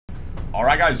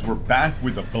Alright guys, we're back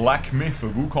with the Black Myth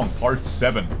of Wukong Part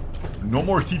 7. No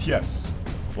more TTS.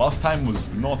 Last time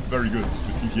was not very good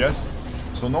with TTS,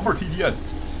 so no more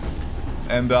TTS.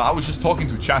 And I was just talking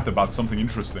to chat about something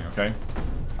interesting, okay?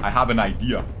 I have an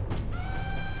idea.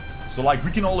 So like,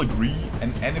 we can all agree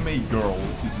an anime girl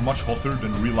is much hotter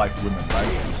than real life women, right?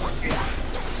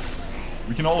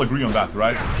 We can all agree on that,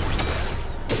 right?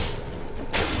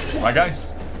 Right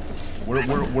guys?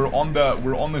 We're on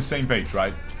the same page,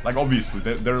 right? Like obviously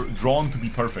they're drawn to be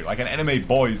perfect. Like an anime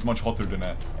boy is much hotter than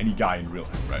any guy in real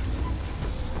life, right?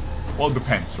 Well, it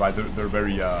depends, right? They're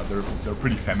very they're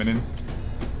pretty feminine.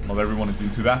 Not everyone is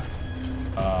into that,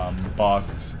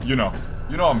 but you know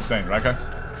what I'm saying, right, guys?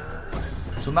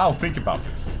 So now think about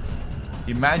this.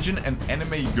 Imagine an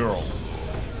anime girl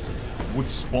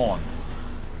would spawn,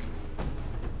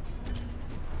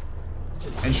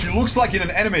 and she looks like in an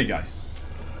anime, guys.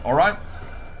 All right.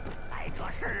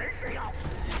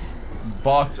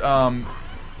 But, oh,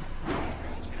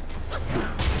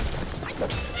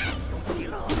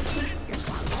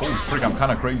 frick, I'm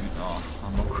kind of crazy. Oh,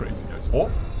 I'm not crazy, guys. Oh!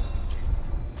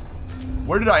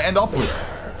 Where did I end up with?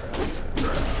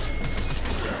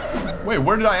 Wait,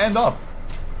 where did I end up?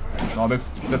 No,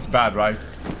 that's bad, right?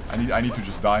 I need to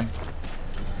just die.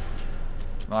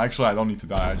 No, actually, I don't need to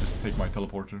die. I just take my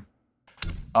teleporter.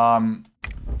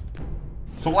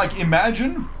 So, like,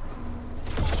 imagine,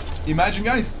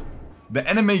 guys. The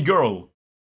anime girl,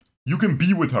 you can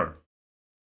be with her.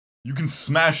 You can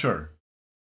smash her.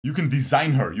 You can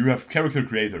design her. You have character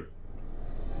creator.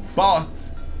 But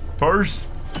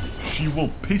first, she will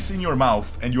piss in your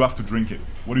mouth and you have to drink it.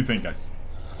 What do you think, guys?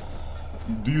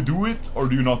 Do you do it or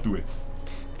do you not do it?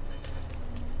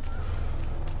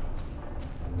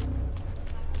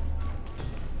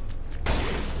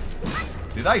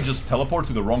 Did I just teleport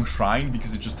to the wrong shrine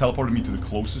because it just teleported me to the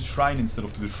closest shrine instead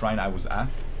of to the shrine I was at?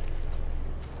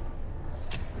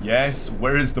 Yes,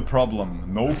 where is the problem?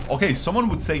 Nope. Okay, someone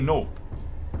would say nope.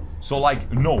 So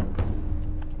like, nope.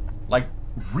 Like,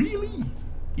 really?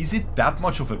 Is it that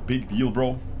much of a big deal,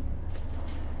 bro?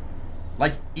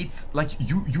 Like, it's like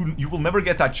you will never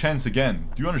get that chance again.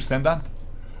 Do you understand that?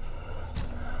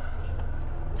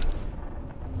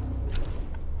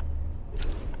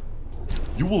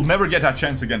 You will never get that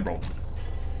chance again, bro.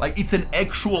 Like, it's an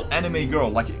actual anime girl.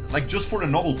 Like just for the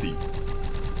novelty.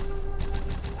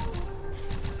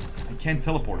 Can't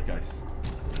teleport, guys.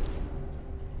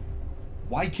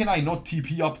 Why can I not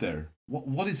TP up there?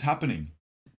 What is happening?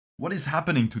 What is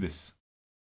happening to this?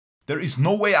 There is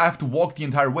no way I have to walk the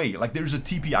entire way. Like, there's a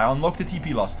TP. I unlocked the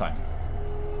TP last time.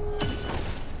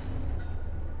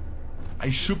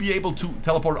 I should be able to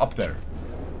teleport up there.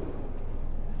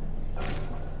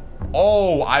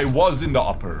 Oh, I was in the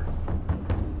upper.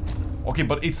 Okay,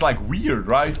 but it's like weird,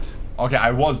 right? Okay,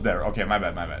 I was there. Okay, my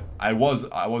bad. I was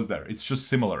there. It's just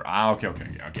similar. Ah, okay.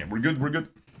 We're good.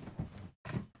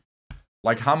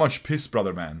 Like, how much piss,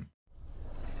 brother, man?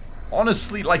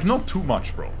 Honestly, like, not too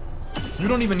much, bro. You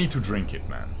don't even need to drink it,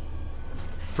 man.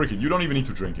 Frick it, you don't even need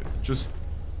to drink it. Just,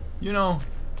 you know.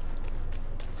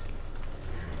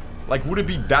 Like, would it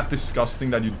be that disgusting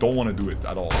that you don't want to do it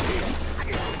at all?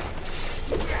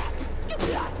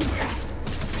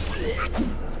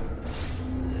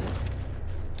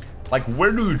 Like,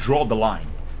 where do you draw the line,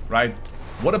 right?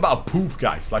 What about poop,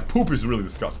 guys? Like, poop is really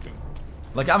disgusting.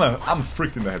 Like, I'm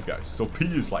freaked in the head, guys. So pee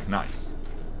is like nice,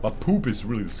 but poop is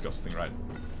really disgusting, right?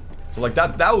 So like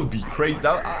that would be crazy.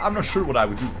 I'm not sure what I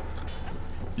would do,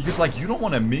 because like you don't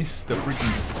want to miss the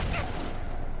freaking.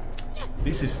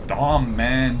 This is dumb,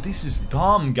 man. This is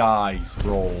dumb, guys,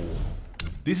 bro.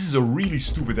 This is a really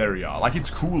stupid area. Like, it's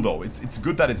cool though. It's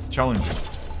good that it's challenging.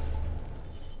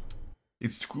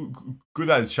 It's good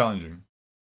that it's challenging.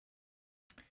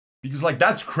 Because, like,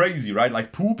 that's crazy, right?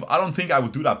 Like, poop, I don't think I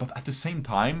would do that. But at the same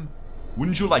time,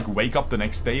 wouldn't you, like, wake up the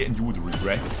next day and you would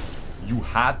regret you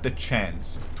had the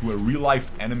chance to a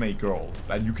real-life anime girl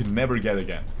that you can never get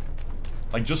again?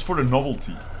 Like, just for the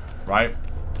novelty, right?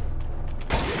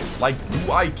 Like,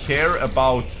 do I care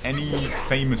about any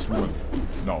famous woman?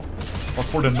 No. But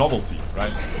for the novelty,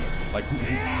 right? Like,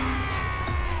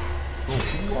 Bro,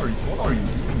 what are you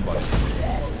doing, buddy? Okay.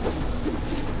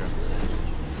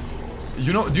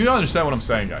 You know, do you understand what I'm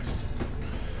saying, guys?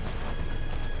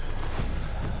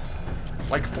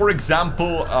 Like, for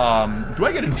example, do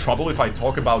I get in trouble if I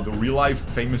talk about the real-life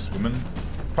famous women?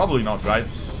 Probably not, right?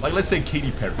 Like, let's say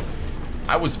Katy Perry.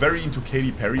 I was very into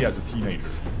Katy Perry as a teenager.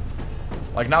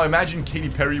 Like, now imagine Katy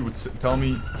Perry would tell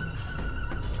me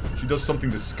she does something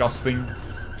disgusting,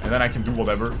 and then I can do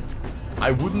whatever.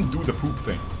 I wouldn't do the poop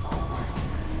thing.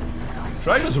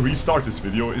 Should I just restart this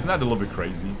video? Isn't that a little bit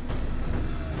crazy?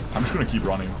 I'm just gonna keep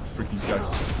running. Frick these guys.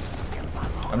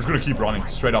 I'm just gonna keep running.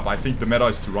 Straight up. I think the meta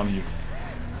is to run here.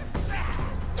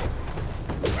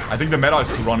 I think the meta is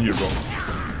to run here, bro.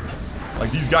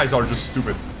 Like, these guys are just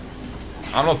stupid.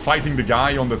 I'm not fighting the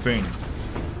guy on the thing.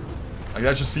 Like,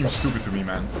 that just seems stupid to me,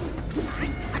 man.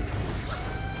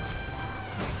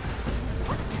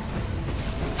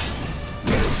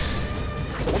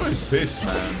 What is this,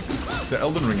 man? It's the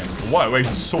Elden Ring. Why? Wait,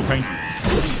 it's so tanky.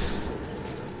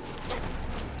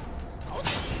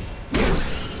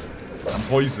 I'm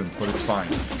poisoned, but it's fine.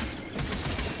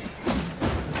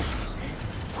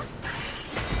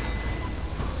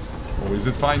 Oh, is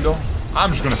it fine, though?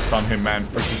 I'm just gonna stun him, man.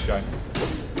 Frick this guy.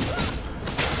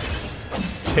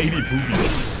 Katie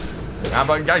Poopy. Yeah,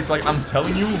 but guys, like, I'm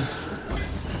telling you,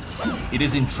 it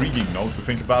is intriguing, no? To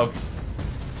think about,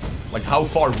 like, how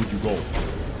far would you go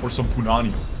for some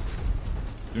punani?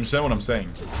 You understand what I'm saying?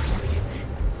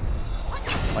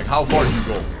 Like, how far do you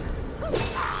go?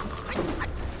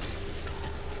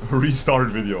 Restart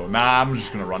video. Nah, I'm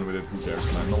just gonna run with it. Who cares,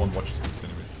 man? No one watches this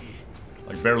anyways.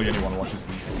 Like, barely anyone watches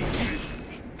these.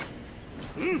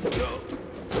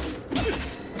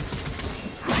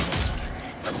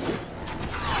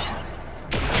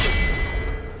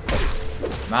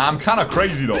 Nah, I'm kind of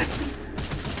crazy though.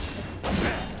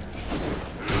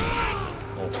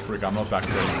 Oh frick, I'm not that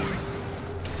crazy.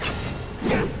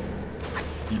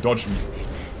 He dodged me.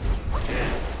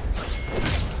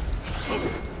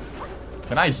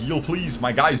 Can I heal, please?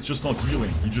 My guy is just not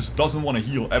healing. He just doesn't want to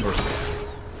heal ever.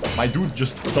 My dude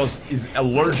just is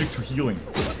allergic to healing.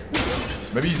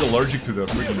 Maybe he's allergic to the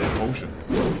freaking potion.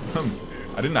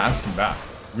 I didn't ask him that.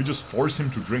 We just force him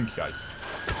to drink, guys.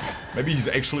 Maybe he's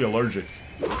actually allergic.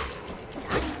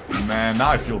 Man, now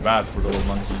I feel bad for the little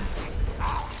monkey.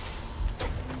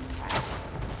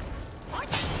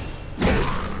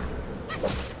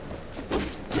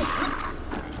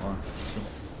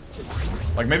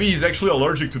 Like, maybe he's actually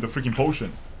allergic to the freaking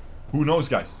potion. Who knows,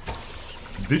 guys?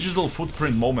 Digital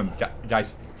footprint moment.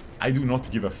 Guys, I do not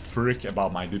give a frick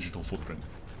about my digital footprint.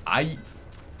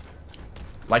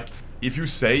 Like, if you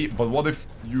say, but what if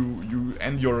you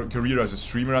end your career as a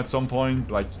streamer at some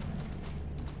point? Like,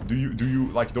 do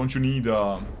you like, don't you need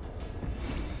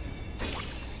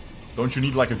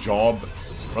like a job?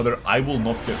 Rather, I will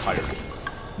not get hired.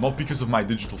 Not because of my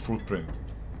digital footprint,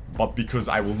 but because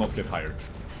I will not get hired.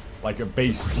 Like a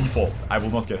base default, I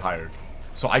will not get hired.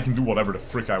 So I can do whatever the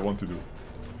frick I want to do.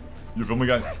 You feel me,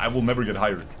 guys? I will never get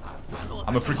hired.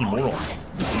 I'm a freaking moron.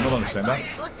 Do you not understand that?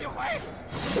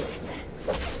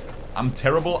 I'm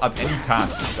terrible at any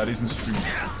task that isn't streaming.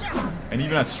 And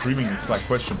even at streaming, it's like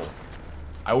questionable.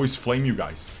 I always flame you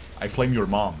guys. I flame your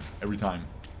mom every time.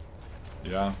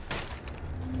 Yeah.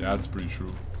 Yeah, that's pretty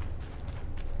true.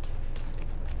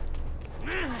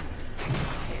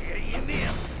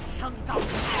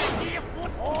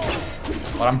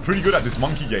 But I'm pretty good at this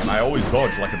monkey game. I always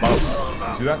dodge like a mouse.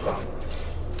 You see that?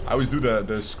 I always do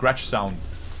the scratch sound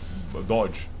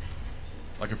dodge.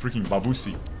 Like a freaking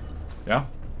babusi. Yeah?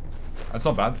 That's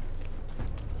not bad.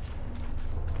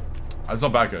 That's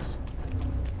not bad, guys.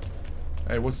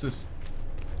 Hey, what's this?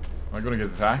 Am I gonna get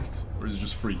attacked? Or is it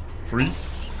just free? Free?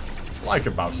 Like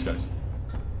a mouse, guys.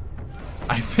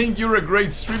 I think you're a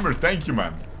great streamer. Thank you,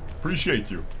 man.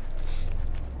 Appreciate you.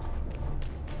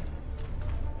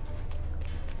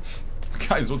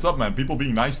 Guys, what's up, man? People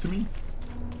being nice to me?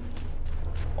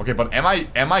 Okay, but am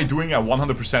I doing a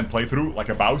 100% playthrough like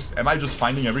a mouse? Am I just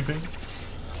finding everything?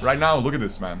 Right now, look at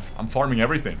this, man. I'm farming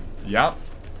everything. Yeah.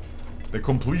 The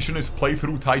Completionist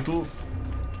playthrough title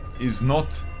is not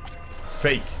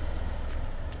fake.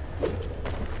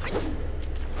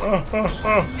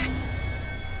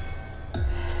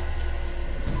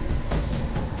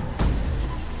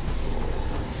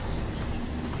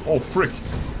 Oh, frick.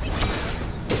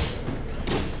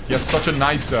 He has such a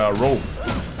nice robe.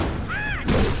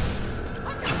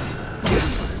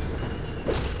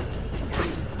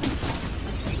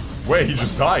 Wait, he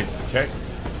just died. Okay.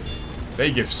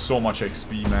 They give so much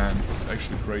XP, man. It's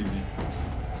actually crazy.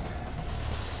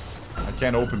 I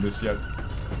can't open this yet.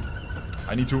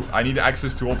 I need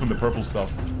access to open the purple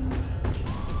stuff.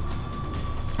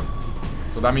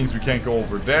 So that means we can't go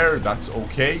over there. That's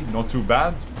okay. Not too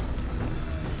bad.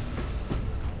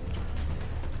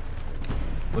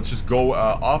 Let's just go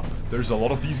up. There's a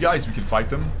lot of these guys. We can fight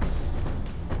them.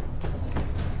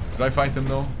 Should I fight them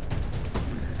though?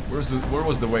 Where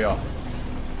was the way up?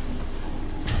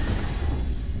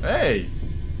 Hey!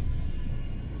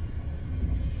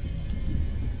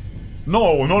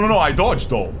 No, I dodged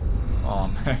though. Oh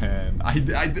man,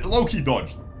 I low-key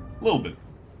dodged. A little bit.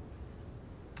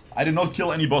 I did not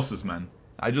kill any bosses, man.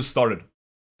 I just started.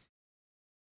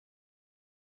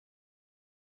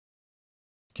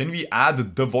 Can we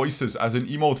add the voices as an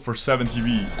emote for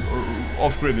 7TV?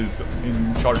 Off-Grid is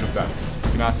in charge of that.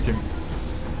 You can ask him.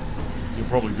 He'll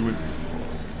probably do it.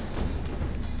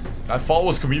 That fall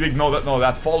was comedic? No,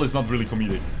 that fall is not really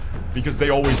comedic. Because they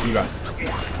always do that.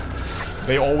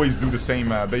 They always do the same,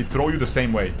 they throw you the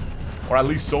same way. Or at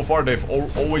least so far, they've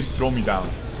always thrown me down.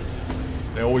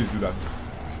 They always do that.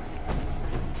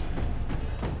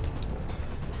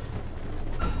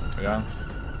 Yeah.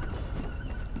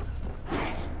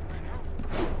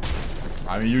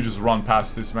 I mean, you just run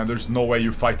past this, man. There's no way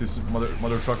you fight this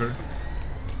mother trucker.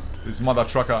 This mother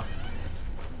trucker.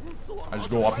 I just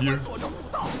go up here. Do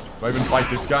I even fight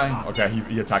this guy? Okay,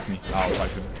 he attacked me. Now I'll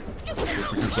fight him. Go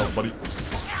freak yourself, buddy.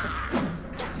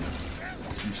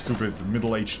 You stupid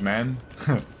middle-aged man.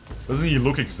 Doesn't he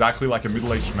look exactly like a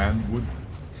middle-aged man would?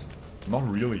 Not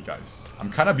really, guys.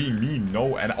 I'm kind of being mean,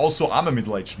 no? And also, I'm a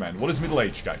middle-aged man. What is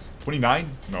middle-aged, guys? 29?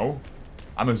 No.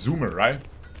 I'm a zoomer, right?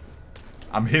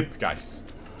 I'm hip, guys.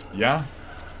 Yeah?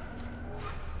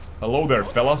 Hello there,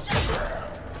 fellas.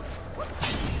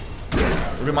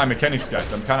 Look at my mechanics,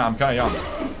 guys. I'm kinda young.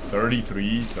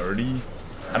 33, 30.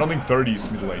 I don't think 30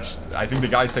 is middle-aged. I think the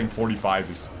guy saying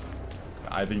 45 is...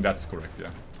 I think that's correct, yeah.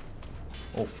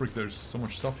 Oh, frick, there's so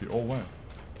much stuff here. Oh, wow.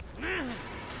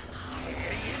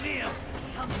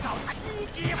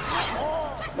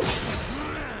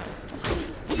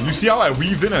 Did you see how I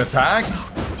weaved in an attack?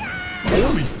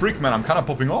 Holy frick, man, I'm kind of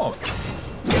popping off.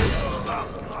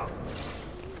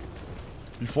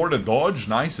 Before the dodge,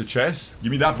 nice, a chest.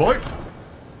 Give me that, boy.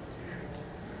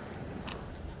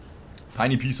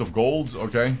 Tiny piece of gold,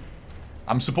 okay.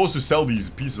 I'm supposed to sell these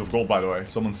pieces of gold, by the way.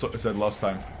 Someone said last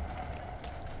time.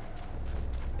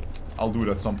 I'll do it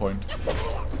at some point.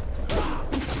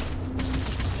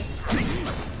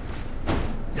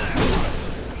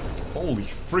 Holy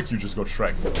frick, you just got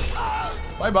shreked.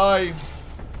 Bye-bye.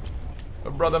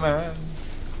 Brother man.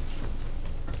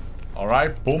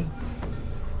 Alright, boom.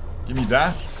 Give me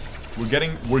that.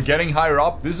 We're getting higher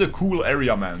up. This is a cool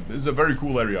area, man. This is a very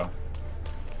cool area.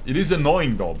 It is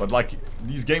annoying though, but like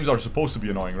these games are supposed to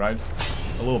be annoying, right?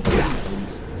 A little bit at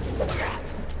least.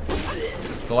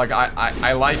 So like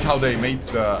I like how they made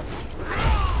the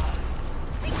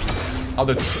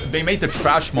they made the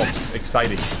trash mobs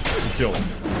exciting to kill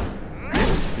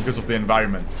because of the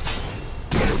environment.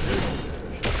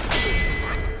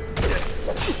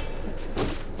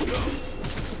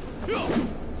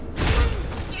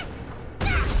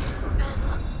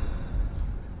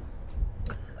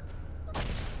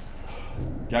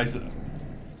 Guys,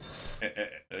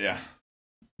 yeah,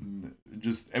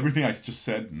 just everything I just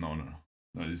said, no,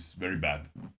 it's very bad.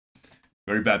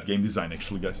 Very bad game design,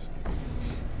 actually, guys.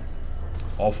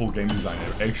 Awful game design,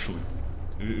 actually.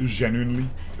 Genuinely,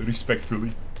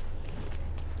 respectfully.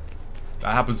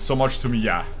 That happens so much to me,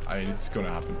 yeah. I mean, it's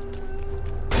gonna happen.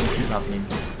 It'll keep happening.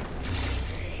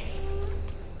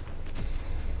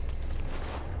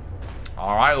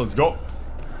 Alright, let's go.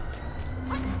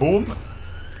 Boom.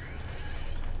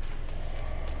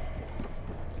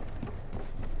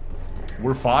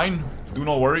 We're fine. Do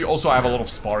not worry. Also, I have a lot of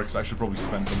sparks. I should probably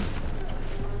spend them.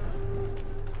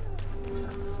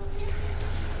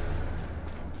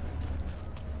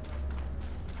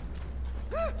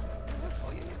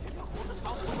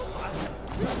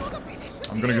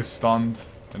 I'm gonna get stunned.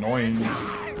 Annoying.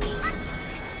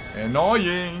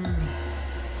 Annoying.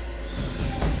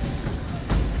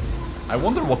 I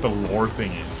wonder what the lore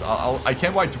thing is. I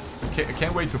can't wait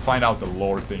to find out the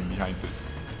lore thing behind this.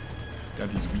 Got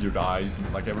these weird eyes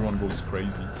and like everyone goes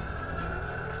crazy.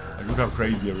 Like look how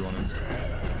crazy everyone is.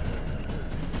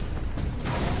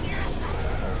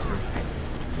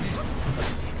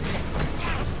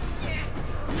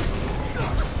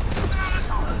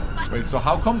 Wait, so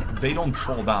how come they don't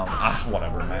fall down? Ah,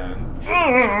 whatever, man.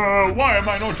 Why am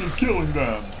I not just killing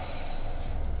them?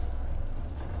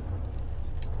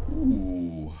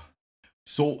 Ooh.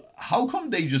 So how come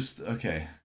they just... Okay.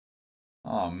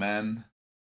 Oh, man.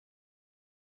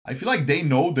 I feel like they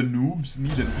know the noobs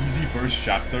need an easy first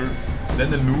chapter, then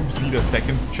the noobs need a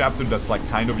second chapter that's like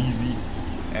kind of easy,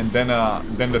 and then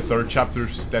the third chapter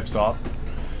steps up,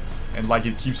 and like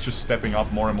it keeps just stepping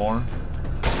up more and more.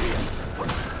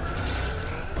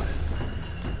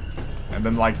 And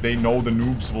then like they know the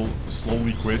noobs will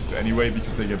slowly quit anyway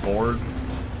because they get bored.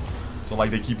 So like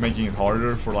they keep making it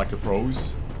harder for like the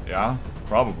pros. Yeah,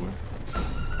 probably.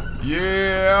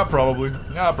 Yeah, probably.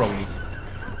 Yeah, probably.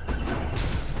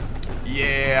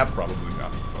 Yeah, probably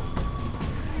not.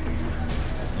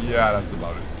 Yeah, that's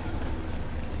about it.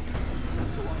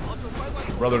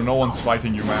 Brother, no one's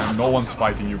fighting you, man. No one's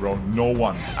fighting you, bro. No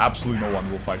one. Absolutely no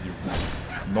one will fight you.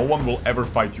 No one will ever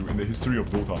fight you in the history of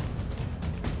Dota.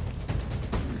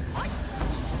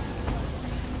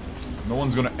 No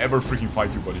one's gonna ever freaking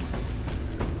fight you, buddy.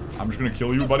 I'm just gonna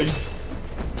kill you, buddy.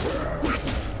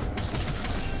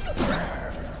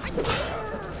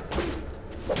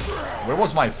 Where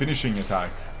was my finishing attack?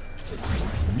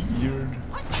 Weird.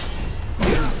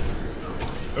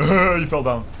 He fell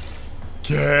down.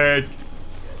 Kick.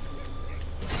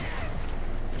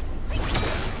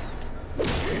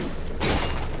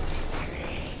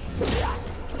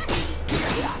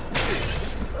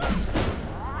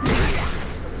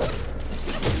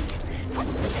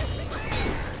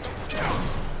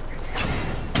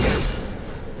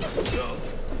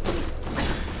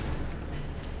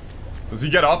 Does he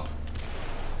get up?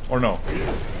 Or no?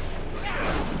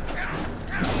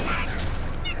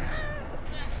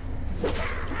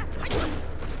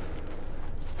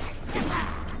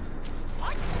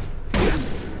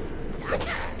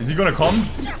 Is he gonna come?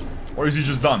 Or is he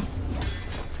just done?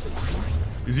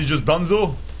 Is he just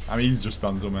donezo? I mean, he's just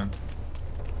donezo, man.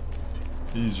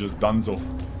 He's just donezo.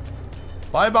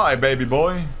 Bye-bye, baby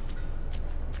boy.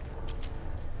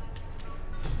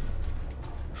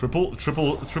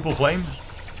 Triple flame.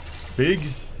 Big,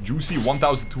 juicy,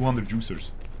 1,200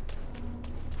 juicers.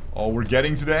 Oh, we're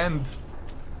getting to the end.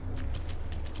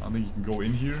 I don't think you can go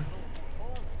in here.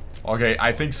 Okay,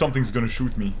 I think something's gonna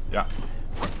shoot me. Yeah.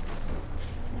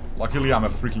 Luckily, I'm a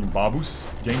freaking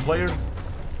Babus game player.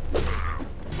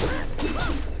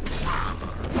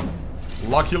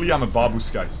 Luckily, I'm a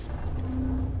Babus, guys.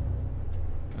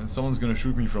 And someone's gonna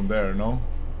shoot me from there, no?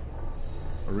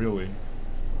 Really?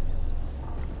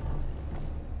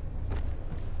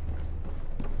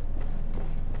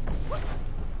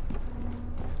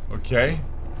 Okay.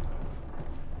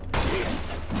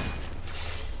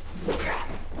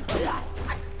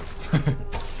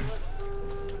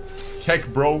 Keck,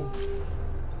 bro.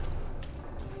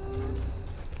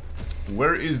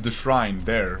 Where is the shrine?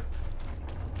 There.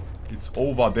 It's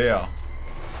over there.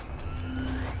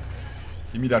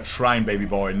 Give me that shrine, baby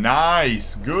boy.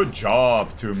 Nice. Good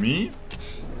job to me.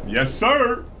 Yes,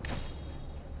 sir.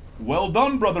 Well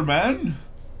done, brother man.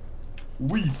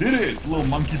 We did it, little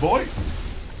monkey boy.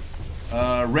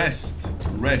 Rest.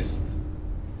 Rest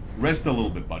a little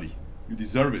bit, buddy. You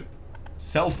deserve it.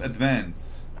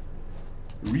 Self-advance.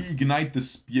 Reignite the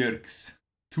spierks.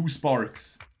 2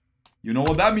 sparks. You know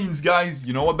what that means, guys.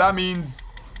 You know what that means.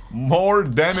 More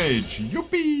damage.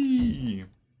 Yuppie.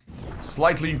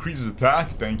 Slightly increases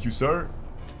attack. Thank you, sir.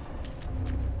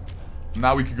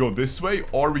 Now we could go this way,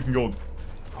 or we can go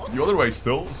the other way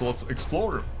still. So let's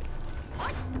explore.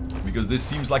 Because this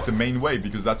seems like the main way,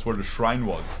 because that's where the shrine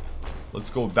was. Let's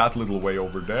go that little way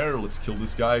over there. Let's kill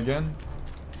this guy again.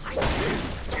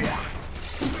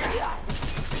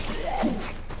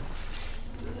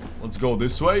 Let's go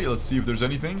this way. Let's see if there's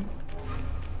anything.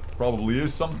 Probably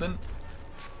is something.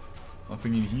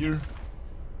 Nothing in here.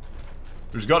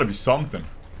 There's gotta be something.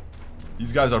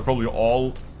 These guys are probably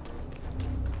all...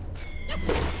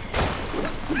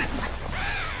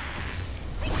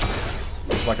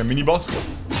 It's like a mini boss.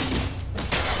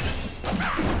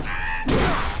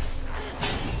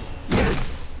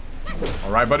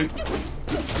 Alright, buddy.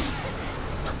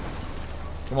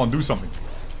 Come on, do something.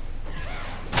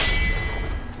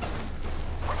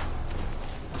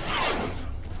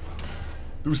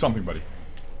 Do something, buddy.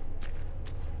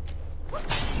 Oh,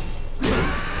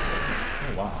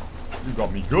 wow. You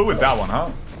got me good with that one, huh?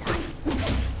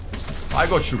 I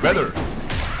got you better.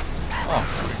 Oh.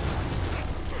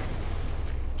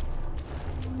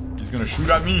 He's gonna shoot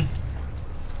at me.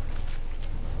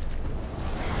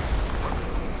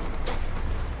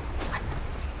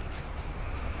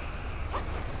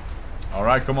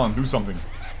 Alright, come on, do something.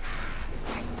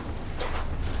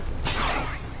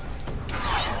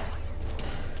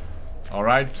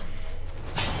 Alright.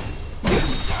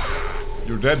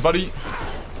 You're dead, buddy.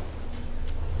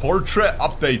 Portrait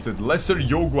updated. Lesser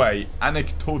Yogwei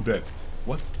anecdoted.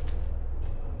 What?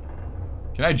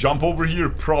 Can I jump over here?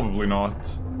 Probably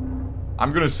not.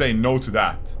 I'm gonna say no to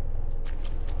that.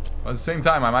 But at the same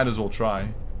time, I might as well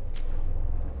try.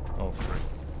 Oh, frick.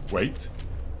 Wait.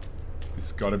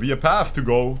 There's gotta be a path to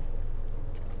go.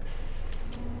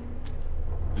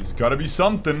 There's gotta be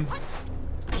something.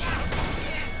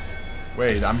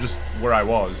 Wait, I'm just where I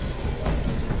was.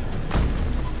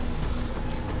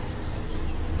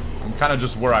 I'm kind of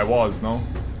just where I was, no?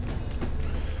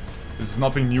 This is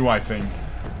nothing new, I think.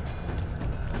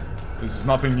 This is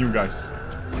nothing new, guys.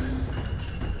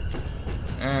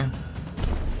 Eh.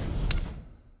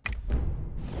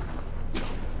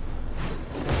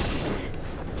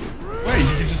 Wait,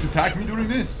 you can just attack me during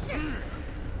this?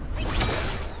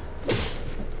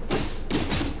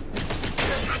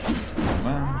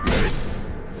 Man.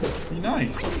 Be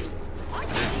nice.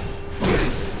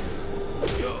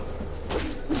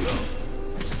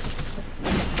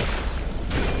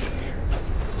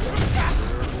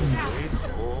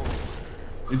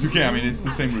 It's okay, I mean, it's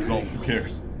the same result. Who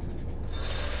cares?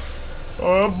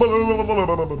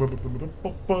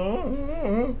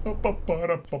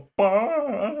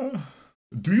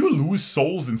 Do you lose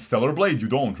souls in Stellar Blade? You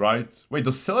don't, right? Wait,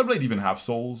 does Stellar Blade even have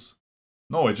souls?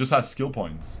 No, it just has skill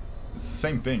points. It's the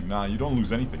same thing. Nah, you don't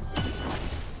lose anything.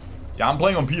 Yeah, I'm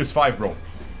playing on PS5, bro.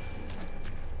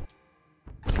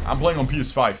 I'm playing on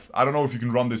PS5. I don't know if you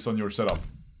can run this on your setup.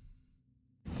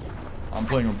 I'm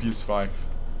playing on PS5.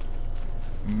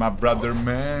 My brother,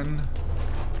 man.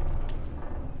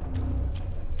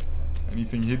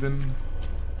 Anything hidden?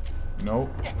 No.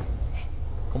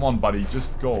 Come on, buddy.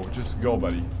 Just go. Just go,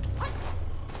 buddy.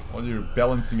 What are you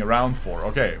balancing around for?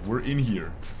 Okay, we're in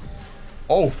here.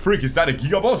 Oh, frick. Is that a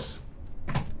Giga Boss?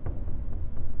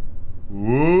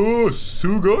 Oh,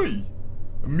 sugoi.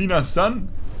 Minasan.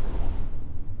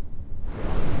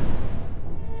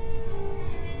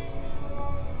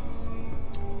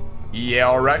 Yeah,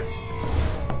 alright.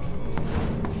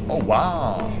 Oh,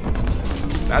 wow.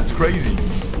 That's crazy.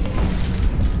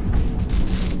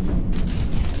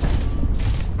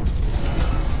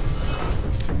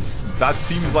 That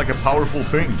seems like a powerful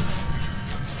thing.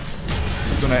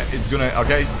 It's gonna,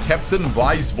 okay, Captain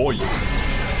Wise voice.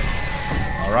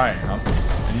 Alright, huh?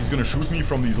 And he's gonna shoot me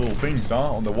from these little things,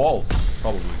 huh? On the walls,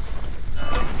 probably.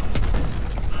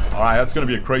 Alright, that's gonna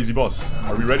be a crazy boss.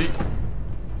 Are we ready?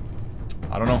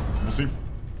 I don't know. We'll see.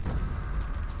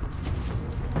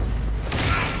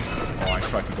 Oh, I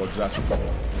tried to dodge that. I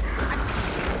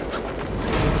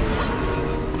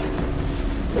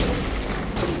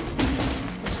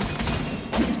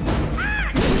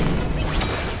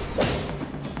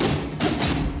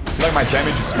feel like my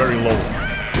damage is very low.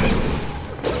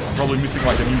 I'm probably missing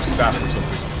like a new staff or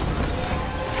something.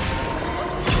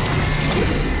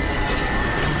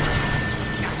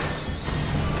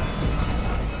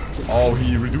 Oh,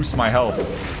 he reduced my health.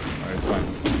 Alright, it's fine.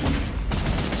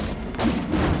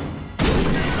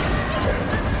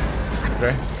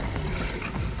 Okay.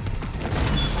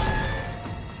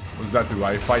 What does that do?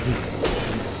 I fight his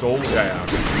soul? Yeah,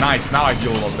 okay. Nice, now I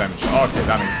deal a lot of damage. Okay,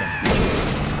 that makes sense.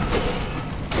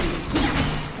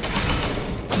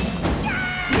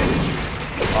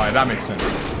 Alright, that makes sense.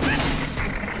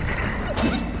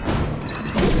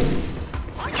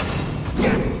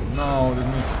 No, that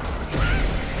makes...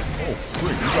 Oh,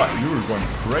 frick, you were going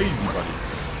crazy, buddy.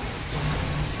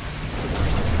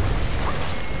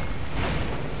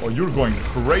 Oh, you're going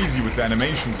crazy with the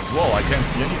animations as well. I can't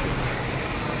see anything.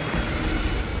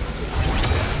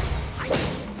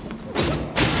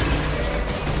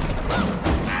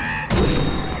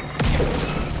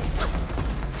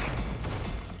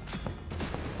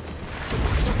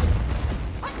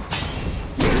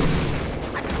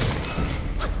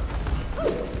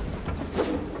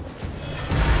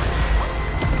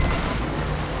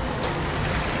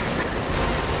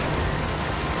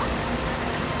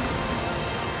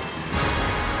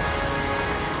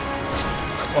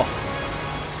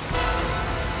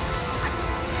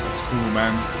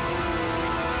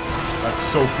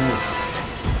 So cool.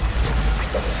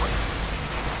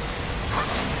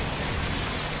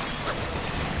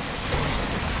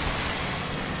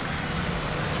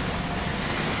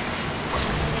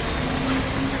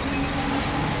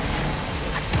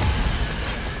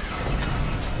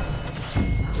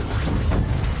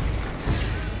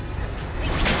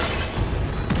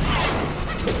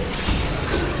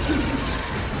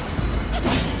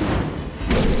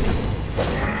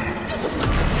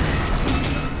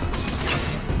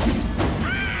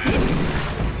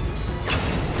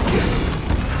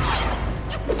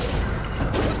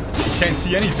 Can't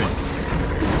see anything.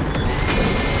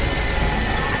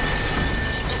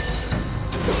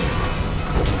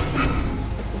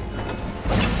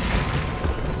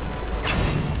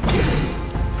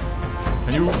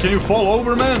 Can you fall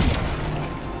over, man?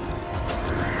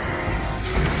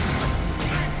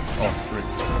 Oh, frick.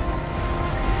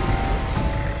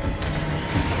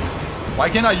 Why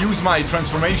can't I use my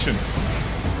transformation?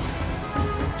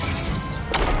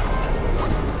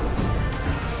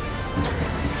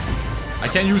 I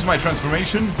can't use my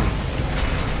transformation.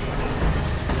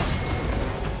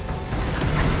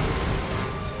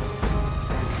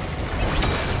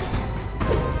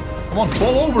 Come on,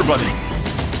 fall over, buddy.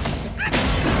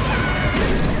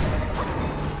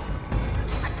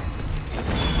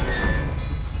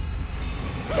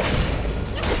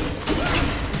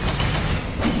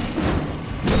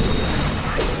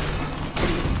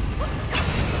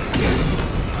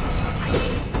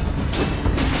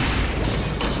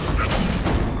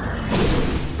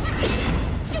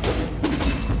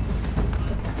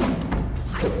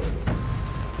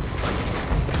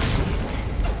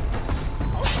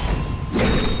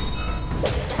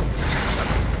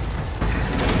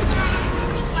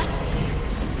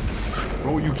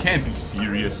 You can't be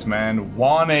serious, man.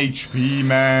 1 HP,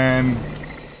 man.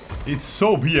 It's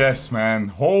so BS, man.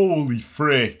 Holy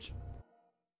frick.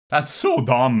 That's so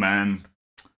dumb, man.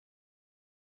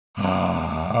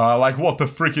 Like, what the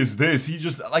frick is this? He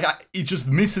just, like, it just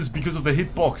misses because of the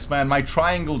hitbox, man. My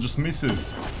triangle just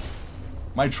misses.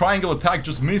 My triangle attack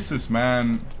just misses,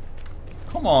 man.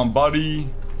 Come on, buddy.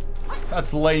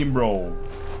 That's lame, bro.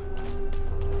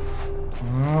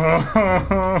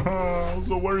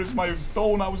 So where is my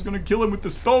stone? I was gonna kill him with the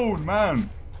stone, man.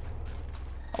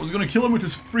 I was gonna kill him with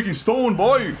this freaking stone,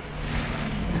 boy.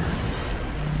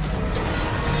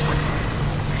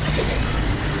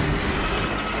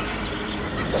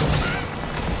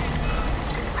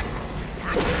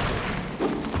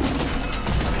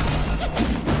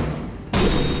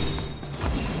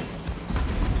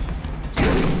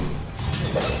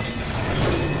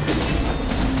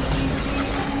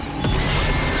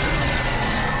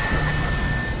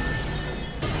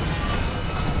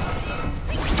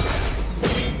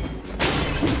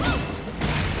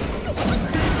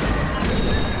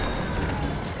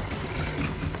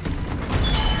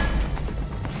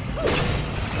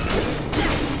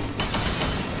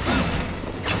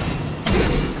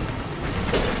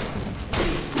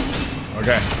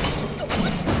 Okay.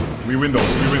 We win those,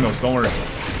 don't worry.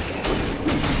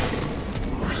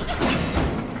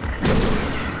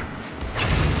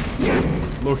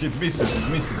 Look, it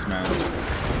misses, man.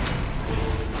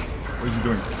 What is he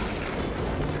doing?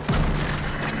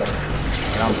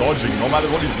 And I'm dodging, no matter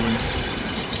what he's doing.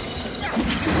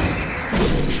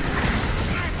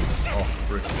 Oh,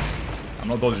 frick. I'm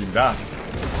not dodging that.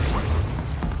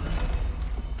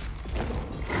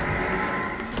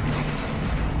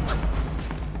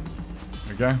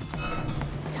 Okay.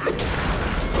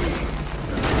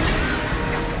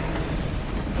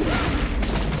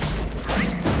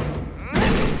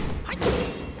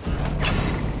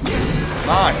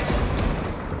 Nice.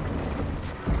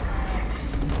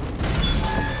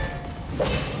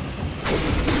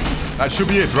 That should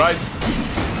be it, right?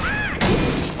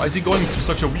 Why is he going to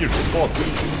such a weird spot?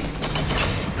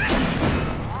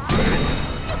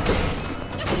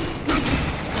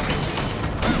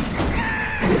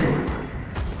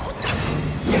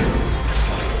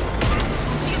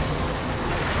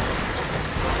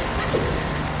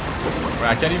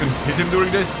 I can't even hit him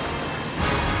during this.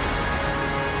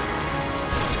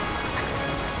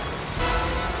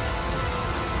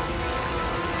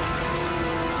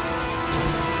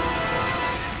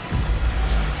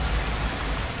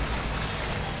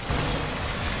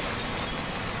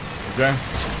 Okay.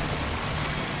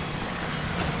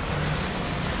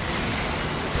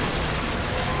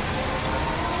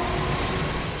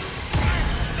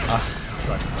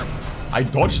 Right. I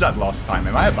dodged that last time.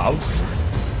 Am I a mouse?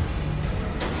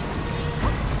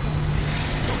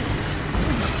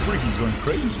 Frick, he's going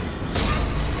crazy.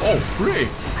 Oh, frick!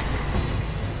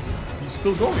 He's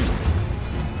still going.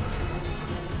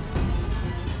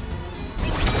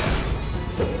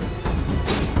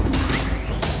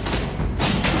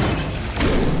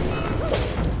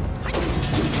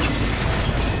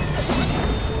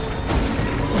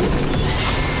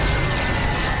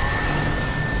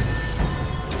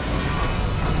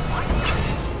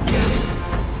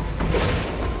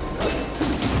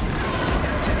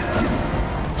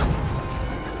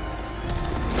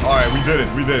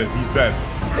 We did it. He's dead.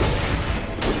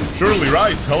 Surely,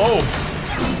 right? Hello?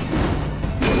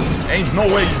 Ain't no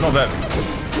way he's not dead.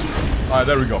 Alright,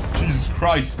 there we go. Jesus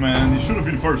Christ, man. It should have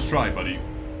been first try, buddy.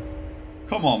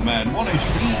 Come on, man. 1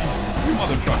 HP. You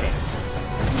mother trucker.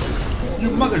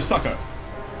 You mother sucker.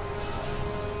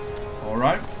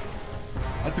 Alright.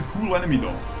 That's a cool enemy,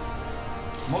 though.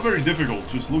 Not very difficult.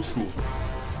 Just looks cool.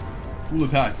 Cool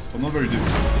attacks, but not very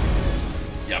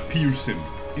difficult. Yeah, pierce him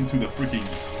into the freaking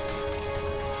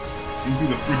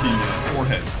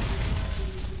forehead.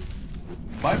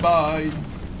 Bye-bye.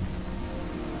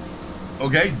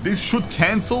 Okay, this should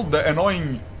cancel the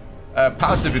annoying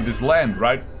passive in this land,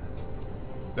 right?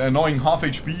 The annoying half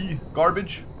HP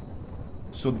garbage.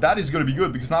 So that is gonna be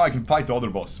good, because now I can fight the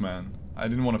other boss, man. I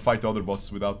didn't want to fight the other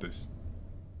bosses without this.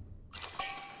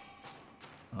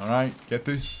 Alright, get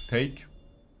this. Take.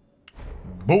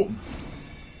 Boom.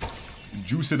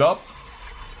 Juice it up.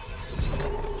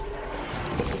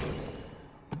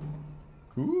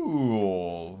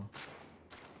 Cool.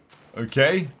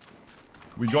 Okay.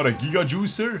 We got a Giga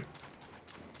Juicer.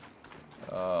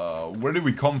 Where did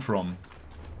we come from?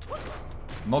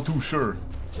 Not too sure.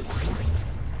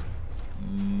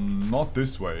 Not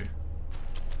this way.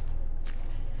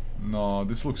 No,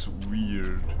 this looks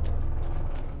weird.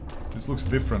 This looks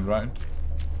different, right?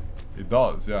 It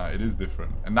does, yeah, it is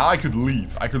different. And now I could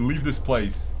leave. I could leave this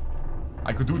place.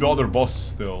 I could do the other boss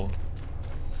still.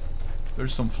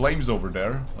 There's some flames over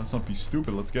there. Let's not be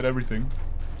stupid. Let's get everything.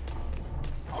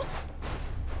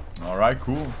 Alright,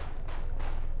 cool.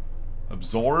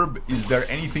 Absorb. Is there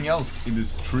anything else in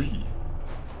this tree?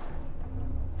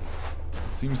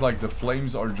 It seems like the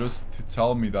flames are just to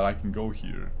tell me that I can go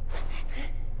here.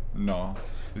 No,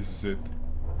 this is it.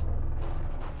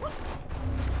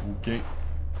 Okay.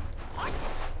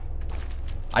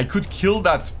 I could kill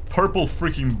that purple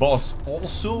freaking boss.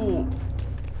 Also,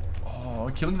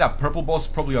 oh, killing that purple boss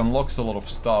probably unlocks a lot of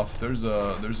stuff. There's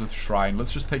a shrine.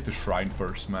 Let's just take the shrine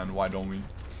first, man. Why don't we?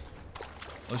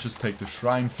 Let's just take the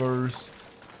shrine first.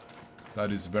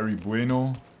 That is very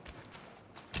bueno.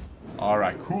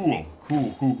 Alright, cool.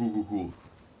 Cool.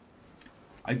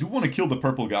 I do want to kill the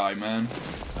purple guy, man.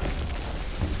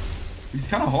 He's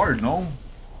kind of hard, no?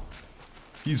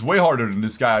 He's way harder than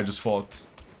this guy I just fought.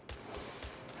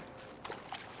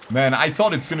 Man, I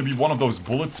thought it's gonna be one of those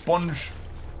bullet sponge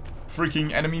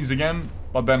freaking enemies again.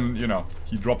 But then, you know,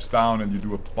 he drops down and you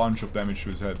do a bunch of damage to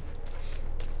his head.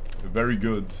 Very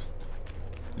good.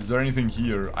 Is there anything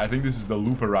here? I think this is the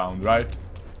loop around, right?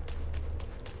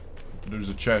 There's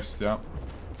a chest, yeah.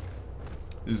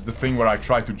 This is the thing where I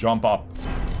tried to jump up.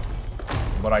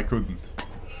 But I couldn't.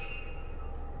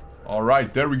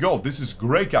 Alright, there we go. This is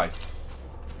great, guys.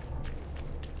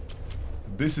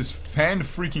 This is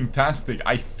fan-freaking-tastic.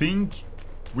 I think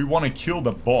we want to kill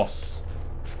the boss.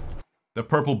 The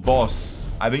purple boss.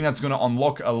 I think that's going to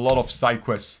unlock a lot of side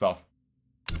quest stuff.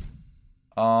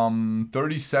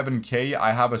 37k.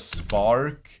 I have a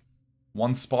spark.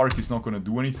 One spark is not going to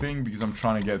do anything because I'm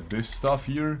trying to get this stuff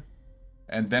here.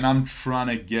 And then I'm trying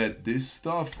to get this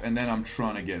stuff. And then I'm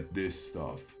trying to get this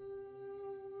stuff.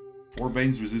 4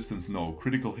 Bane's resistance, no.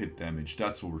 Critical hit damage.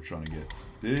 That's what we're trying to get.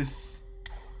 This.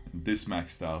 And this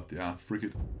maxed out. Yeah, frick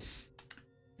it.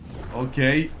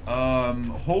 Okay.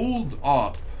 Hold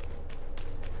up.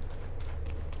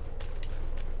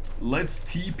 Let's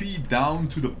TP down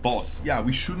to the boss. Yeah,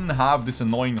 we shouldn't have this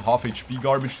annoying half HP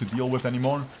garbage to deal with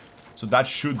anymore. So that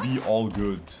should be all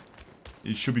good.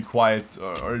 It should be quiet,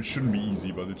 or it shouldn't be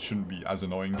easy, but it shouldn't be as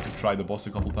annoying to try the boss a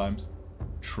couple times.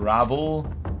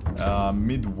 Travel,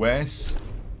 Midwest,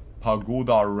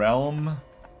 Pagoda Realm,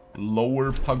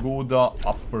 Lower Pagoda,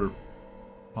 Upper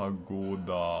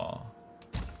Pagoda.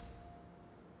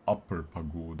 Upper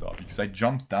Pagoda, because I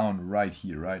jumped down right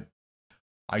here, right?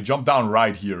 I jumped down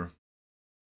right here.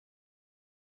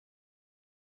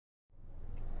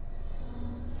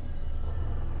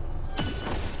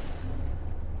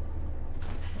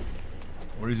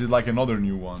 Or is it like another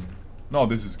new one? No,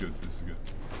 this is good. This is good.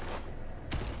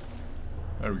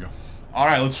 There we go.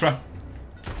 Alright, let's try.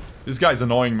 This guy's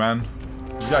annoying, man.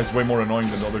 This guy's way more annoying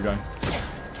than the other guy.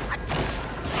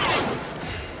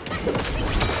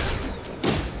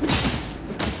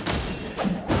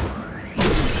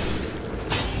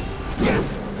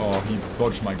 Oh, he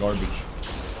dodged my garbage.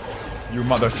 You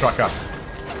mother trucker.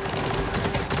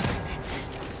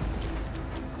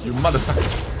 You mother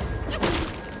sucker.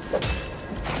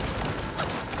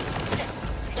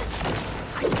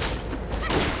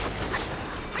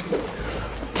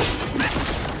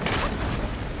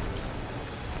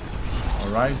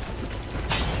 Alright.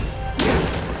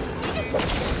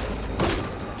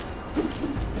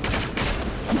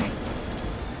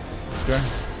 Okay.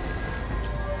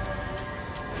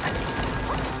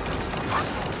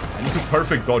 I need to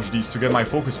perfect dodge these to get my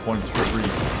focus points for free.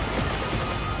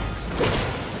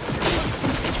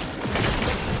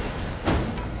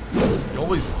 He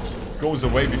always goes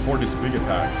away before this big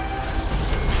attack.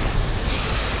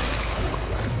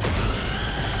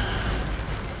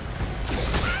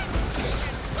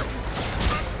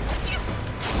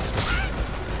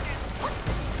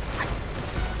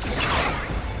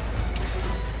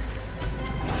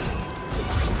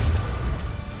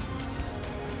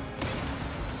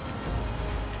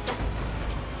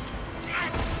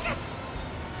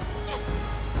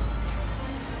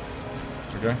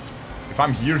 Okay. If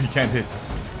I'm here, he can't hit.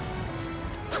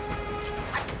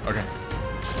 Okay.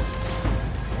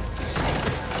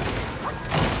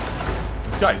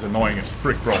 This guy is annoying as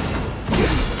frick, bro.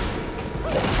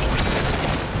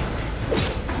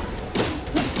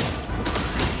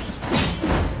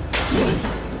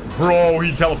 Bro,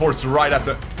 he teleports right at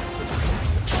the...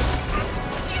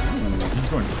 Ooh, he's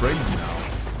going crazy now.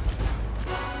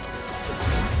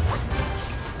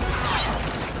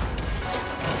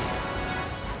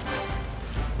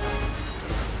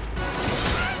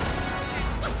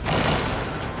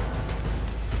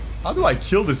 How do I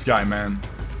kill this guy, man?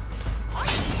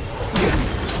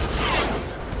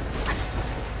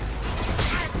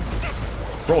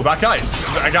 Bro, that guy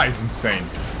is insane.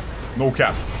 No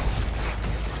cap.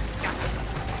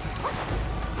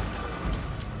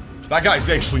 That guy is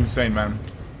actually insane, man.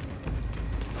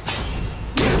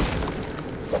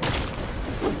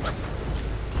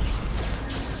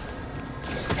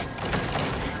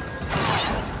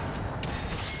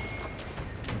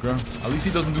 Okay. At least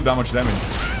he doesn't do that much damage.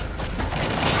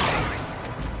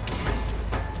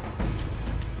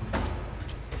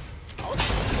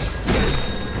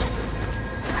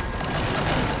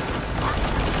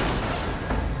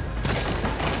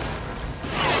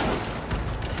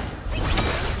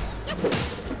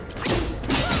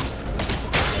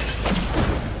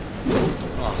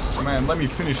 Oh, man, let me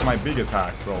finish my big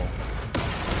attack, bro.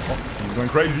 Oh, he's going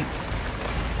crazy.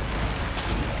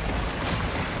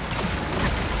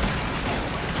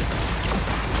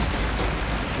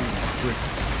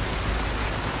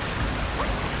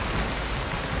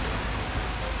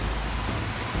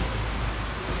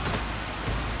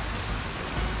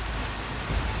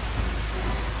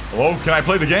 Hello, can I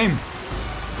play the game?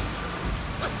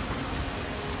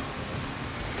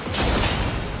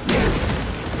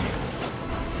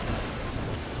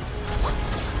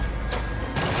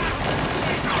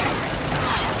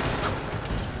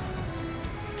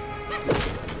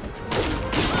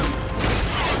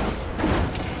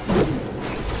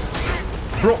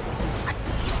 Bro.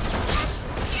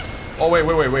 Oh, wait.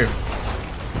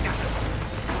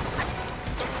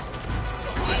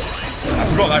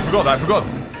 I forgot.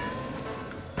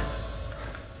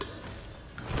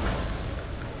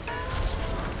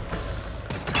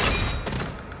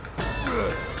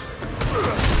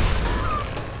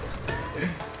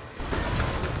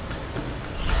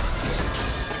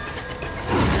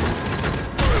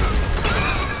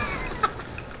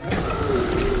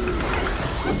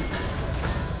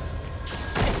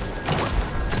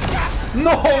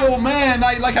 No, man!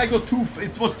 I got too...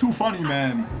 It was too funny,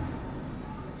 man.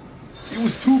 It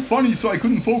was too funny, so I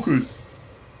couldn't focus.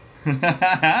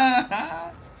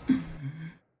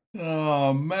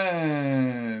 Oh,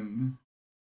 man.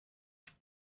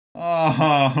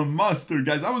 Ah, Master,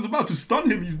 guys. I was about to stun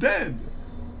him. He's dead.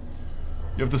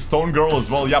 You have the stone girl as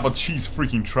well. Yeah, but she's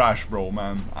freaking trash, bro,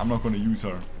 man. I'm not gonna use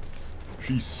her.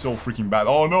 She's so freaking bad.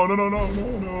 Oh, no.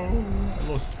 I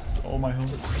lost all my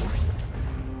health.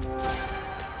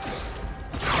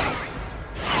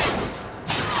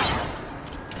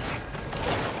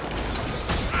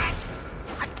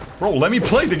 Bro, let me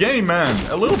play the game, man.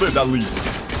 A little bit, at least.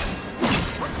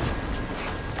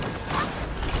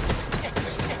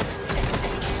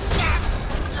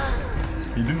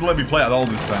 He didn't let me play at all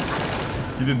this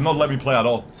time. He did not let me play at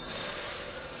all.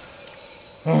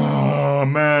 Oh,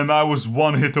 man. I was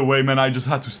one hit away, man. I just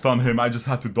had to stun him. I just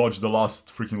had to dodge the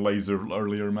last freaking laser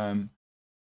earlier, man.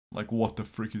 Like, what the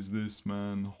frick is this,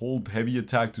 man? Hold heavy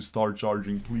attack to start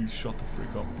charging. Please shut the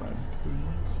frick up, man.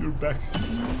 Please. You're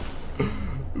backseating.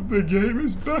 The game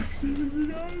is backseating me,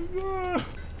 guys.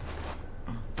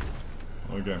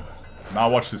 Okay. Now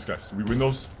watch this, guys. We win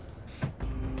those.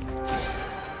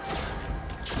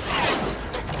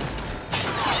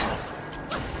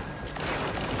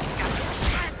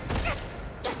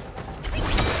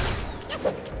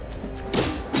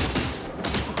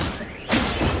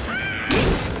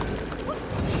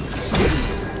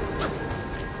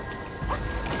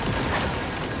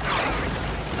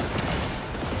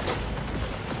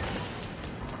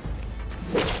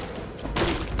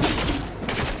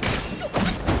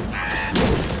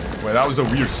 That was a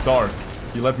weird start.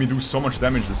 He let me do so much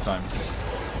damage this time.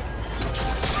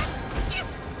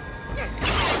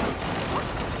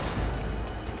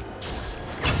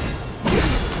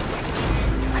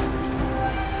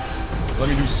 Let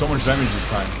me do so much damage this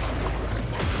time.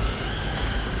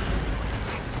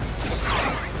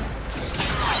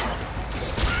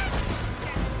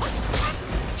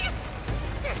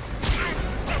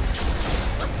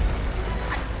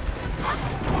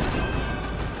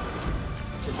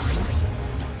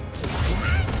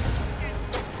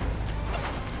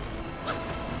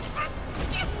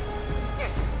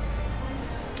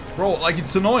 Bro, like,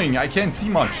 it's annoying. I can't see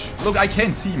much. Look, I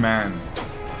can't see, man.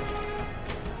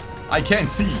 I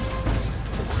can't see.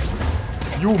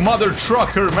 You mother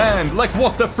trucker, man. Like,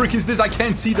 what the frick is this? I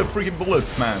can't see the freaking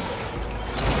bullets, man.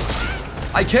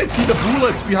 I can't see the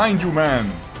bullets behind you,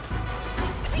 man.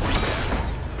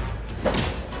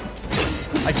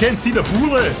 I can't see the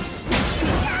bullets.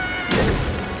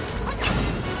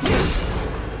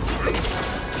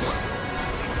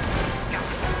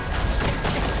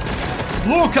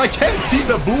 Look, I can't see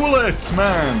the bullets,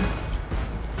 man.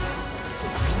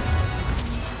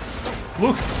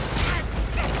 Look.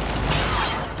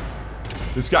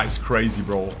 This guy's crazy,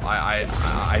 bro.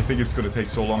 I think it's gonna take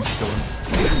so long to kill him.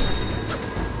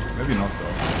 Maybe not, though.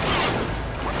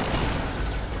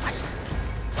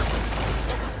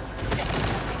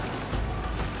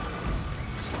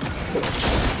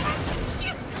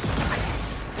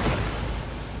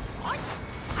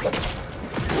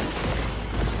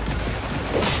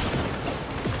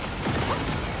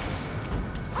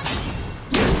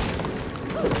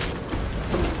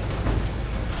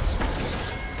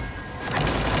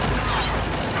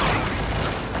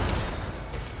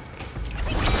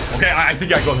 Okay, I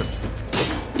think I got him.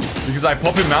 Because I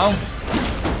pop him now.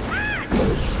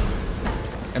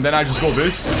 And then I just go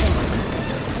this.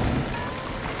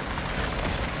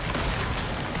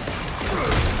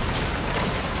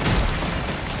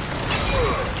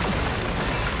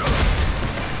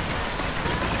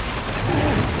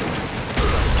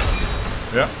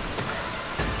 Yeah.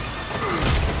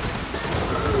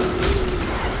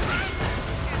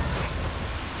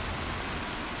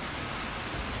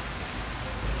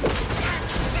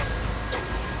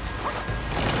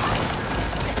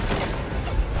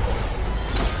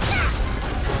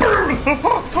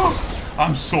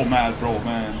 I'm so mad, bro,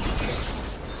 man.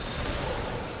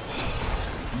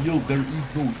 Heal, there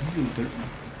is no heal.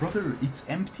 Brother, it's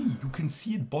empty. You can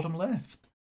see it bottom left.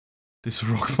 This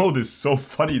rock mode is so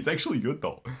funny. It's actually good,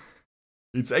 though.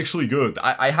 It's actually good.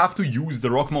 I have to use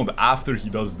the rock mode after he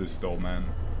does this, though, man.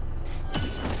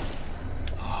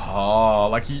 Oh,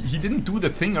 like, he didn't do the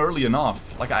thing early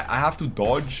enough. Like, I have to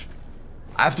dodge.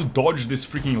 I have to dodge this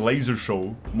freaking laser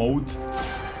show mode.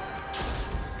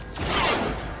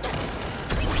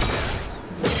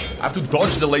 I have to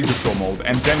dodge the laser show mode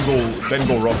and then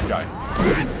go Rocky guy.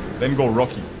 Then go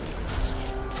Rocky.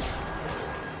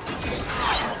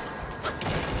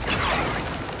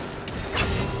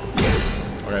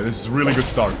 Okay, this is a really good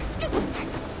start.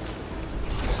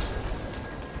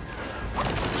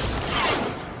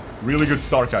 Really good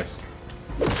start, guys.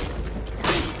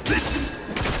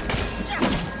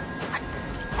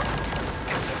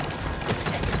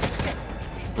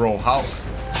 Bro, how?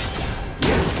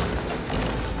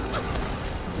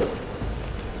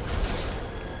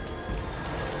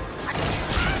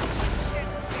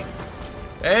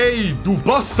 Hey, du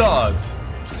bastard!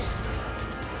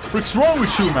 What's wrong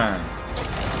with you, man?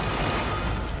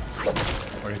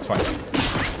 Okay, it's fine.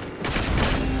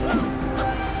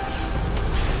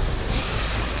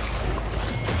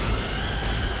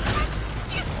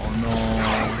 Oh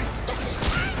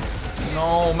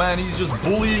no. No, man, he's just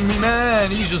bullying me,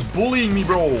 man. He's just bullying me,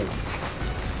 bro.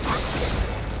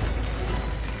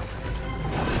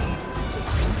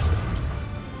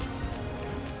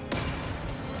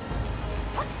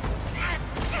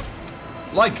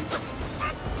 Like,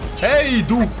 hey,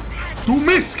 du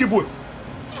Missgeburt.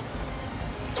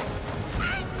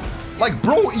 Like,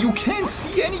 bro, you can't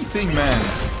see anything, man.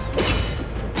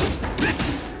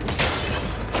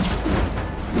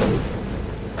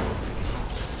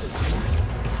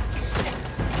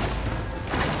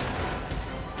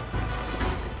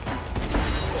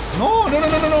 No.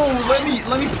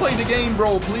 Let me play the game,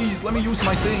 bro. Please, let me use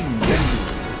my thing. Thank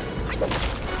you.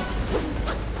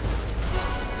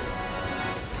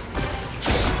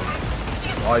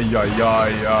 Ay.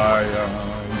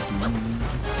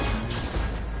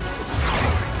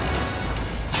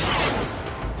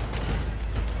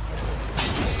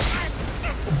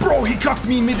 Bro, he cocked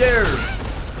me in midair.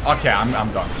 Okay, I'm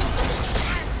done.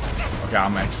 Okay,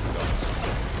 I'm actually done.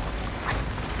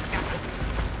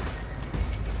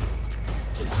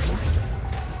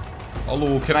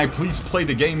 Hello, can I please play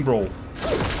the game, bro?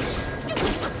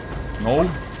 No?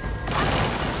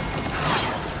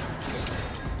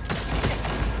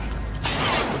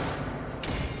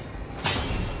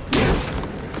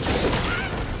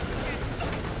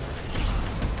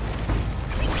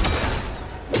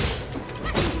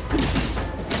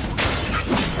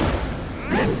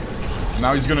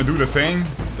 Now he's gonna do the thing,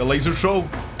 the laser show.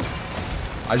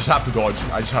 I just have to dodge.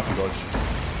 I have to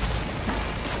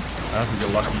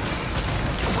get lucky.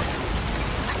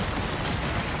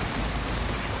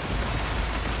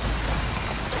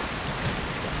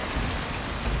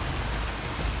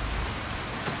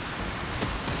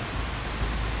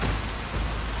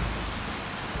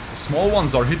 The small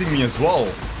ones are hitting me as well.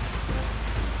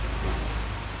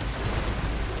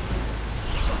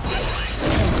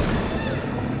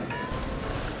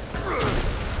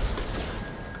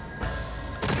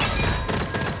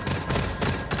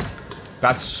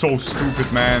 That's so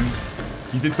stupid, man.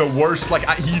 He did the worst, like,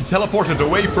 he teleported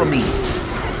away from me.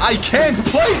 I can't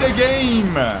play the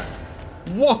game!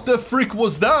 What the frick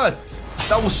was that?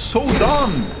 That was so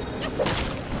dumb.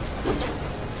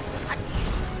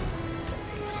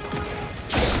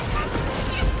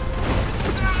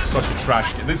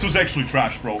 trash. This was actually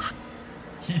trash, bro.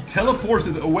 He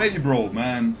teleported away, bro,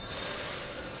 man.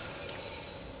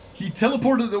 He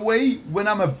teleported away when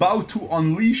I'm about to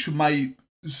unleash my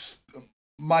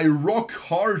rock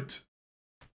hard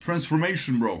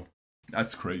transformation, bro.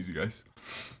 That's crazy, guys.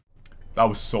 That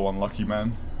was so unlucky,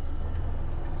 man.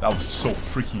 That was so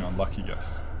freaking unlucky,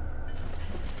 guys.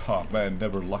 Oh, man,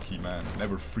 never lucky, man.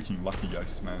 Never freaking lucky,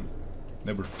 guys, man.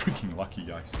 Never freaking lucky,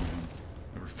 guys, man.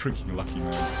 Never freaking lucky,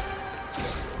 man.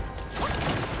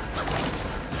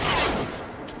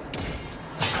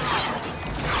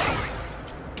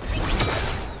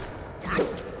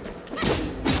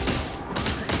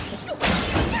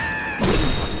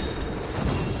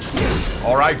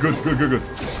 Alright, good.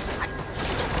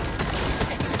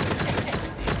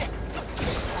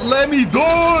 Let me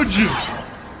dodge!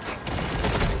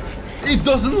 It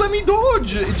doesn't let me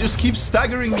dodge! It just keeps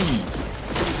staggering me.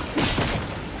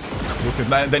 Look at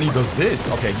that, then he does this.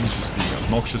 Okay, he's just being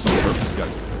obnoxious on purpose,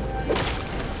 guys.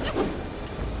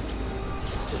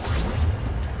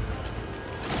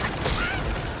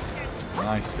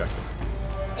 Nice, guys.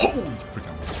 Holy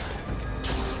freaking.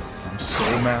 I'm so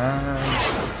mad.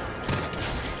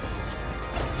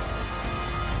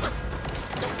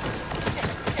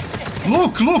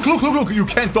 Look! You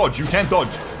can't dodge. You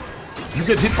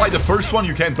get hit by the first one,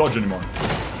 you can't dodge anymore.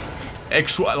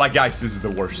 Actual, like, guys, this is the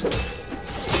worst.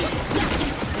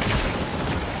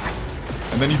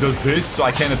 And then he does this, so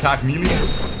I can't attack melee.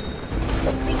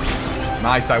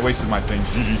 Nice, I wasted my thing.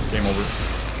 GG, game over.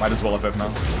 Might as well FF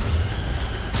now.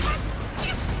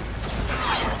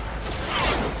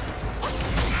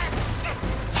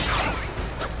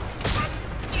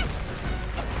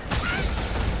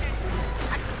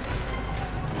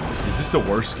 Is this the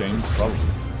worst game? Probably.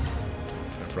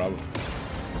 Yeah, probably.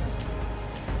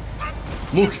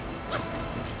 Look!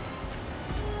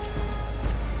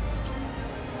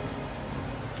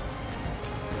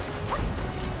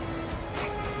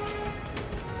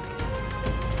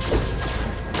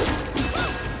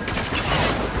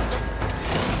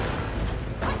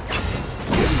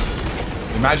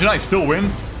 Imagine I still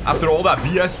win after all that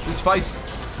BS this fight.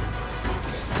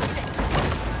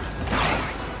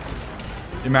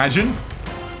 Imagine.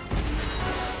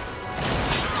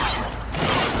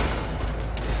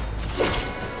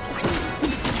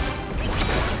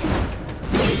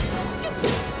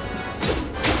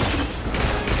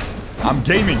 I'm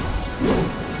gaming.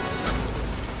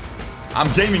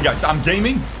 I'm gaming, guys. I'm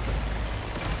gaming.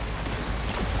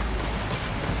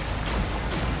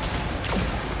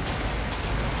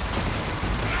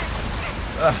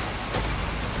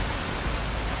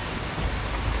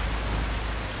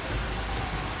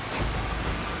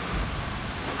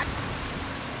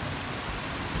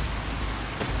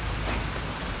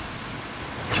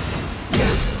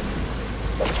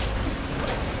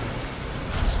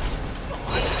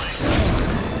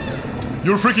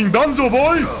 You're freaking donezo,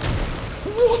 boy!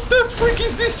 What the frick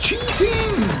is this cheating?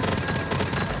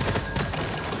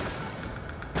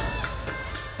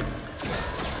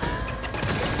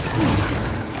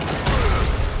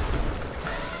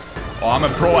 Oh, I'm a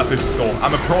pro at this, though.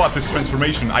 I'm a pro at this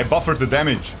transformation. I buffered the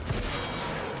damage.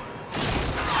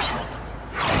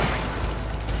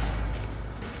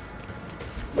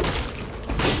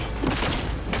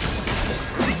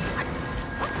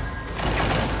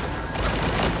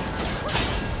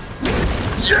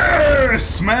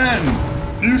 Yes,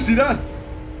 man! Do you see that?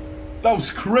 That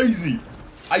was crazy.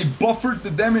 I buffered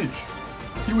the damage.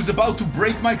 He was about to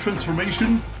break my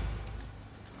transformation,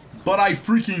 but I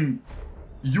freaking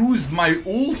used my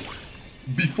ult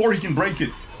before he can break it.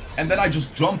 And then I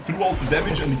just jumped through all the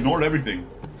damage and ignored everything.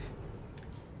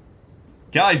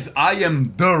 Guys, I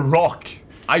am The Rock.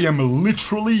 I am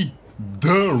literally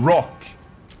The Rock.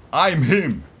 I'm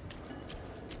him.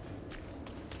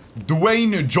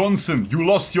 Dwayne Johnson, you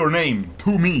lost your name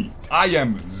to me. I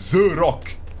am The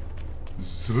Rock.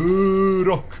 The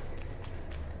Rock.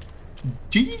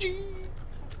 GG.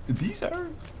 These are...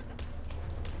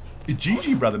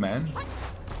 GG, brother, man.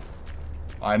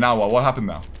 Alright, now what happened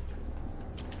now?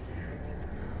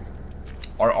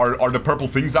 Are the purple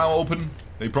things now open?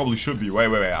 They probably should be. Wait.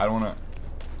 I don't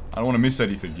wanna miss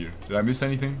anything here. Did I miss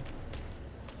anything?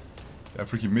 Did I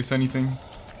freaking miss anything?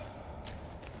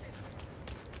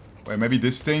 Wait, maybe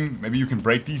this thing? Maybe you can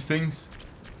break these things?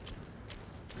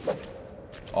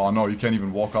 Oh no, you can't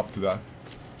even walk up to that.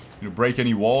 Can you break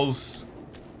any walls?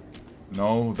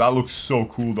 No, that looks so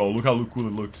cool though. Look how cool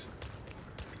it looks.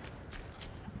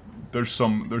 There's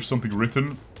something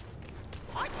written.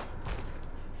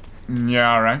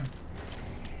 Yeah, alright.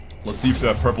 Let's see if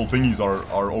the purple thingies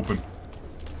are open.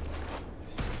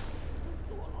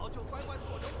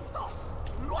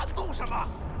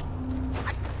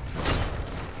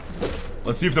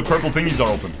 Let's see if the purple thingies are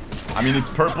open. I mean, it's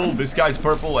purple. This guy's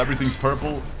purple. Everything's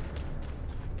purple.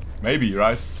 Maybe,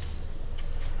 right?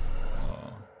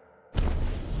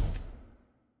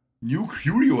 New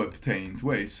curio obtained.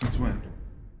 Wait, since when?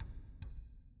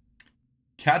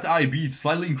 Cat Eye Beat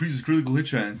slightly increases critical hit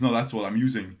chance. No, that's what I'm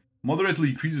using.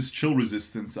 Moderately increases chill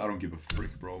resistance. I don't give a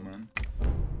frick, bro, man.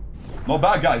 Not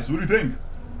bad, guys. What do you think?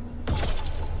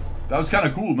 That was kind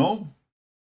of cool, no?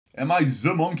 Am I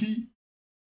the monkey?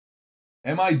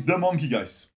 Am I the monkey,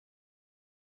 guys?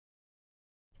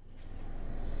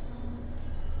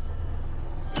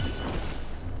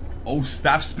 Oh,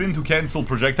 staff spin to cancel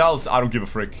projectiles? I don't give a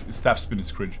frick. Staff spin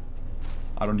is cringe.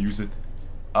 I don't use it.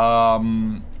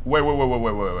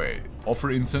 Wait. Offer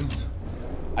incense.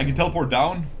 I can teleport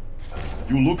down?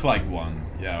 You look like one.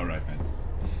 Yeah, alright, man.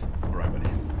 Alright, buddy.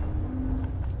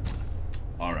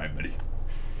 Alright, buddy.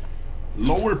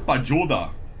 Lower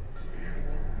Pajoda.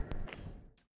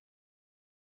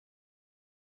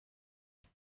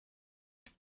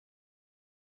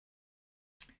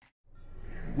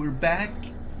 We're back.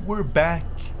 We're back.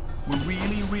 We're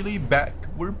really, really back.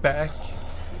 We're back.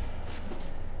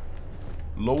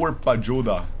 Lower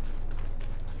Pajoda.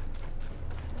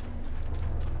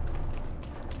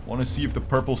 Want to see if the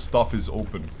purple stuff is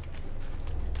open.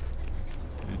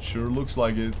 It sure looks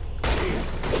like it.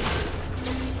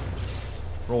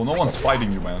 Bro, no one's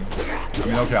fighting you, man. I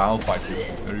mean, okay, I'll fight you.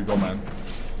 There you go, man.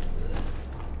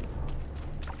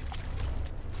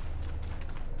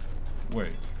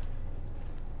 Wait.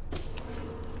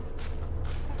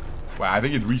 Wait, I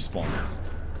think it respawns.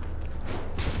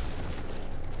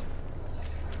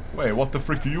 Wait, what the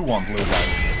frick do you want, little guy?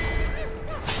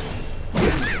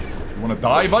 You wanna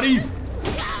die, buddy? You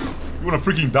wanna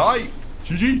freaking die?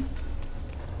 GG?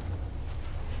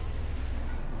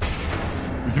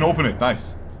 We can open it,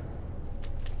 nice.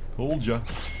 Told ya.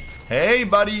 Hey,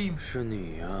 buddy!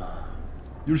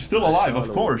 You're still alive, of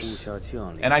course.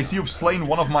 And I see you've slain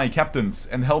one of my captains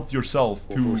and helped yourself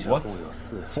to, what?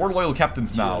 4 loyal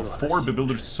captains now, 4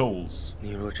 bewildered souls.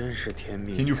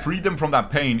 Can you free them from that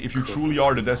pain if you truly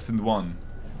are the destined one?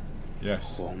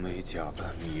 Yes.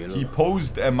 He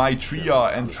posed a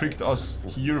Maitreya and tricked us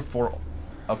here for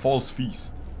a false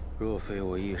feast.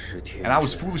 And I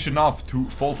was foolish enough to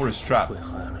fall for his trap.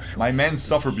 My men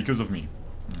suffer because of me.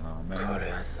 Oh,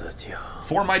 man.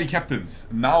 4 mighty captains,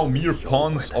 now mere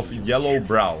pawns of yellow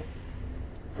brow.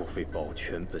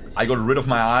 I got rid of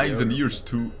my eyes and ears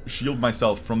to shield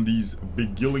myself from these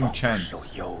beguiling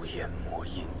chants.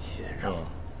 Oh,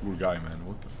 poor guy, man.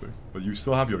 What the fuck? But you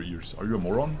still have your ears. Are you a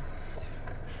moron?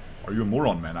 Are you a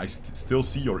moron, man? I still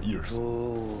see your ears.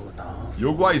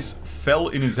 Yogwais fell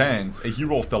in his hands, a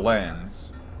hero of the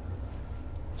lands.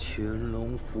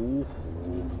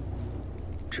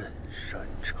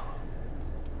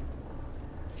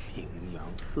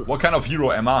 What kind of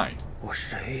hero am I?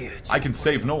 I can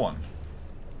save no one.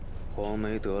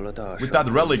 With that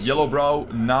relic, Yellowbrow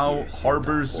now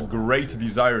harbors greater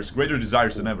desires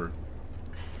than ever.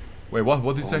 Wait, what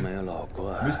did he say?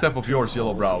 Misstep of yours,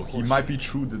 Yellowbrow. He might be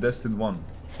true the destined one.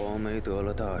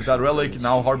 With that relic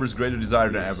now harbors greater desire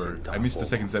than ever. I missed the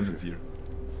second sentence here.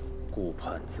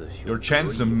 Your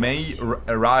chance may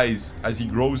arise as he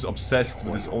grows obsessed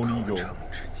with his own ego.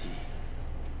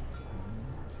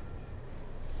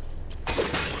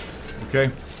 Okay,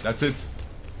 that's it.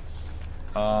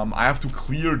 I have to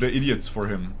clear the idiots for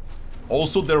him.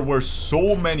 Also, there were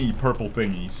so many purple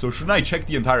thingies. So shouldn't I check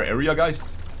the entire area,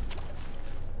 guys?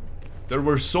 There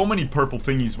were so many purple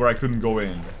thingies where I couldn't go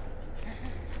in.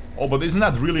 Oh, but isn't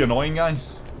that really annoying,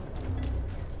 guys?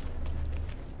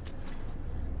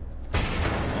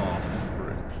 Oh,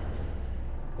 frick.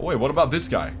 Oh, wait, what about this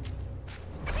guy?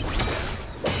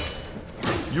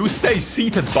 You stay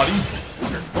seated, buddy.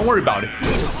 Don't worry about it.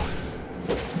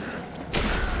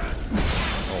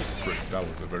 That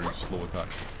was a very slow attack.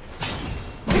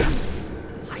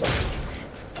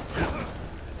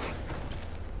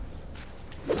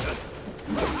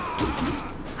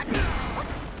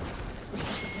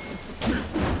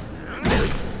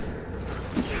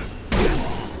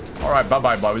 Alright,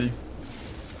 bye-bye, buddy.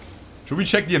 Should we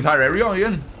check the entire area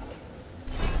again?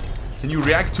 Can you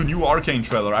react to new Arcane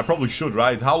trailer? I probably should,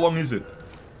 right? How long is it?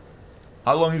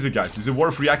 How long is it, guys? Is it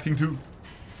worth reacting to?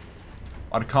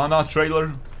 Arcana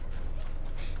trailer?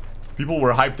 People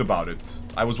were hyped about it.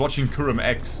 I was watching Kurum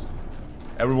X.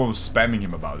 Everyone was spamming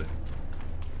him about it.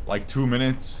 Like 2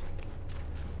 minutes.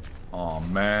 Oh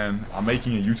man. I'm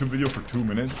making a YouTube video for 2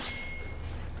 minutes.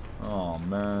 Oh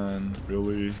man.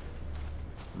 Really?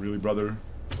 Really, brother?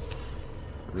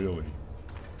 Really?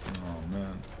 Oh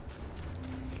man.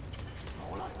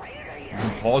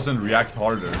 Pause and react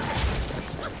harder.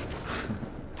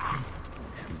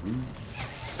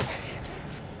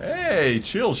 Hey,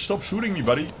 chill. Stop shooting me,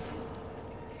 buddy.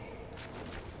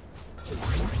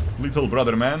 Little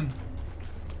brother, man.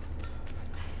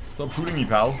 Stop shooting me,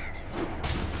 pal.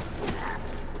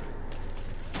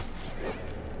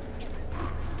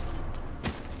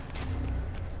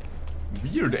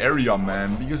 Weird area,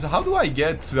 man. Because how do I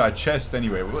get to that chest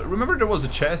anyway? Remember there was a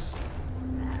chest?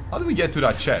 How do we get to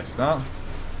that chest, huh?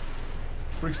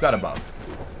 What's that about?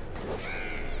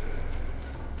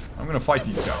 I'm gonna fight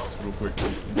these guys real quick.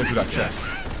 Get to that chest.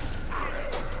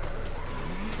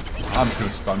 I'm just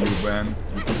gonna stun you, man.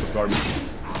 You piece of garbage.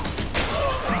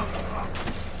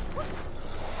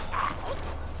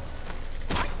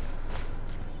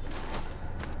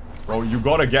 Bro, you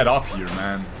gotta get up here,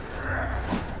 man.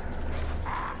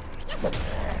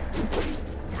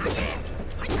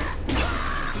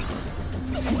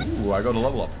 Ooh, I got a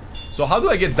level up. So how do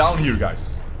I get down here,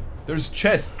 guys? There's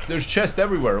chests. There's chests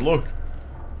everywhere. Look.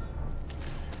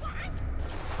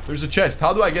 There's a chest.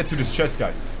 How do I get to this chest,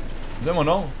 guys? Does anyone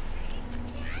know?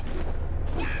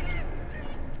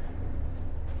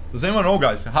 Does anyone know,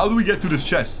 guys? How do we get to this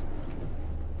chest?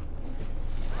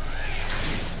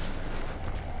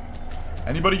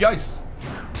 Anybody, guys?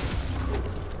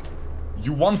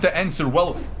 You want the answer?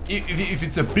 Well, if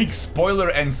it's a big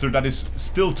spoiler answer that is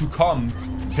still to come,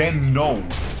 then no.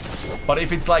 But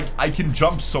if it's like, I can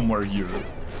jump somewhere here,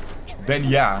 then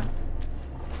yeah.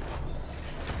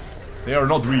 They are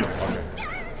not real.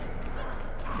 Okay.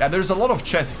 Yeah, there's a lot of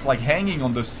chests like hanging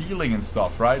on the ceiling and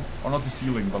stuff, right? Or not the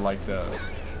ceiling, but like the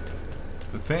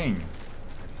thing.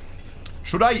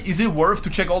 Should I? Is it worth to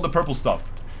check all the purple stuff?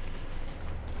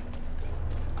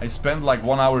 I spent like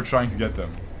 1 hour trying to get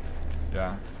them.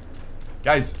 Yeah.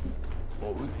 Guys,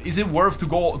 is it worth to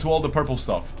go to all the purple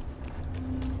stuff?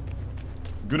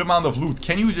 Good amount of loot.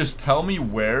 Can you just tell me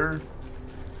where?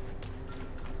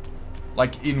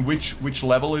 Like in which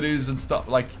level it is and stuff?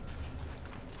 Like,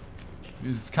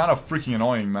 it's kind of freaking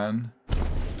annoying, man.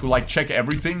 To like check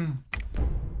everything.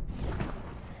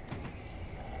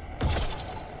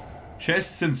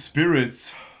 Chests and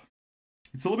spirits.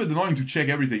 It's a little bit annoying to check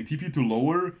everything. TP to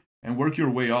lower and work your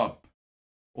way up.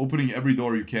 Opening every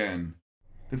door you can.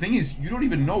 The thing is, you don't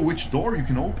even know which door you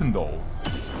can open though.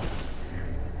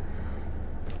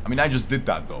 I mean, I just did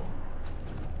that though.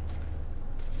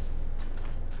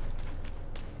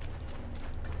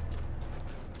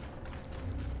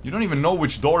 You don't even know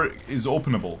which door is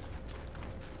openable.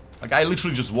 Like, I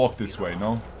literally just walked this way,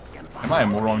 no? Am I a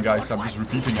moron, guys? I'm just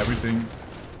repeating everything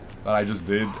that I just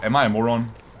did. Am I a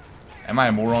moron? Am I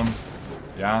a moron?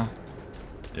 Yeah.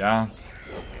 Yeah.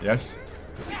 Yes.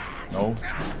 No.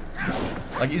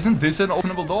 Like, isn't this an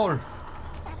openable door?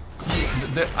 See,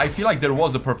 I feel like there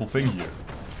was a purple thing here.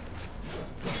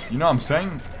 You know what I'm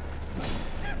saying?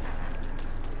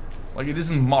 Like, it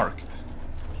isn't marked.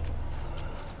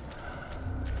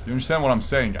 You understand what I'm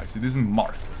saying, guys? It isn't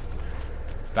marked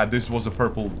that this was a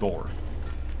purple door.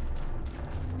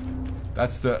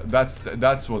 That's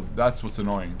what's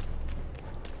annoying.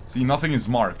 See, nothing is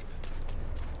marked.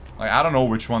 Like, I don't know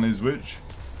which one is which.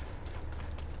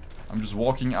 I'm just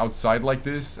walking outside like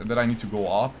this, and then I need to go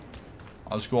up.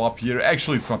 I'll just go up here.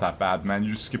 Actually, it's not that bad, man.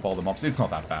 You just skip all the mobs. It's not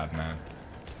that bad, man.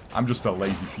 I'm just a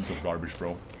lazy piece of garbage,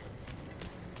 bro.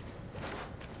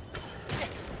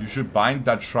 You should bind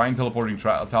that shrine teleporting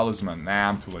talisman. Nah,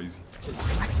 I'm too lazy.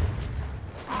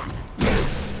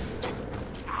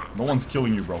 No one's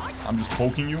killing you, bro. I'm just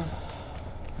poking you.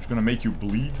 I'm just gonna make you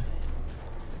bleed.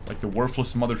 Like the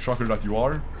worthless mother trucker that you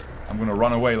are. I'm gonna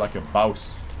run away like a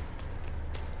bouse.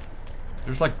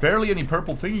 There's like barely any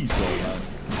purple thingies though, man.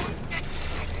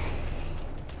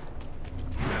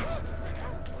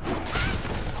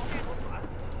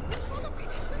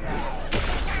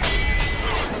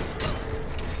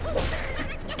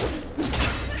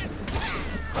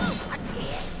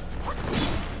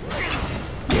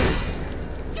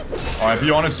 Alright,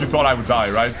 be honest, you thought I would die,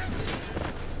 right?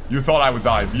 You thought I would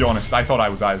die, be honest. I thought I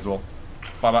would die as well.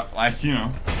 But, like, you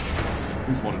know,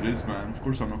 this is what it is, man. Of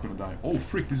course I'm not gonna die. Oh,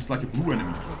 frick, this is like a blue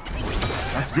enemy.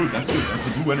 That's good, that's good.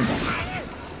 That's a blue enemy.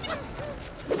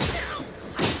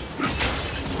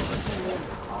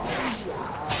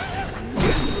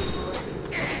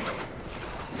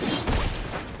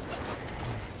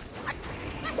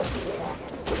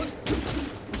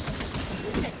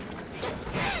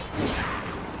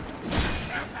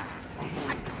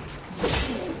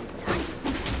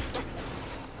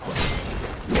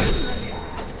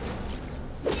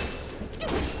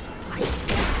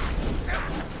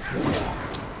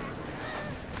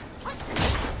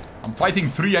 Fighting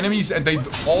 3 enemies and they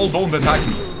all don't attack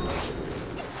me.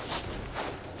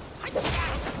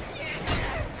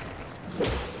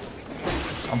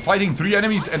 fighting 3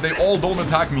 enemies and they all don't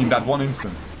attack me in that one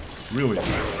instance. Really?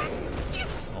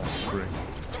 Oh, frick.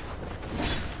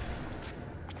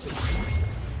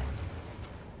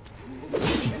 What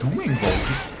is he doing, bro?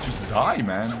 Just die,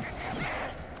 man.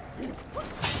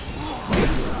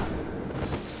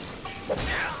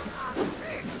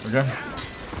 Okay.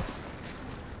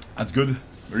 That's good.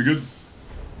 Very good.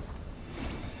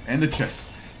 And the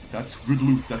chest. That's good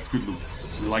loot. That's good loot.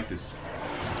 We like this.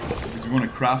 Because we want to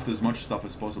craft as much stuff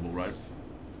as possible, right?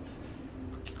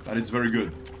 That is very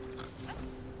good.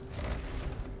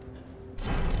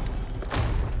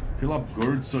 Fill up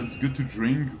gourd so it's good to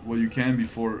drink what you can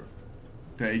before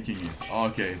taking it.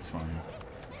 Okay, it's fine.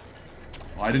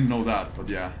 Oh, I didn't know that, but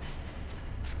yeah.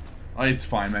 Oh, it's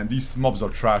fine, man. These mobs are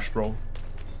trash, bro.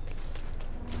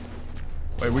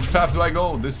 Wait, which path do I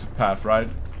go? This path, right?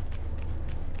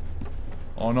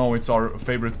 Oh no, it's our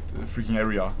favorite freaking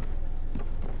area.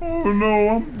 Oh no,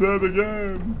 I'm dead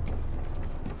again.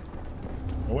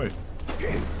 Oh wait.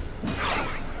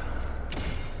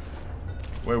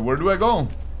 Wait, where do I go?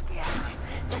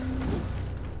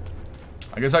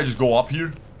 I guess I just go up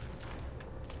here.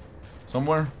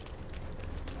 Somewhere.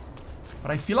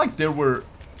 But I feel like there were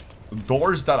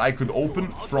doors that I could open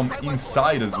from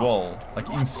inside as well. Like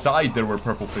inside there were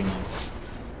purple thingies.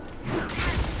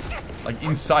 Like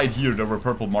inside here there were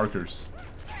purple markers.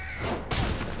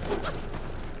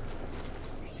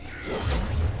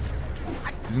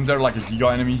 Isn't there like a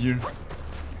giga enemy here?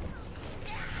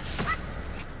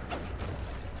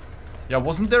 Yeah,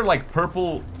 wasn't there like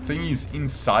purple thingies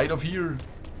inside of here?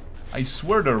 I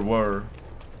swear there were.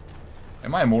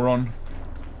 Am I a moron?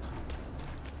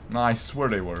 Nah, I swear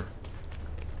they were.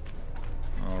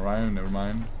 Alright, never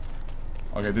mind.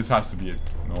 Okay, this has to be it.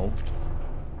 No.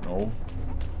 No.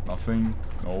 Nothing.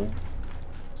 No.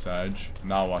 Sag.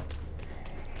 Now what?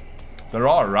 There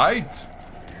are, right?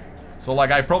 So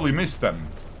like I probably missed them.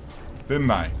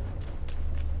 Didn't I?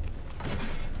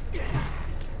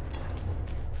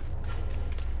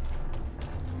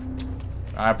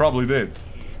 I probably did.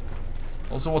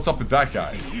 Also, what's up with that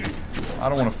guy? I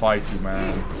don't want to fight you,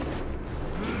 man.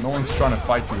 No one's trying to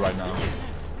fight you right now.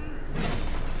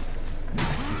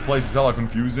 This place is hella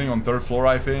confusing. On 3rd floor,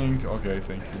 I think. Okay,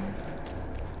 thank you.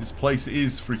 This place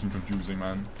is freaking confusing,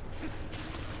 man.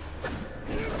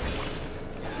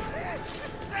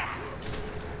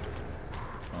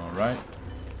 Alright.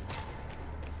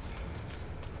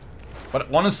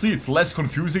 But honestly, it's less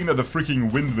confusing than the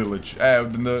freaking wind village.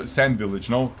 Than the sand village,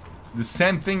 no? The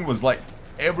sand thing was like...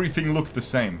 everything looked the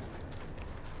same.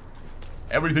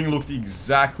 Everything looked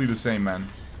exactly the same, man.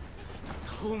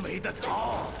 Who made the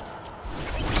tall?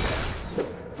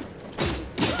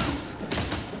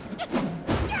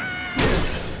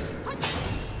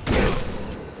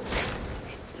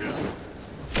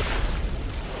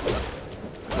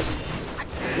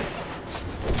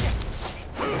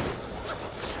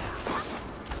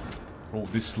 Bro,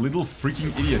 this little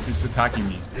freaking idiot is attacking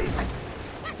me.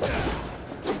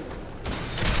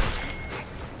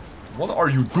 What are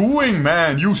you doing,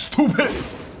 man? You stupid!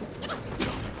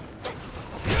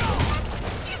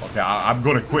 Okay, I'm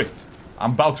gonna quit.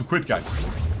 I'm about to quit, guys.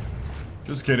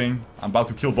 Just kidding. I'm about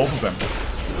to kill both of them.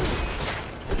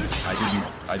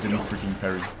 I didn't freaking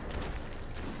parry.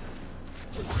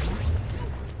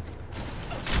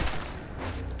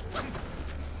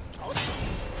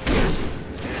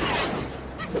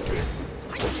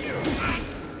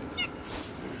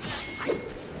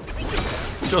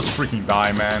 Just freaking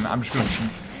die, man. I'm just gonna cheat.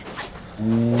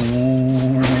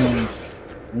 Ooh.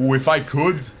 Ooh, if I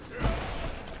could.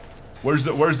 Where's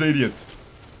the idiot?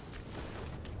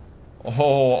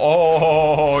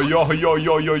 Oh,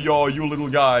 yo, you little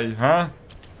guy, huh?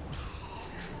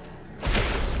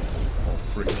 Oh,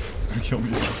 frick. He's gonna kill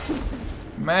me.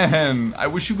 Man, I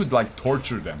wish you could, like,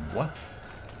 torture them. What?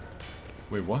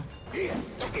 Wait, what? Wait,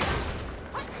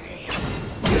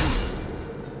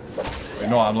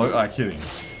 no, I'm like kidding.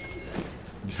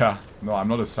 Yeah, no, I'm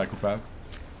not a psychopath.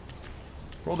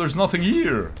 Bro, there's nothing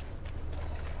here.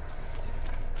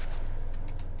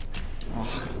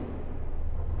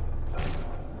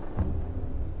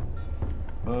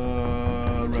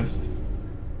 Rest.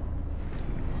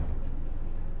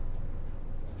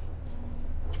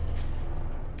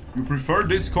 You prefer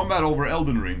this combat over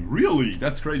Elden Ring? Really?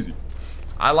 That's crazy.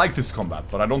 I like this combat,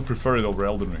 but I don't prefer it over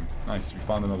Elden Ring. Nice, we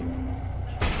found another one.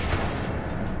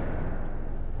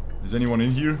 Is anyone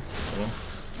in here? Hello?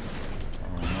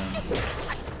 Oh, man.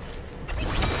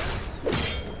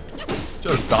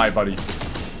 Just die, buddy.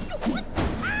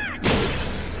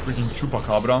 Freaking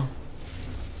chupacabra.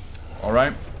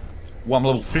 Alright. Well, I'm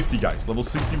level 50, guys. Level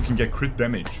 60, we can get crit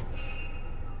damage.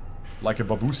 Like a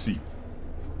babusi.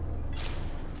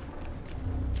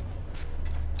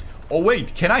 Oh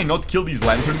wait, can I not kill these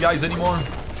lantern guys anymore?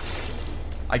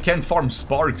 I can't farm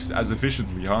sparks as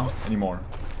efficiently, huh? Anymore.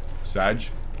 Sag.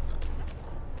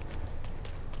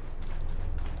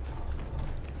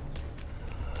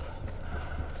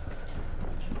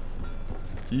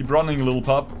 Keep running, little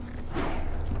pup.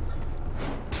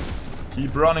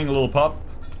 Keep running, little pup.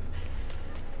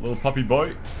 Little puppy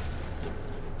boy.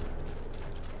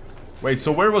 Wait,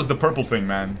 so where was the purple thing,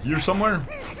 man? Here somewhere?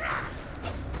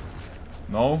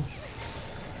 No?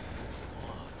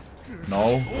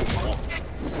 No?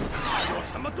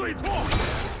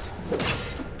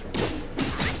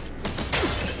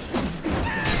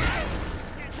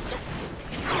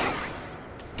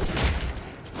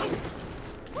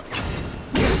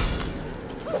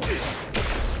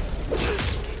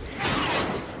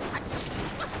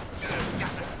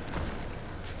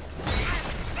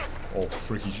 Oh,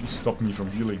 frick, he stopped me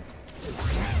from healing.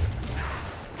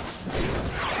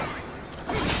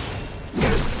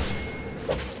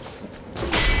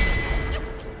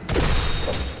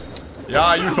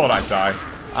 Yeah, you thought I'd die.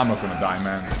 I'm not gonna die,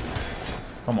 man.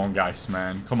 Come on, guys,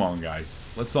 man. Come on, guys.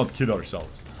 Let's not kid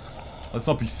ourselves. Let's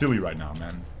not be silly right now,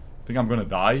 man. Think I'm gonna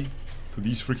die to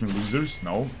these freaking losers?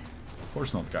 No. Of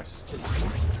course not, guys.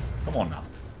 Come on now.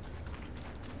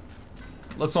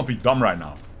 Let's not be dumb right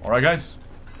now. Alright, guys?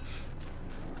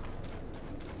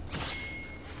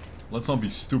 Let's not be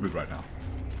stupid right now.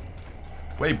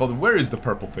 Wait, but where is the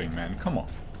purple thing, man? Come on.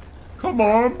 Come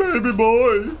on, baby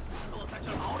boy.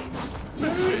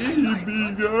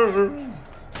 Baby girl.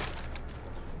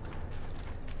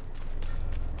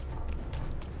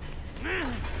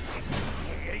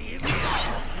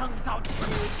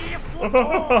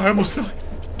 I almost died.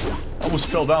 I almost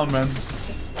fell down, man.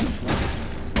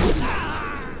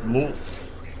 Lol.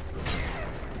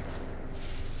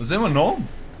 Does anyone know?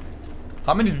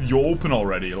 How many did you open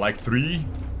already? Like 3?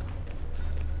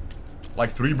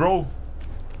 Like 3, bro?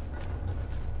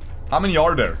 How many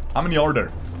are there? How many are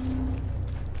there?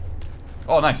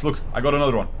 Oh, nice. Look, I got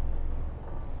another one.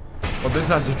 But this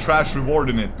has a trash reward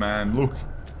in it, man. Look.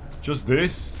 Just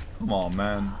this? Come on,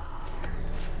 man.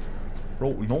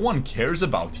 Bro, no one cares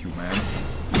about you, man.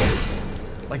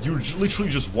 Like, you're literally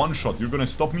just one shot. You're gonna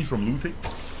stop me from looting?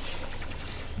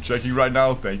 I'm checking right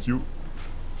now. Thank you.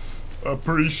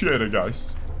 Appreciate it,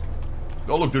 guys.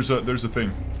 Oh, look, there's a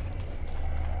thing.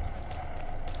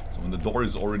 So when the door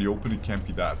is already open, it can't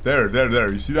be that. There.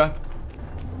 You see that?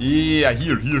 Yeah,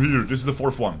 here. This is the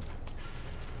 4th one.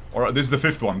 Or this is the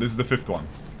 5th one. This is the 5th one.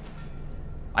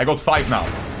 I got 5 now.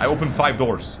 I opened 5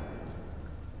 doors.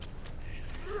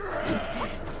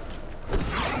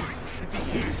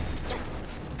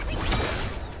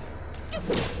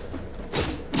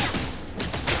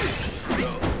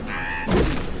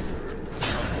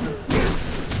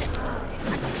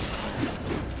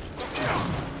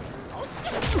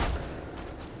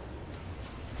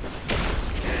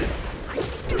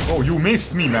 Oh, you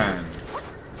missed me, man.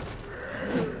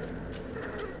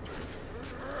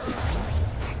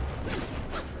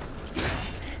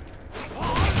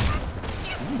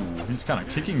 Ooh, he's kind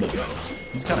of kicking me.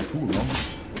 He's kind of cool, no?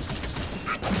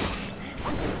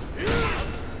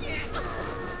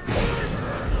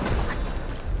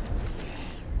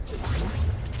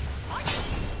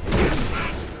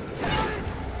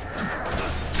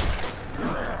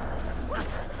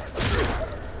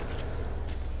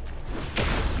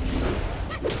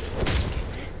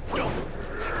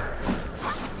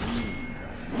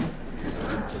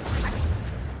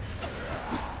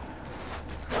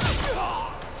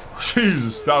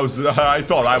 Jesus, that was... I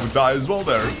thought I would die as well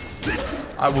there.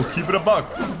 I will keep it a buck.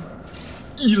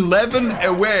 11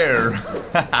 aware.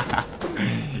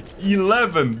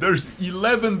 11. There's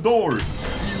 11 doors.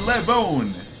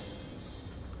 11.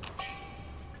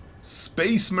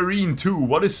 Space Marine 2.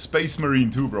 What is Space Marine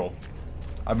 2, bro?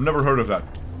 I've never heard of that.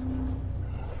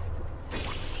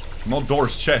 Not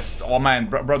doors, chest. Oh man,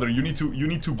 brother, you need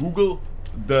to Google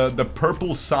the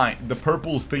purple sign, the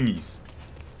purple thingies.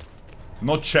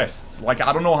 Not chests. Like,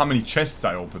 I don't know how many chests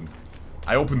I opened.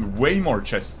 I opened way more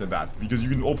chests than that. Because you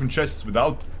can open chests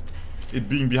without it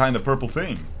being behind a purple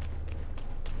thing.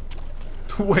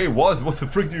 Wait, what? What the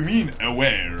frick do you mean,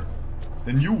 aware?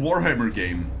 The new Warhammer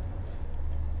game.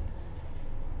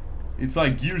 It's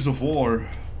like Gears of War.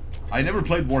 I never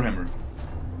played Warhammer.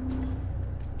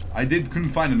 couldn't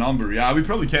find a number. Yeah, we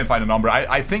probably can't find a number.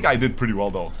 I think I did pretty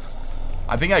well, though.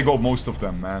 I think I got most of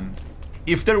them, man.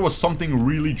 If there was something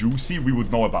really juicy, we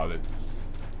would know about it.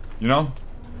 You know?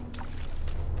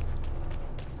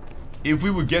 If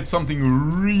we would get something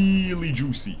really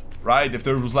juicy, right? If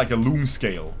there was like a loom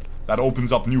scale that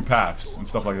opens up new paths and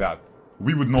stuff like that,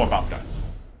 we would know about that.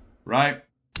 Right?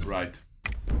 Right.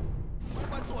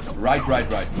 Right.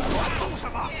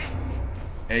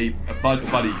 Hey,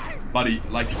 buddy,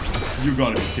 like, you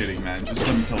gotta be kidding, man. Just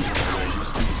let me tell you, you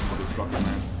stupid mother trucker,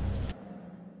 man.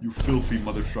 You filthy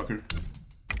mother trucker.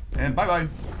 And bye-bye.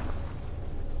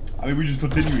 I mean, we just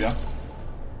continue, yeah?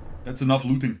 That's enough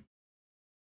looting.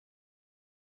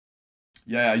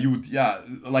 Yeah, you would,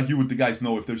 the guys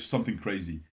know if there's something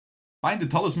crazy. Find the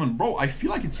talisman. Bro, I feel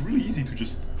like it's really easy to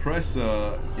just press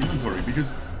inventory,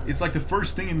 because it's like the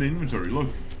first thing in the inventory, look.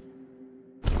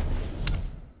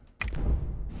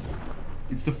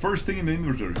 It's the first thing in the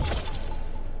inventory.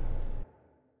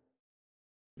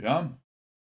 Yeah.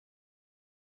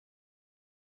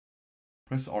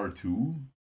 Press R2.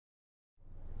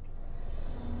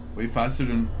 Way faster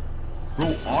than...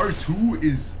 Bro, R2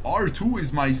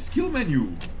 is my skill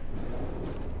menu.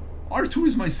 R2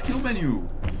 is my skill menu.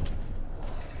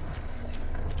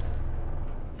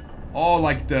 Oh,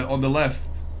 like on the left.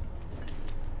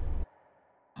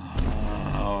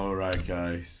 Alright,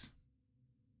 guys.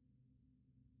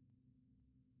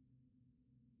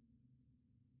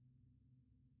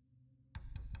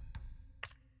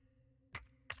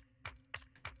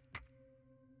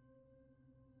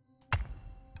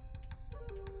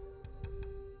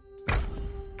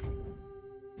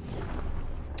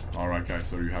 Alright,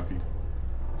 guys, are you happy?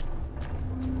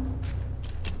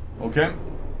 Okay.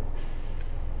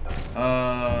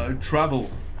 Travel.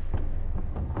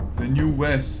 The New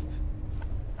West.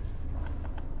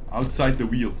 Outside the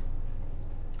wheel.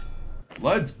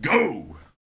 Let's go!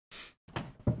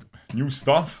 New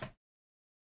stuff.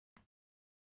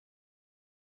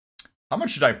 How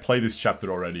much did I play this chapter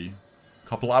already? A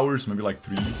couple hours, maybe like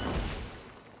 3.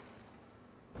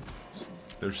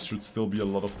 There should still be a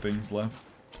lot of things left.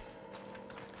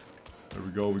 There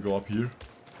we go up here.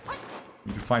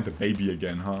 Need to find the baby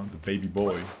again, huh? The baby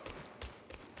boy.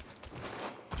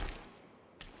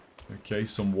 Okay,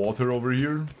 some water over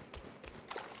here.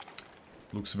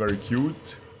 Looks very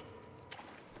cute.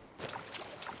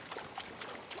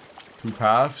 2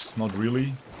 paths, not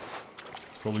really.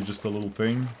 It's probably just a little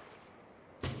thing.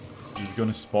 He's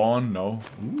gonna spawn, no.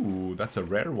 Ooh, that's a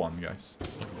rare one, guys.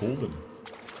 Golden.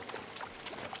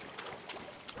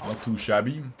 Not too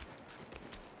shabby.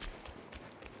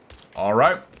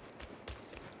 Alright.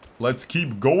 Let's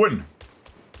keep going.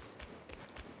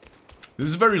 This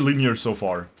is very linear so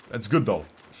far. That's good though.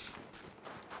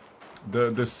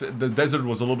 The desert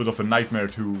was a little bit of a nightmare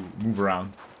to move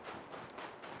around.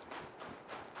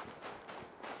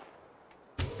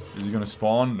 Is he gonna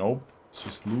spawn? Nope. It's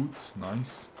just loot.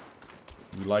 Nice.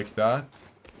 We like that.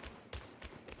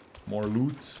 More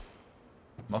loot.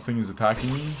 Nothing is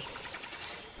attacking me.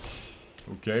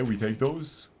 Okay, we take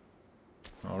those.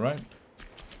 Alright.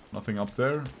 Nothing up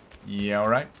there. Yeah,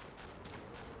 alright.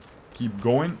 Keep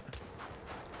going.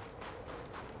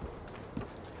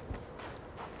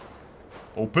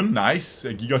 Open, nice.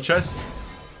 A giga chest.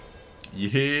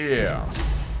 Yeah.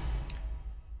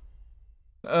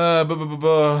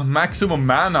 Maximum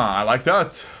mana, I like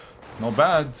that. Not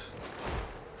bad.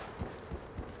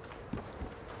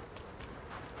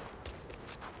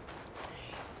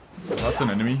 That's an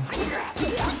enemy.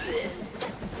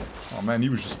 Oh man, he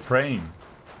was just praying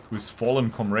to his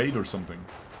fallen comrade or something.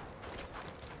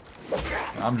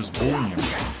 I'm just bullying him.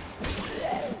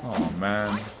 Oh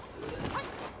man.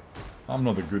 I'm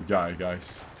not a good guy,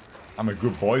 guys. I'm a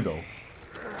good boy though.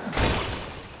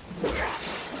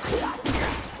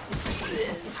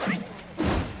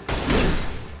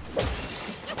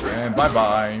 And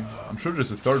bye-bye. I'm sure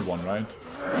there's a third one, right?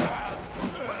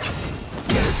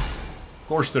 Of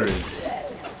course there is.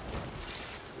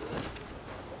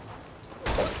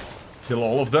 Kill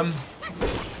all of them.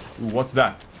 Ooh, what's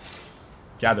that?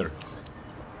 Gather.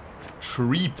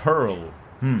 Tree pearl.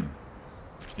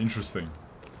 Interesting.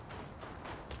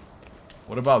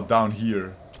 What about down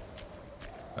here?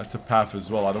 That's a path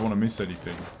as well. I don't want to miss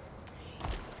anything.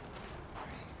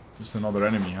 Just another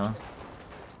enemy, huh?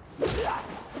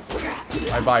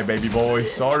 Bye-bye, baby boy.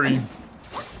 Sorry.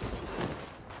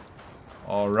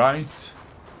 Alright.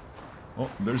 Oh,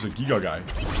 there's a Giga guy.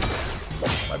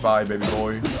 Bye-bye, baby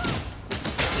boy.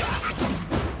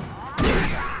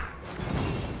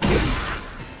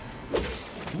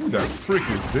 Who the frick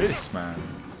is this, man?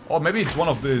 Oh, maybe it's one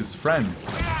of his friends.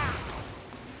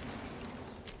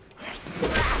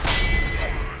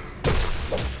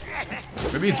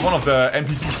 Maybe it's one of the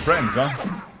NPC's friends, huh?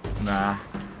 Nah.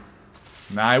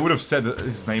 Nah, I would have said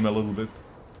his name a little bit.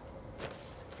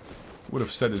 Would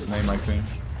have said his name, I think.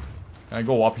 Can I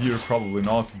go up here? Probably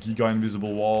not. Giga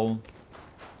invisible wall.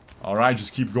 Alright,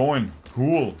 just keep going.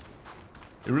 Cool.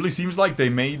 It really seems like they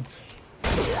made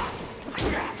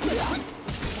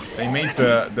They made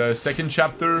the second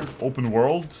chapter open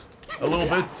world a little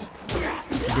bit.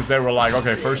 Because they were like,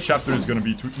 okay, first chapter is gonna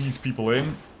be to ease people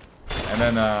in. And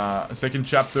then second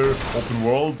chapter, open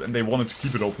world. And they wanted to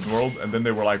keep it open world. And then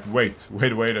they were like, wait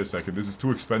a second. This is too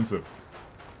expensive.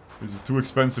 This is too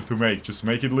expensive to make. Just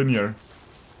make it linear.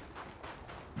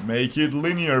 Make it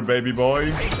linear, baby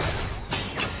boy.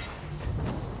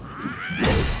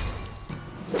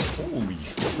 Holy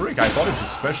frick, I thought it's a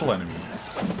special enemy.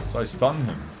 So I stunned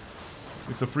him.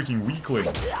 It's a freaking weakling.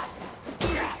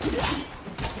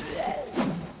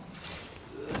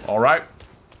 Alright.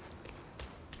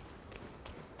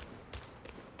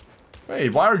 Hey,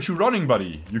 why aren't you running,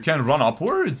 buddy? You can't run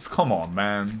upwards? Come on,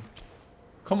 man.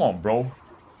 Come on, bro.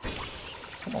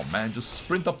 Come on, man. Just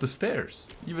sprint up the stairs.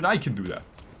 Even I can do that.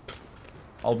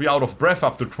 I'll be out of breath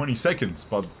after 20 seconds,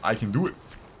 but I can do it.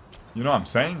 You know what I'm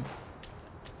saying?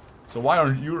 So why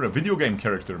aren't you a video game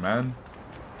character, man?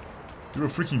 You're a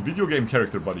freaking video game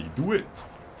character, buddy. Do it.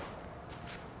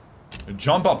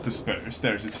 Jump up the stairs.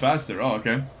 It's faster. Oh,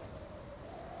 okay.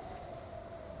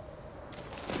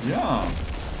 Yeah.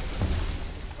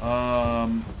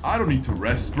 I don't need to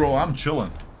rest, bro. I'm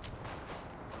chilling.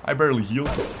 I barely healed.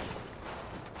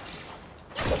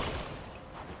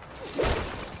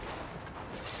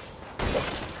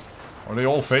 Are they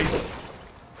all fake?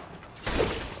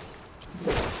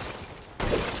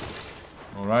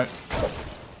 Alright.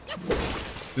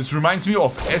 This reminds me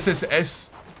of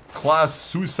SSS class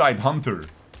Suicide Hunter.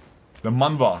 The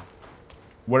manhwa.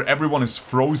 Where everyone is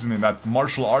frozen in that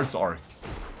martial arts arc.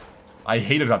 I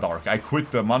hated that arc. I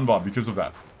quit the manhwa because of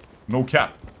that. No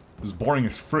cap. It was boring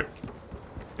as frick.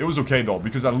 It was okay though,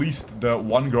 because at least the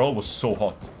one girl was so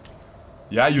hot.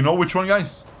 Yeah, you know which one,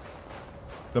 guys?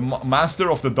 The master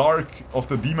of the dark, of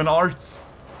the demon arts.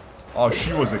 Oh,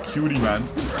 she was a cutie, man.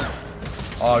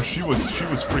 Oh, she was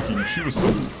freaking, she was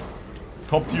some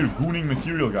top tier gooning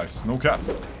material, guys. No cap.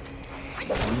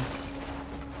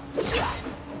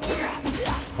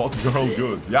 Hot girl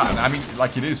good. Yeah, and I mean,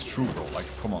 like, it is true, bro. Like,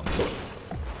 come on.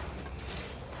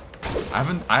 I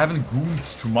haven't gooned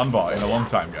to manhwa in a long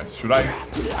time, guys. Should I?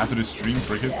 After this stream,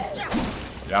 frick it?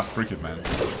 Yeah, frick it, man.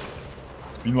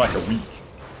 It's been like a week.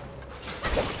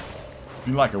 It's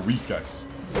been like a week, guys.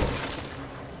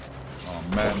 Oh,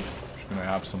 man. Just gonna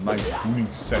have some nice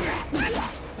gooning session.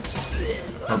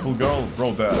 The purple girl?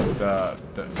 Bro,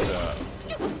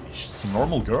 she's a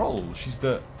normal girl. She's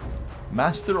the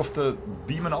master of the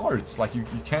demon arts. Like, you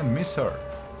can't miss her.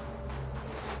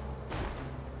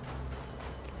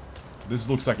 This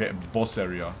looks like a boss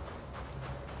area.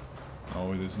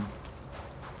 No, it isn't.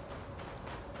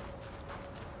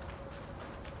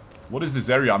 What is this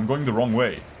area? I'm going the wrong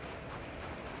way.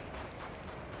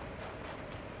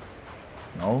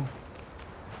 No?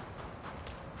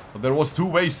 But there was 2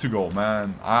 ways to go,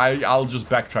 man. I'll just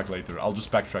backtrack later. I'll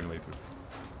just backtrack later.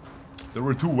 There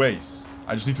were 2 ways.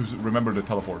 I just need to remember the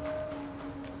teleport.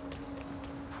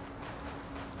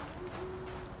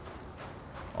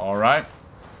 Alright.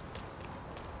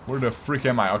 Where the frick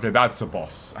am I? Okay, that's a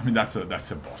boss. I mean, that's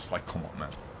a boss. Like, come on, man.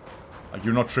 Like,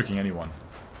 you're not tricking anyone.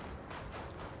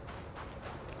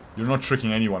 You're not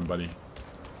tricking anyone, buddy.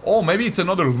 Oh, maybe it's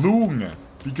another loon.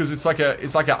 Because it's like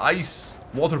a ice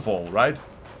waterfall, right?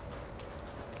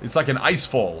 It's like an ice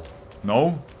fall.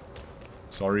 No?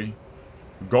 Sorry.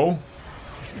 Go.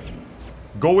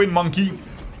 Go in, monkey.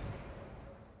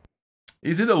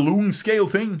 Is it a loon scale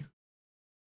thing?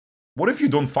 What if you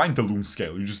don't find the loon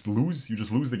scale? You just lose? You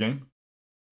just lose the game?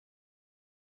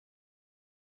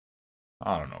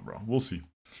 I don't know, bro. We'll see.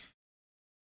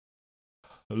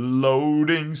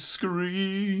 Loading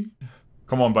screen.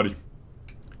 Come on, buddy.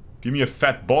 Give me a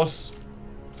fat boss.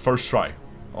 First try.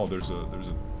 Oh, there's a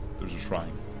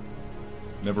shrine.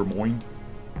 Never mind.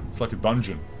 It's like a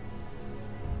dungeon.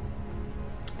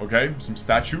 Okay, some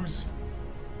statues.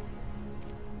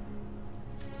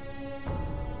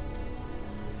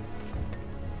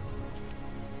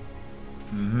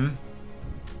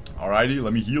 Alrighty,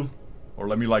 let me heal. Or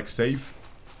let me, like, save.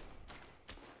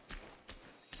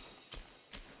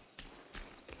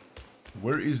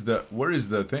 Where is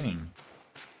the thing?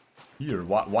 Here,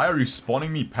 why are you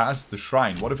spawning me past the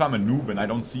shrine? What if I'm a noob and I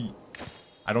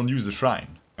don't use the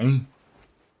shrine? Eh?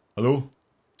 Hello?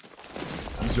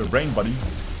 Use your brain, buddy.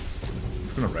 I'm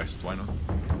just gonna rest, why not?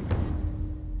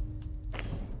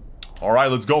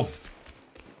 Alright, let's go.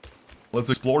 Let's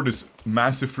explore this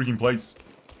massive freaking place.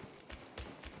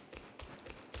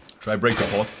 Should I break the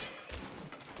pots?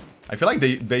 I feel like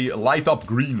they light up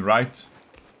green, right?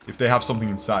 If they have something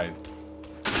inside.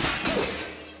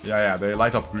 Yeah, they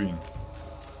light up green.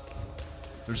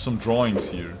 There's some drawings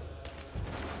here.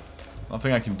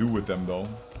 Nothing I can do with them, though.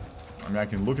 mean, I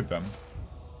can look at them.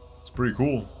 It's pretty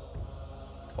cool.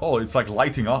 Oh, it's like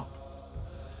lighting up.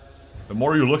 The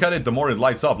more you look at it, the more it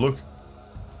lights up. Look.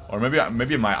 Or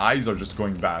maybe my eyes are just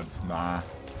going bad. Nah,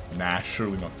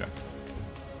 surely not, guys.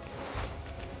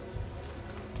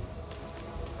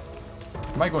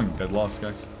 Am I going dead lost,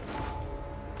 guys?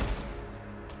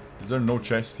 Is there no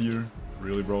chest here?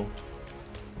 Really, bro?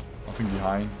 Nothing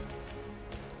behind?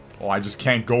 Oh, I just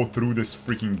can't go through this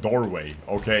freaking doorway.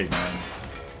 Okay, man.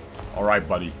 Alright,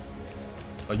 buddy.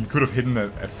 Like, you could have hidden a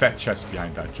fat chest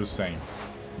behind that. Just saying.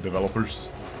 Developers.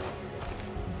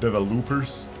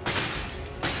 Developers.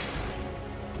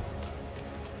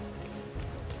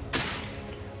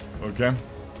 Okay.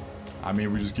 I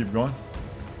mean, we just keep going.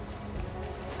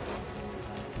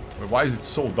 Wait, why is it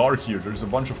so dark here? There's a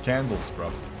bunch of candles,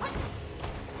 bro.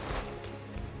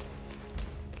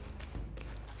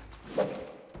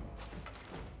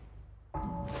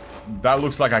 That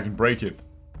looks like I can break it.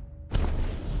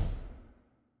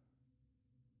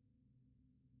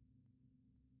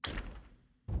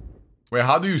 Wait,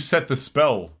 how do you set the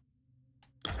spell?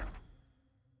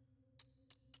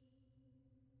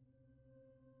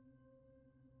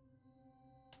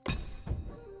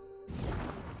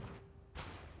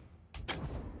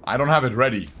 I don't have it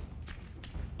ready.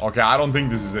 Okay, I don't think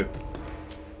this is it.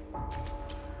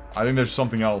 I think there's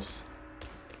something else.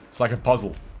 It's like a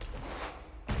puzzle.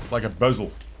 It's like a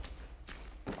puzzle.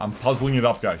 I'm puzzling it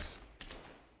up, guys.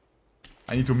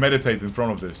 I need to meditate in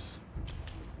front of this.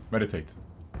 Meditate.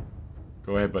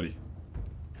 Go ahead, buddy.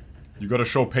 You gotta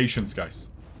show patience, guys.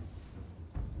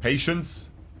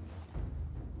 Patience?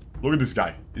 Look at this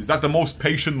guy. Is that the most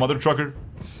patient mother trucker?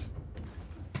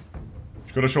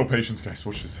 You gotta show patience, guys.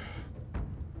 Watch this.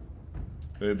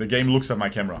 The game looks at my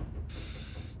camera.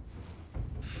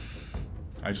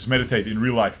 I just meditate in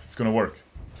real life. It's gonna work.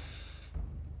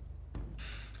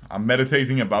 I'm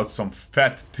meditating about some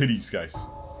fat titties, guys.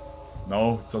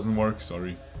 No, it doesn't work.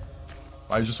 Sorry.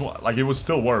 I just want... Like, it was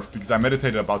still worth because I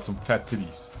meditated about some fat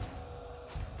titties.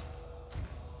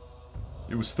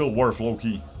 It was still worth,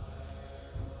 low-key.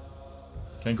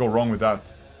 Can't go wrong with that.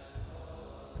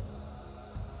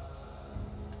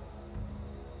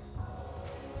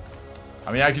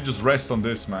 I mean, I could just rest on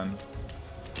this, man.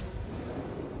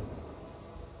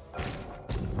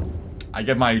 I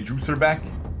get my juicer back.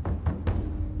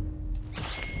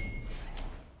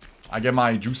 I get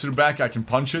my juicer back. I can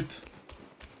punch it.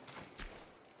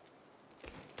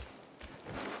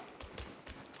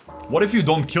 What if you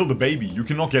don't kill the baby? You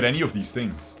cannot get any of these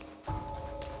things.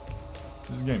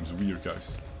 This game's weird,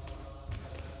 guys.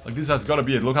 Like, this has gotta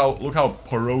be it. Look how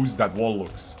porous that wall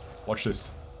looks. Watch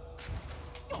this.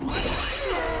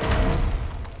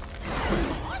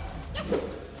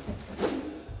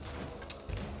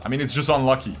 I mean, it's just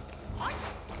unlucky.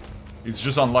 It's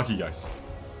just unlucky, guys.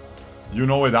 You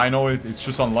know it, I know it. It's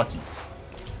just unlucky.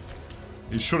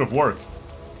 It should have worked.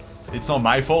 It's not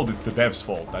my fault, it's the dev's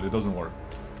fault that it doesn't work.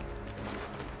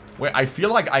 Wait, I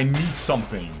feel like I need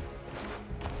something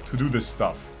to do this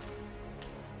stuff.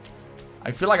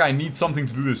 I feel like I need something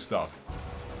to do this stuff.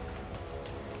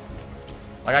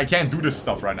 Like, I can't do this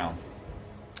stuff right now.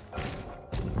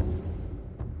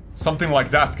 Something like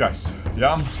that, guys.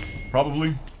 Yeah,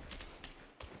 probably.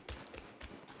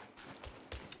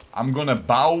 I'm gonna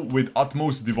bow with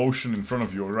utmost devotion in front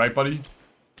of you, alright, buddy?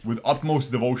 With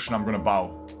utmost devotion, I'm gonna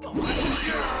bow.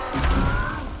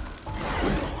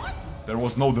 There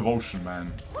was no devotion,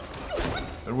 man.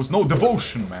 There was no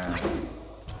devotion, man.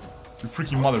 You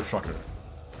freaking mother trucker.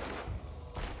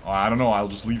 Oh, I don't know, I'll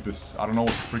just leave this. I don't know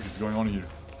what the frick is going on here.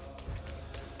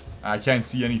 I can't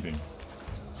see anything.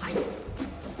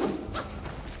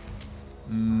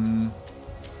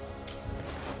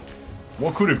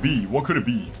 What could it be? What could it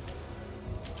be?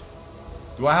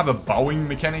 Do I have a bowing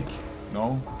mechanic?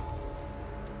 No.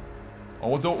 Oh,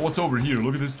 what's over here?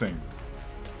 Look at this thing.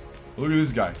 Look at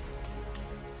this guy.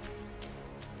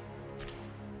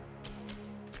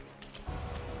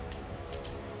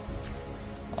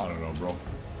 I don't know, bro.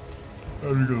 How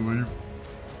are you gonna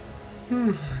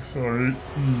leave? Sorry.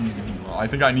 I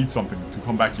think I need something to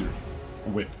come back here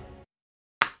with.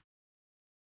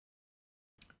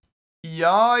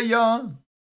 Yeah.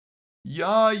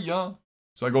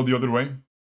 So I go the other way.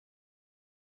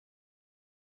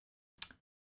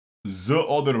 The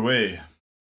other way.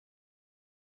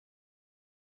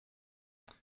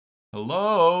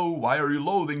 Hello? Why are you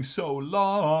loading so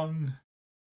long?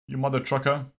 You mother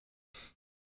trucker.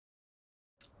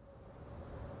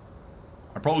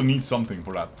 I probably need something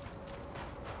for that.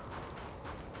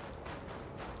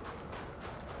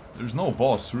 There's no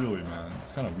boss, really, man.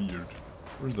 It's kind of weird.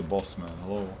 Where's the boss, man?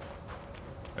 Hello?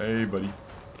 Hey, buddy.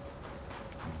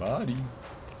 buddy.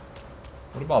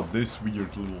 What about this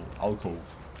weird little alcove?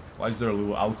 Why is there a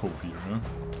little alcove here, huh?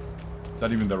 Is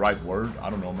that even the right word? I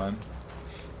don't know, man.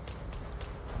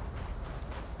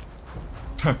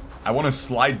 I want to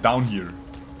slide down here.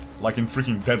 Like in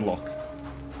freaking Deadlock.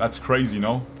 That's crazy,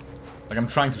 no? Like I'm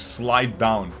trying to slide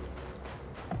down.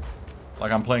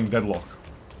 Like I'm playing Deadlock.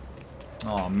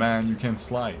 Oh man, you can't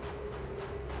slide.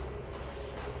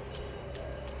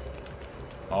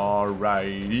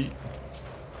 Alrighty.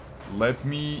 Let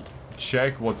me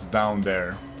check what's down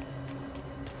there.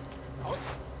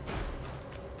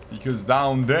 Because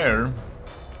down there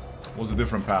was a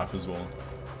different path as well.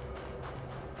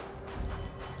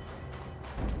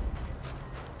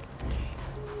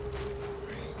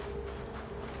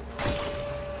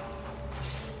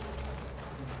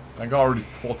 I think I already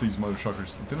fought these mother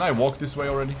truckers. Didn't I walk this way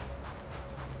already?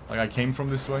 Like I came from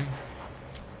this way?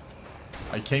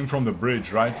 I came from the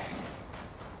bridge, right?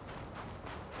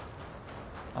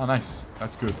 Oh, nice.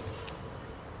 That's good.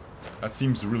 That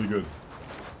seems really good.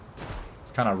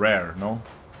 It's kind of rare, no?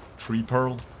 Tree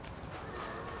pearl.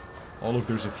 Oh, look,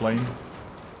 there's a flame.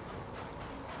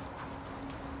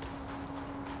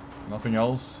 Nothing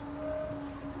else.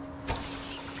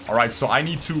 Alright, so I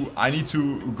need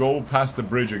to go past the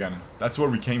bridge again. That's where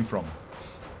we came from.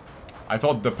 I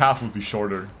thought the path would be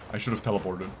shorter. I should have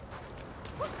teleported.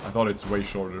 I thought it's way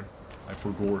shorter. I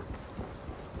forgot.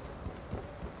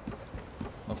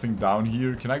 Nothing down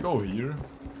here. Can I go here?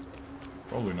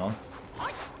 Probably not.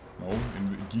 No,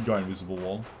 Giga invisible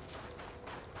wall.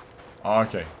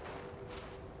 Okay.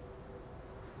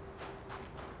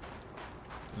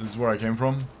 This is where I came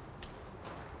from.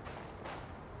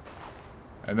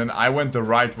 And then I went the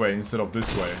right way instead of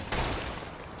this way.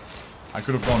 I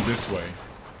could have gone this way.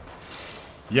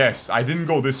 Yes, I didn't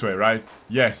go this way, right?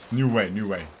 Yes, new way, new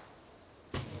way.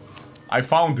 I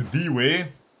found the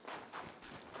way.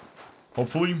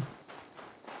 Hopefully.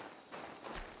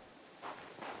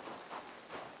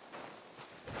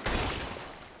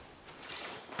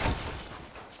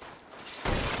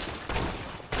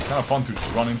 Kind of fun to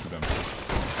just run into them.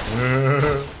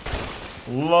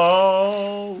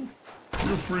 LOL.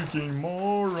 You freaking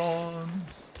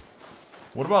morons.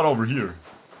 What about over here?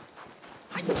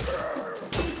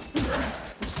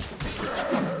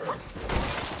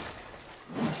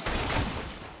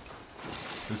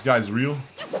 This guy's real.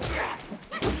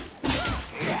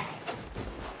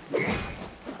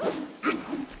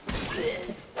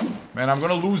 Man, I'm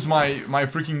gonna lose my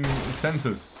freaking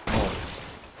senses. Oh.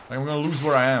 Like, I'm gonna lose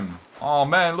where I am. Oh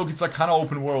man, look, it's like kind of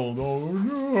open world. Oh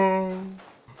no.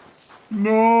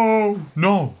 No.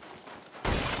 No.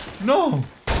 No.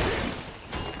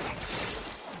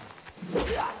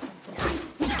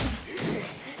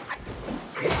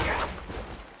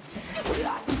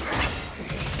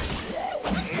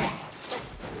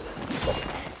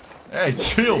 Hey,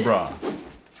 chill, bruh.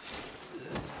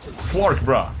 Quark,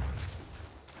 bruh.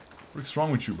 What's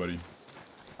wrong with you, buddy?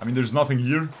 I mean, there's nothing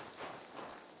here.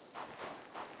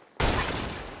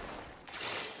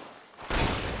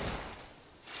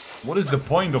 What is the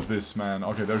point of this, man?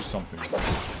 Okay, there's something.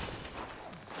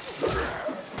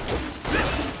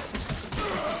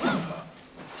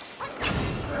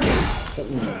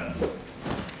 Oh.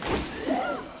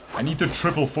 I need the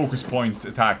triple focus point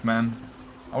attack, man.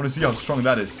 I want to see how strong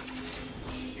that is.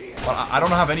 But I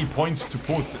don't have any points to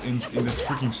put in this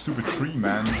freaking stupid tree,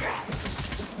 man.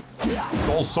 It's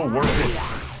all so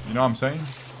worthless. You know what I'm saying?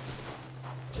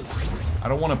 I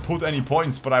don't want to put any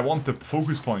points, but I want the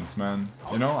focus points, man.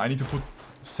 You know? I need to put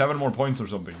 7 more points or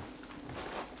something.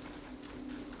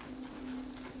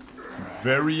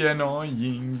 Very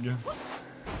annoying.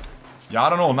 Yeah, I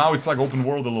don't know. Now it's like open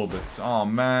world a little bit. Oh,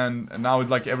 man. And now it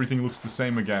like everything looks the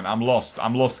same again. I'm lost.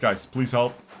 I'm lost, guys. Please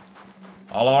help.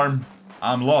 Alarm.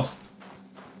 I'm lost.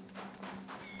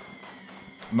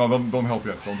 No, don't help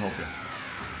yet. Don't help yet.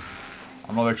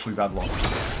 I'm not actually that lost.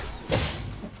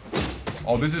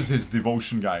 Oh, this is his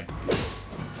devotion guy.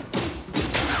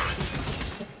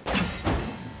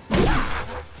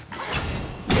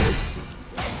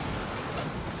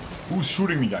 Who's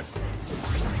shooting me, guys?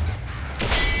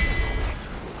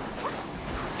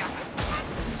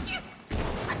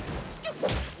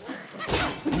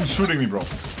 Who's shooting me, bro?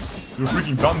 You're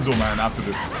freaking Dunzo, man, after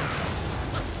this.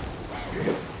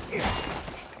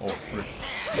 Oh, frick.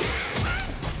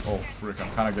 Oh, frick.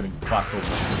 I'm kind of getting clapped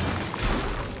over.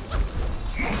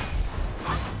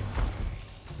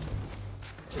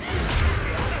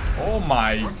 Oh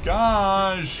my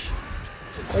gosh.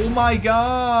 Oh my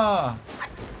god.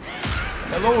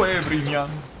 Hello, everyone.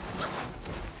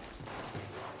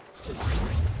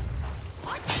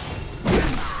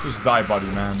 Just die, buddy,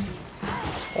 man.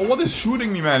 Oh, what is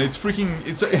shooting me, man? It's freaking...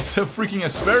 It's a freaking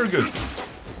asparagus.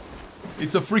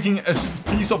 It's a freaking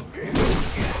piece of...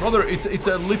 Brother, it's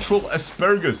a literal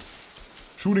asparagus.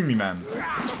 Shooting me, man.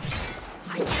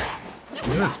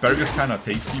 Isn't asparagus kind of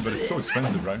tasty? But it's so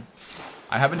expensive, right?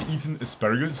 I haven't eaten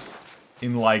asparagus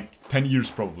in like 10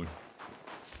 years, probably.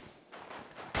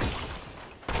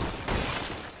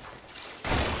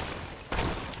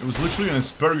 It was literally an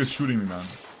asparagus shooting me, man.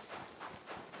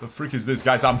 The frick is this?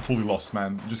 Guys, I'm fully lost,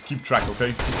 man. Just keep track, okay?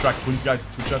 Keep track, please, guys.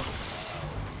 Twitch chat.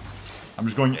 I'm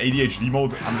just going ADHD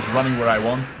mode. I'm just running where I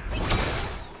want.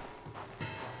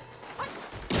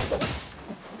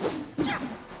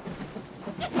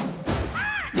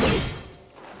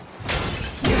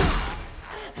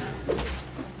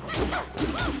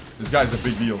 This guy's a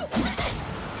big deal.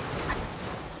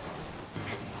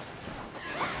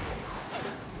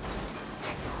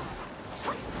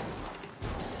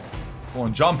 Come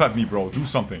on, jump at me, bro. Do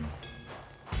something.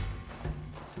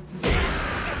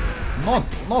 Not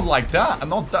like that.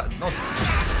 Not that. Not.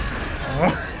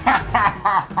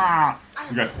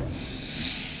 Okay.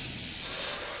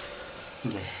 It's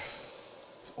okay.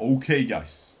 It's okay,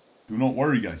 guys. Do not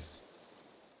worry, guys.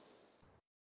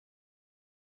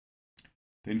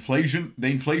 The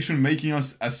inflation making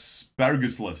us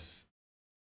asparagusless.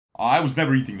 I was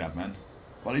never eating that, man.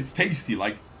 But it's tasty.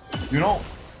 Like, you know,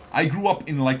 I grew up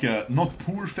in like a not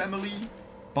poor family,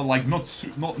 but like not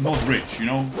rich, you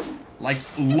know, like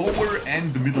lower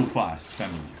end middle class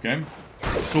family. Okay,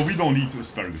 so we don't eat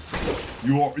asparagus.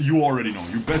 You already know.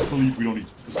 You best believe we don't eat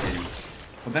asparagus.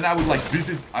 But then I would like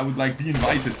visit. I would like be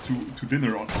invited to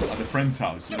dinner at a friend's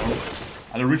house, you know,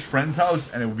 at a rich friend's house,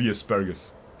 and it would be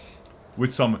asparagus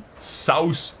with some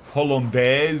sauce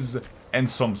hollandaise and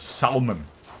some salmon.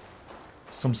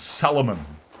 Some salmon.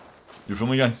 You feel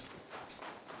me, guys?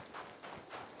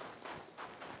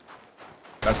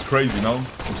 That's crazy, no?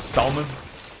 Some salmon.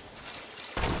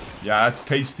 Yeah, that's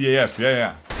tasty AF.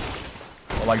 Yeah.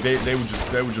 But like they would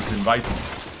just invite me.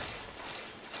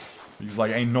 Because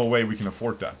like ain't no way we can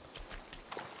afford that.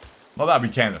 Not that we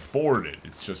can't afford it.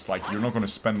 It's just like you're not gonna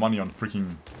spend money on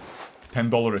freaking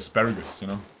 $10 asparagus, you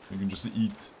know? You can just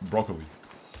eat broccoli.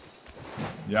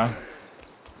 Yeah?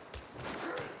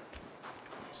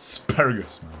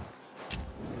 Asparagus, man.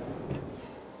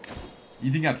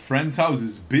 Eating at friend's house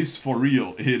is biz for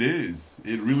real. It is.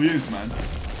 It really is, man.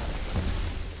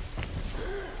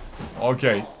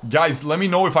 Okay. Guys, let me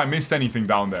know if I missed anything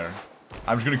down there.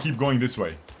 I'm just gonna keep going this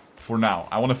way. For now.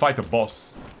 I want to fight a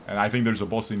boss. And I think there's a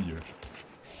boss in here.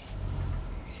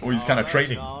 Oh, he's kind of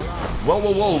training.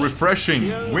 Whoa. Refreshing.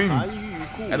 Wins.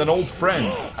 And an old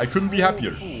friend. I couldn't be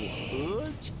happier.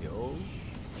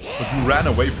 But you ran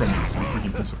away from me, you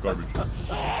freaking piece of garbage.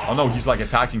 Oh no, he's like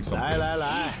attacking something.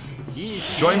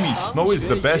 Join me, snow is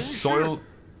the best soil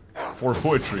for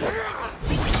poetry.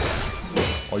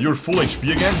 Oh, you're full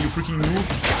HP again, you freaking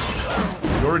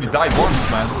noob? You already died once,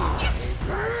 man.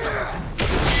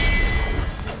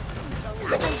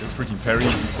 Good freaking parry,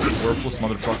 worthless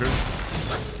mother trucker.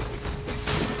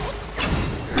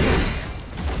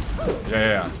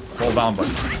 Yeah. Fall down,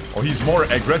 buddy. Oh, he's more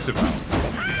aggressive now.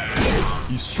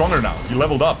 He's stronger now. He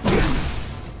leveled up.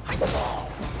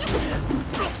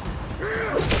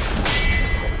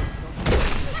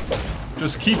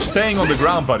 Just keep staying on the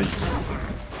ground, buddy.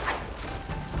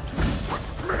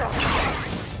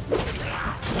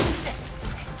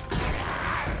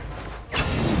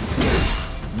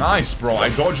 Nice, bro. I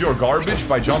dodged your garbage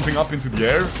by jumping up into the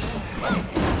air.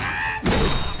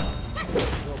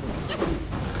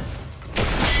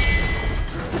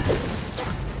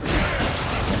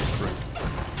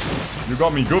 You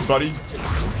got me good, buddy.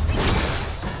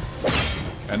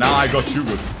 And now I got you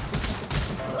good.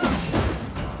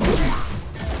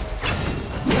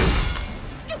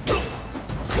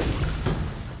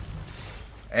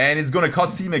 And it's gonna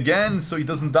cutscene again, so he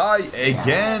doesn't die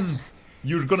again.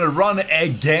 You're gonna run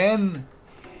again.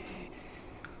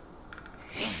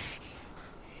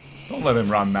 Don't let him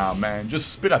run now, man. Just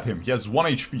spit at him. He has 1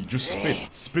 HP. Just spit.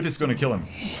 Spit is gonna kill him.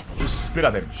 Just spit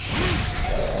at him.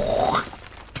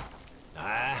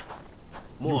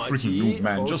 You freaking noob,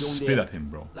 man. Just spit at him,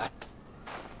 bro.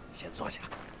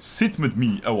 Sit with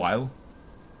me a while.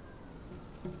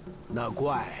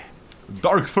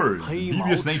 Dark fur,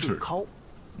 devious nature.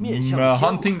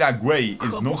 Hunting that gray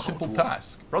is no simple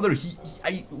task. Brother,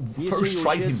 I first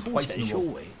tried him twice in a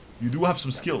row. You do have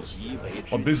some skills.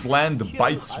 But this land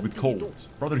bites with cold.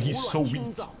 Brother, he's so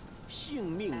weak.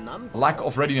 Lack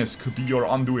of readiness could be your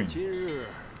undoing.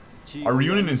 Our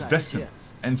reunion is destined,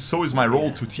 and so is my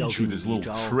role to teach you this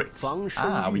little trick.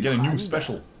 Ah, we get a new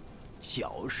special.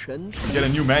 We get a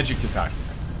new magic attack.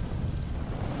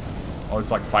 Oh, it's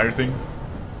like fire thing.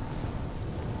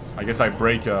 I guess I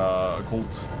break a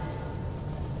cult.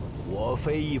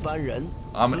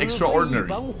 I'm extraordinary,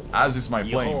 as is my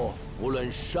flame.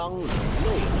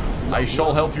 I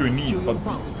shall help you in need, but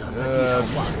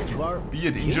be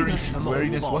it injury,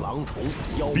 weariness,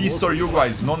 what? Beasts or you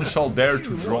guys, none shall dare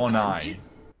to draw nigh.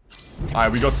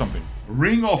 Alright, we got something.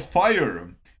 Ring of Fire.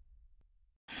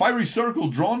 Fiery circle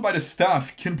drawn by the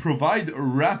staff can provide a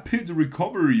rapid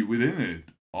recovery within it.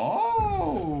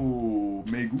 Oh,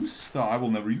 me gusta. I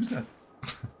will never use that.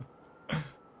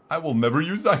 I will never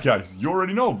use that, guys. You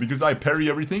already know, because I parry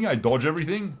everything, I dodge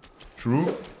everything.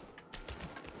 True.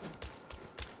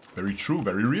 Very true,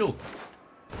 very real.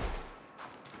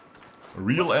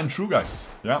 Real and true, guys.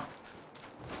 Yeah.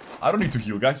 I don't need to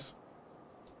heal, guys.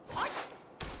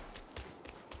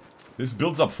 This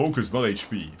builds up focus, not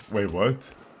HP. Wait, what?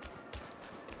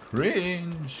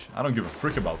 Cringe. I don't give a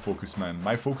frick about focus, man.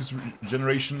 My focus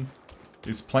generation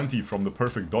is plenty from the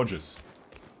perfect dodges.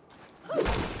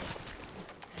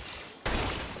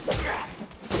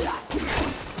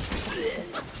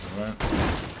 Alright.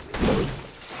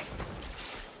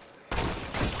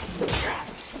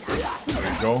 There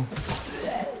we go.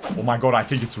 Oh my god, I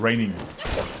think it's raining.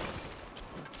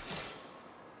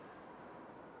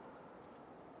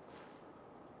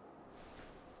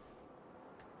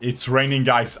 It's raining,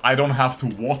 guys. I don't have to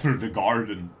water the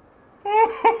garden.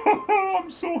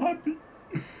 I'm so happy.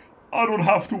 I don't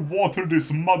have to water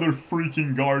this mother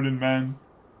freaking garden, man.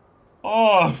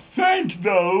 Oh, thank the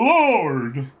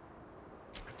Lord.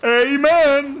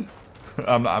 Amen.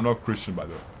 I'm not Christian, by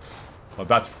the way. But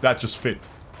that just fit.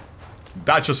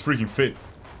 That just freaking fit.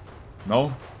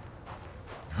 No?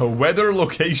 Weather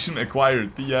location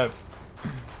acquired, TF.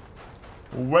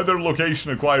 Weather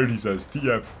location acquired, he says,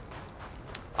 TF.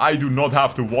 I do not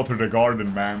have to water the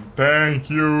garden, man. Thank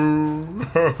you.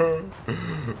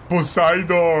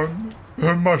 Poseidon.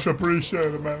 Much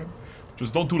appreciated, man.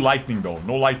 Just don't do lightning, though.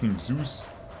 No lightning, Zeus.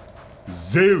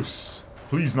 Zeus.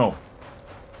 Please, no.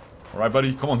 Alright,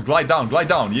 buddy. Come on, glide down, glide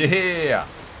down. Yeah.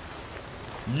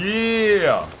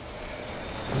 Yeah.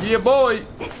 Yeah, boy.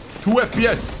 2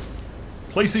 FPS.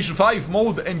 PlayStation 5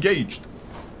 mode engaged.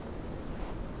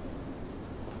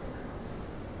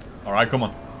 Alright, come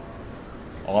on.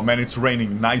 Oh man, it's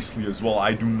raining nicely as well.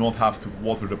 I do not have to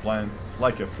water the plants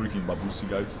like a freaking babusi,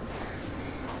 guys.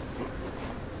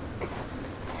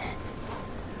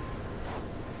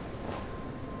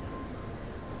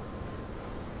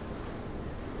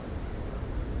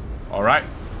 Alright.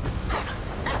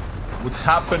 What's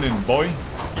happening, boy?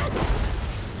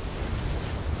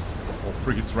 Oh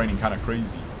frick, it's raining kinda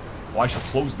crazy. Oh, I should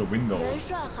close the window.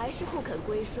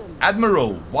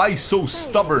 Admiral, why so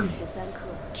stubborn?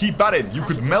 Keep at it, you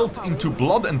could melt into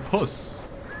blood and pus.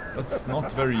 That's not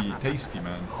very tasty,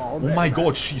 man. Oh my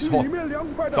god, she's hot.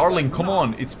 Darling, come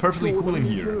on, it's perfectly cool in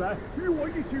here.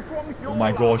 Oh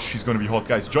my gosh, she's gonna be hot,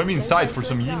 guys. Join me inside for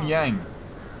some yin-yang.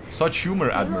 Such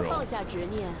humor, Admiral.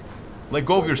 Let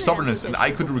go of your stubbornness and I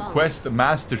could request the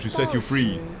master to set you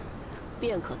free.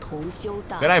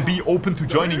 Then I'd be open to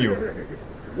joining you.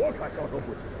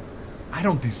 I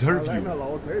don't deserve you.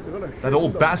 That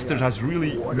old bastard has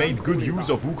really made good use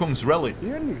of Wukong's relic.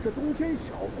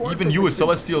 Even you, a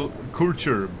celestial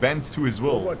courtier, bent to his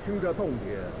will.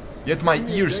 Yet my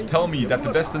ears tell me that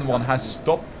the Destined One has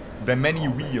stopped the many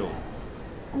wheel.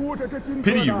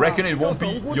 Pity, reckon it won't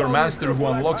be your master who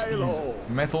unlocks these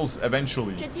metals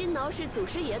eventually.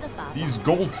 These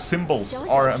gold symbols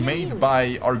are made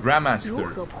by our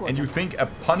Grandmaster, and you think a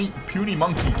puny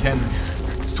monkey can...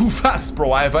 It's too fast,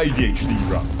 bro. I have ADHD,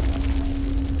 bro.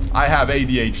 I have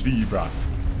ADHD, bro.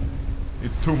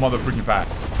 It's too motherfucking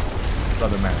fast.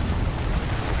 Brother man.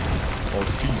 Oh,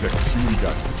 she's a cutie,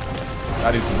 guys.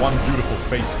 That is one beautiful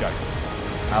face, guys.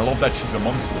 I love that she's a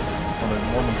monster, not a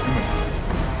normal human.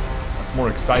 That's more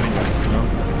exciting, guys, you know?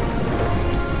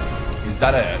 Is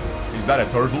that a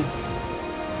turtle?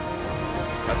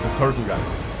 That's a turtle,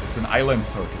 guys. It's an island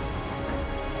turtle.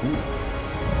 Cool.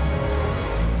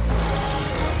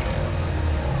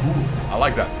 Cool. I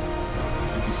like that.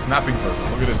 It's a snapping turtle.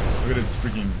 Look at it. Look at it. It's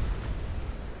freaking...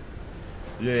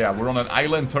 Yeah, we're on an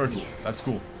island turtle. That's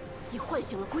cool.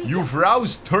 You've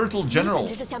roused Turtle General.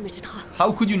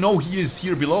 How could you know he is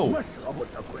here below?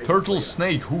 Turtle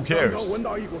Snake, who cares?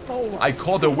 I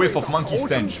caught a whiff of monkey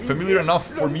stench, familiar enough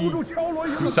for me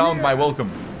to sound my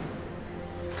welcome.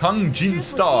 Kang Jin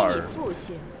Star.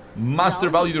 Master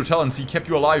valued your talents, he kept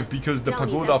you alive because the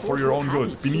pagoda for your own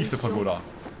good, beneath the pagoda.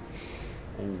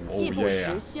 Oh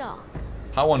yeah.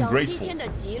 How ungrateful.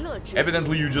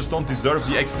 Evidently you just don't deserve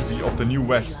the ecstasy of the New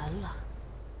West.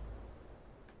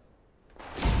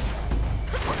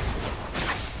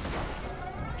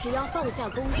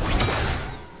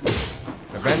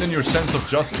 Abandon your sense of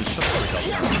justice. Shut the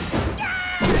fuck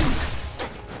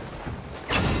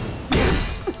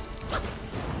up.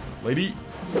 Lady.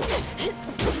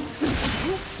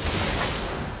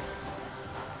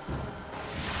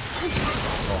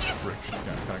 Oh, frick. She's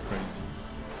kind of crazy.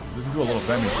 Doesn't do a lot of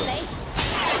damage though.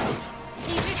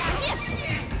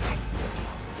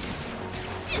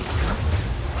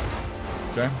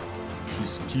 Okay.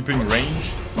 She's keeping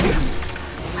range.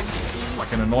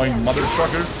 Like an annoying mother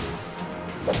trucker.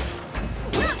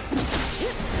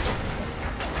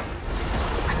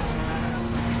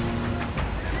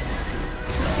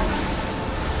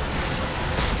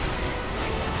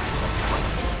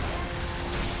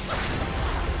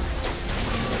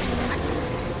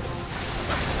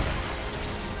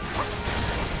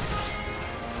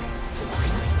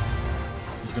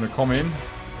 He's gonna come in.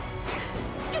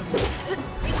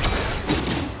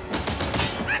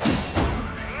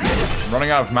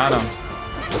 Running out of mana.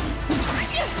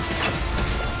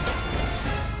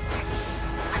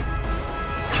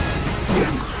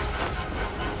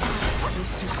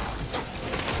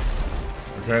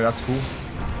 Okay, that's cool.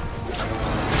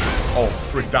 Oh,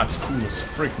 frick, that's cool as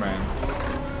frick, man.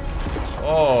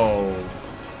 Oh.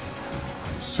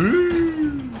 See?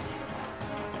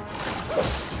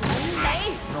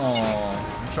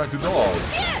 Oh, I tried to dodge.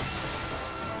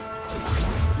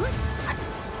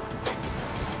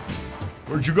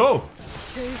 Where'd you go?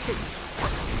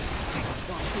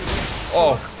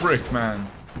 Oh, frick, man.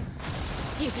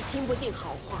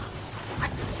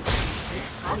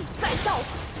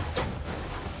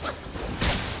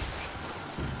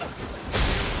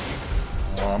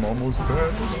 Oh, I'm almost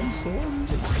dead. I'm sorry.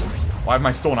 Oh, I have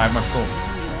my stone. I have my stone.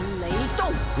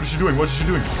 What is she doing? What is she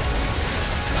doing?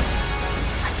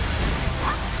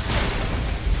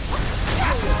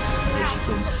 There she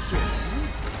comes.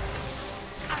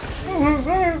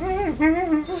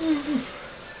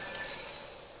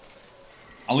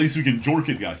 At least we can jork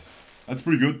it, guys. That's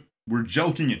pretty good. We're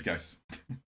jelking it, guys.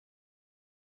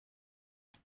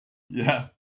 Yeah.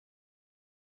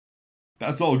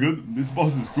 That's all good. This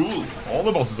boss is cool. All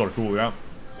the bosses are cool, yeah.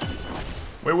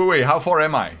 Wait. How far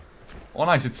am I? Oh,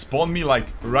 nice. It spawned me, like,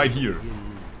 right here.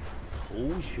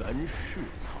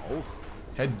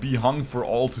 Head be hung for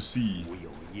all to see.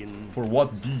 For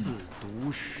what deed?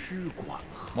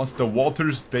 Must the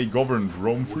waters they governed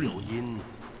roam free?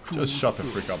 Just shut the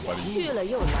frick up, buddy.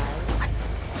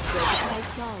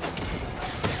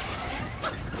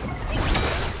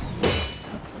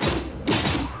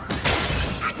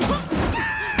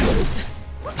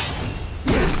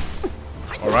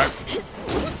 Alright.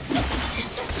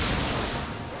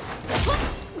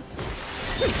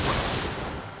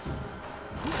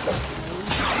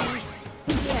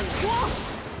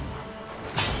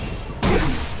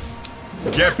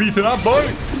 Get beaten up,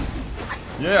 boy!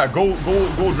 Yeah, go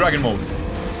dragon mode.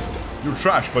 You're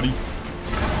trash, buddy.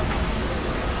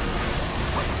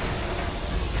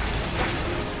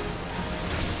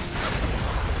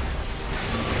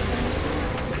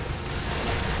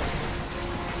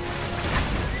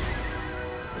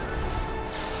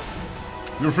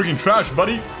 You're freaking trash,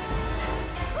 buddy.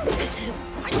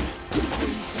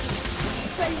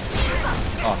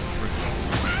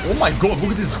 Oh my god,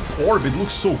 look at this orb, it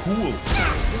looks so cool.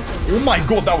 Oh my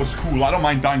god, that was cool. I don't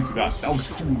mind dying to that. That was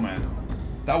cool, man.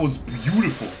 That was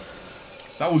beautiful.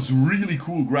 That was really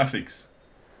cool graphics.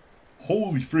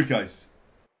 Holy frick, guys.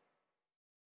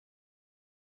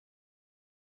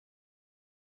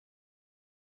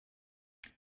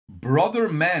 Brother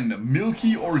man,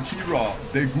 Milky or Kira,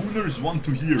 the Gooners want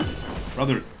to hear.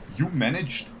 Brother, you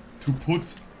managed to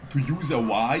use a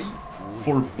Y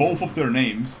for both of their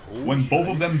names when both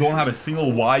of them don't have a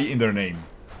single Y in their name.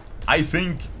 I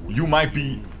think you might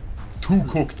be too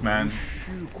cooked, man.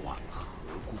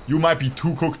 You might be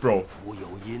too cooked, bro.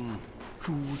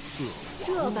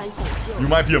 You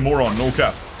might be a moron, no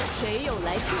cap.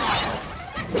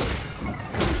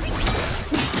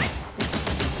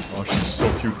 Oh, she's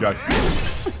so cute, guys.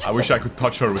 I wish I could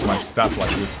touch her with my staff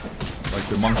like this. Like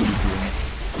the monkey is doing.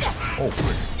 Oh,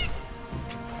 frick.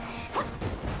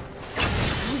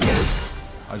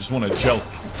 I just want to gel.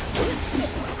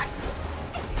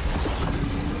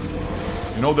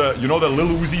 You know the Lil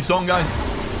Uzi song, guys?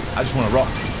 I just want to rock.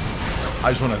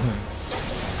 I just want to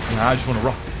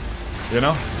rock. You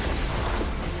know?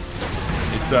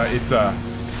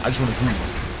 I just want to groove.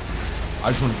 I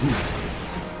just want to groove.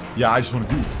 Yeah, I just want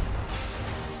to groove.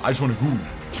 I just want to goon.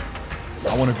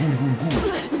 I want to goon.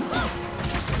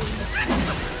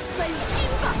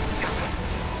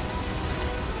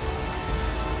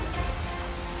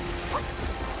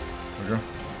 Okay.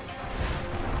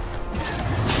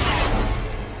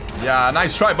 Yeah,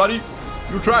 nice try, buddy.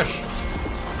 You trash.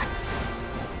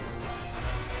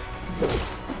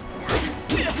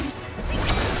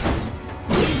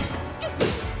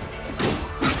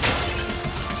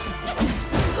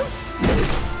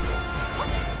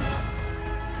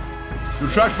 You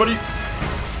trash, buddy.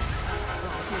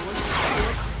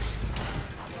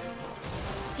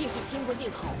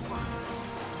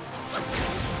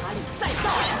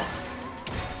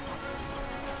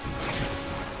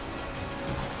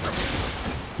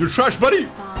 You're trash, buddy!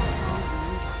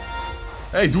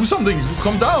 Hey, do something!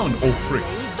 Come down! Oh, frick.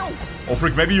 Oh,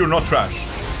 frick, maybe you're not trash.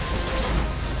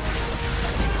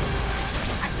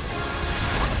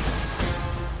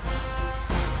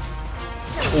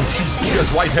 Oh, she has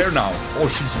white hair now. Oh,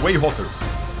 she's way hotter.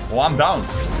 Oh, I'm down.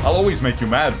 I'll always make you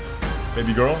mad,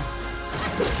 baby girl.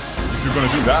 If you're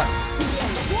gonna do that.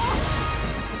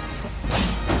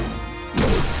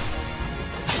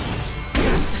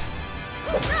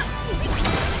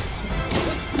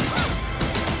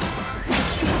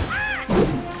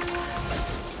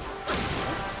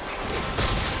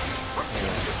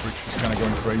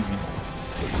 Crazy.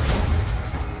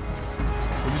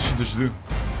 What did she just do?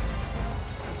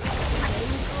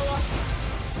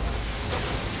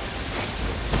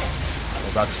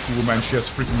 Oh, that's cool, man. She has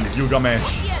freaking Gilgamesh.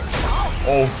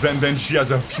 Oh, then she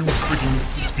has a huge freaking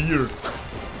spear.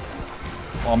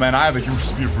 Oh man, I have a huge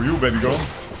spear for you, baby girl.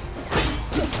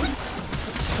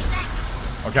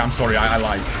 Okay, I'm sorry, I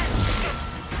lied.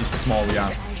 It's small,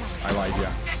 yeah. I lied,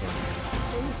 yeah.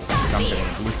 Sorry. I'm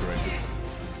getting obliterated.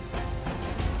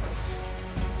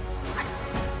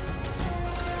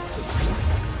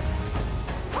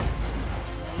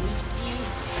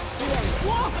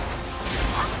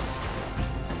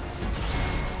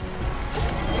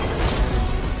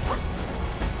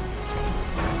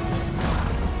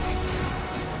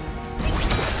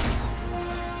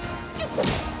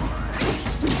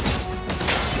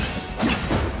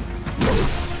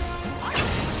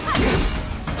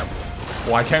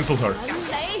 Oh, I cancelled her.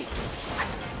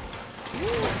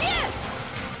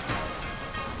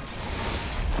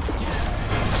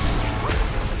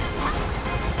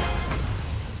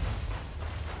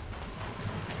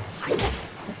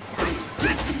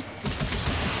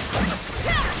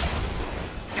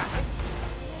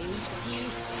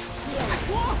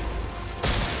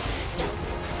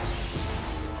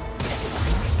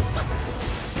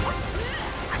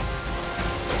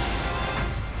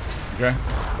 Okay.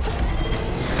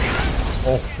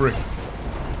 Oh, frick.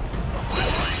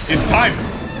 It's time!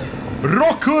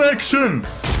 Rock collection!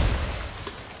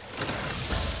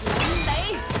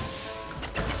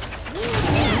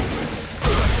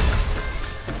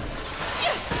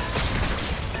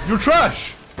 You're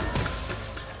trash!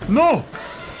 No!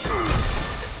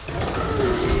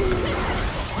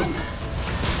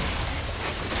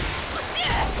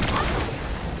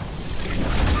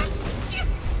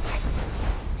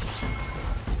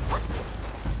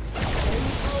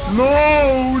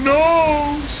 No,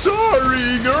 no,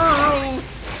 sorry, girl.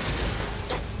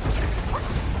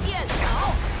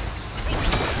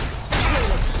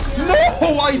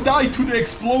 No, I died to the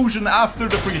explosion after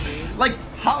the freaking. Like,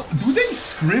 how do they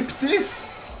script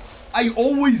this? I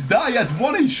always die at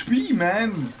 1 HP,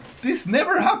 man. This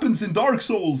never happens in Dark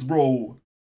Souls, bro.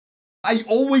 I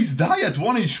always die at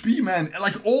 1 HP, man.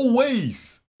 Like,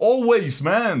 always. Always,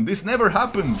 man. This never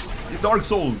happens in Dark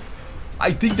Souls.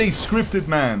 I think they scripted,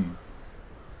 man.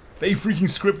 They freaking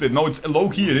scripted. No, it's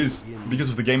low-key it is. Because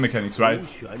of the game mechanics, right?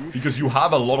 Because you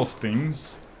have a lot of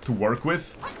things to work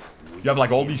with. You have like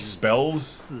all these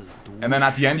spells. And then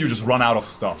at the end you just run out of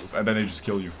stuff. And then they just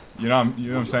kill you. You know what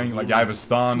I'm saying? Like I have a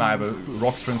stun, I have a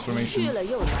rock transformation. You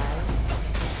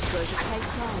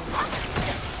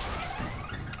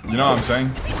know what I'm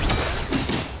saying?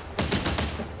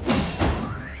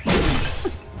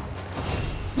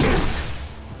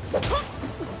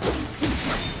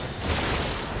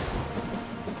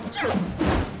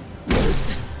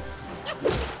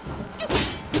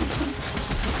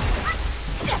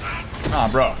 Ah,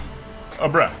 bruh.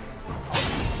 Bruh.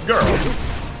 Girl.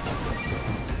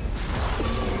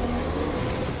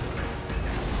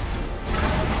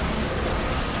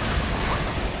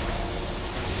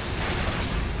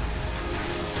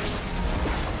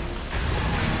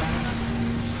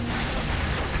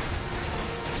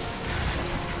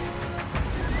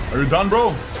 Are you done,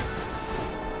 bro?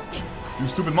 You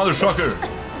stupid mother sucker.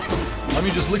 Let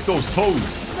me just lick those toes.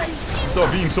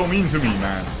 Stop being so mean to me,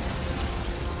 man.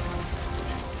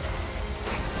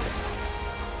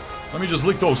 Let me just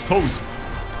lick those toes,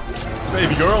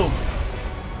 baby girl.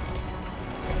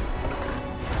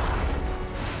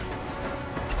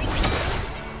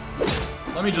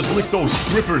 Let Let me just lick those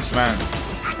grippers, man.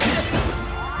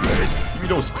 Give me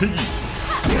those piggies.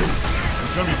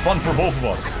 It's gonna be fun for both of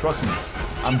us. Trust me.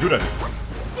 I'm good at it. I'm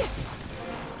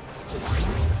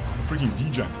freaking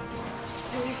DJ.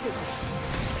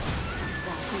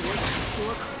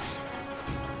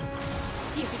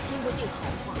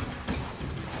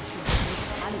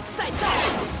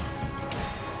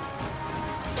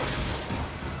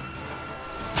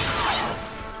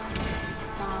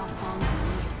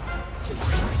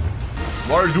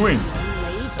 What are you doing?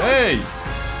 Hey!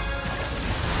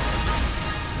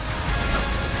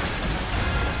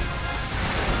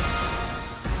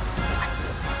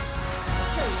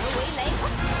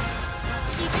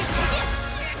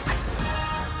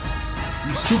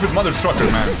 You stupid mother trucker,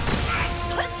 man.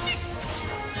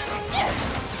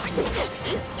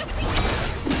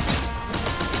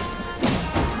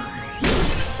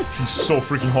 She's so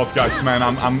freaking hot, guys, man.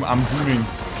 I'm booming.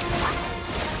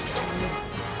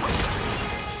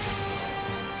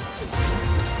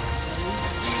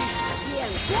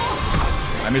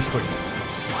 I misclicked.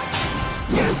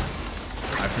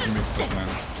 I freaking misclicked, man.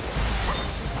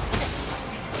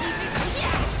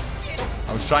 I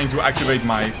was trying to activate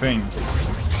my thing.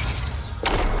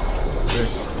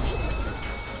 This.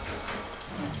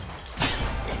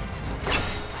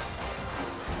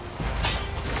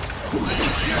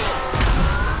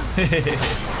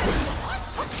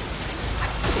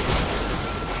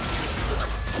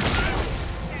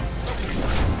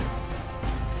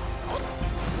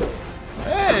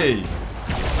 Hey!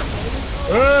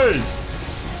 Hey!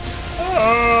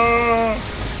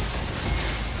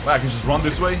 Wait, I can just run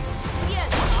this way?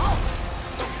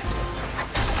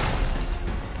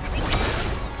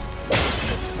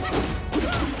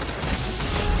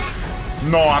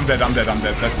 No, I'm dead.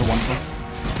 That's a one-shot.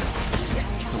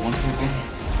 It's a one-shot thing.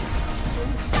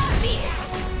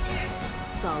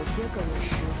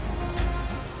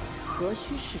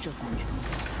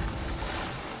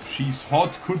 She's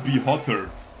hot, could be hotter.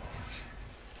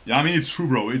 Yeah, I mean, it's true,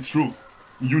 bro. It's true.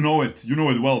 You know it. You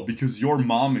know it well, because your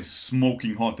mom is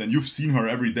smoking hot, and you've seen her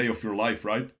every day of your life,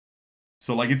 right?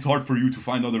 So, like, it's hard for you to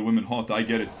find other women hot. I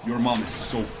get it. Your mom is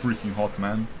so freaking hot,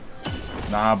 man.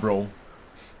 Nah, bro.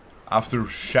 After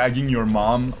shagging your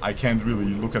mom, I can't really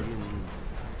look at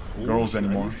girls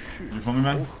anymore. You feel me,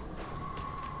 man?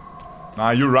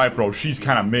 Nah, you're right, bro. She's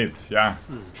kind of mid. Yeah,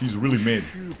 she's really mid.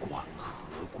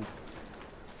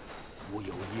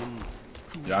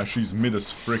 Yeah, she's mid as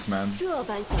frick, man. It's a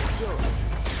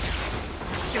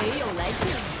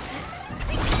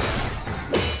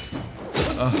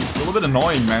little bit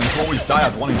annoying, man. To always die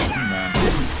at 1 HP, man.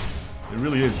 It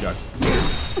really is, guys.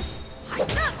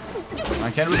 I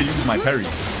can't really use my parry.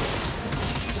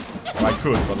 Well, I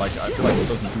could, but like I feel like it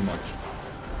doesn't do much.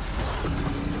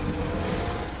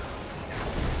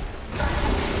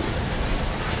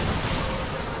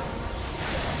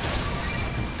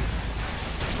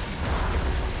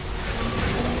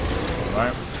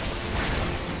 Alright.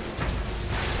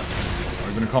 Are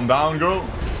you gonna come down, girl?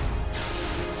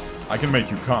 I can make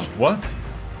you come. What?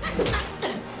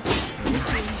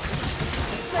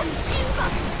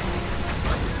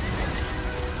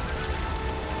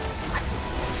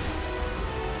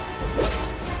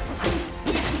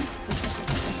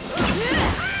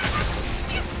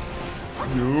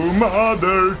 You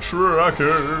mother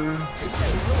trucker.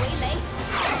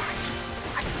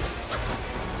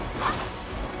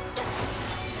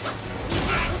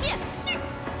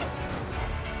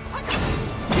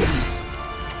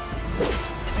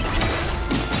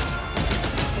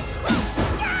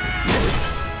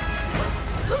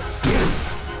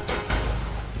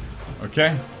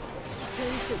 Okay.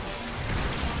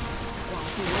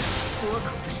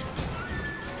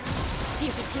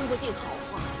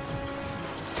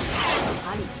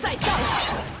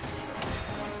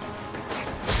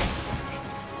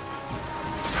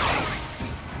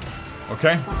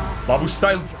 Okay, Babu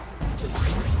style.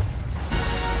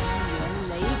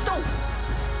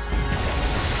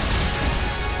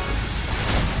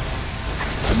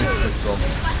 I missed it, bro.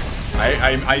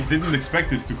 I didn't expect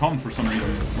this to come for some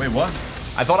reason. Wait, what?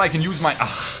 I thought I can use my...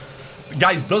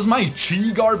 Guys, does my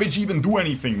chi garbage even do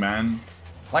anything, man?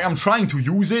 Like, I'm trying to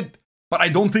use it, but I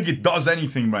don't think it does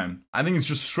anything, man. I think it's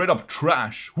just straight up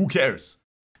trash. Who cares?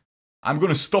 I'm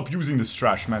gonna stop using this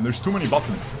trash, man. There's too many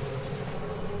buttons.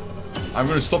 I'm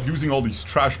gonna stop using all these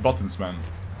trash buttons, man.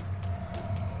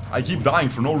 I keep dying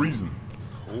for no reason.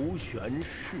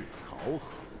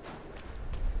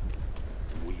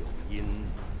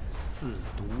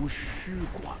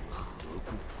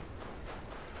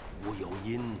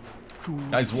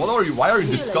 Guys, why are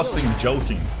you discussing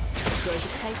joking?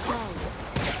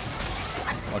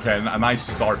 Okay, a nice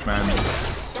start, man.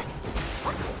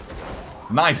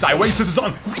 Nice, I wasted the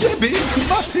sun. Yeah, baby,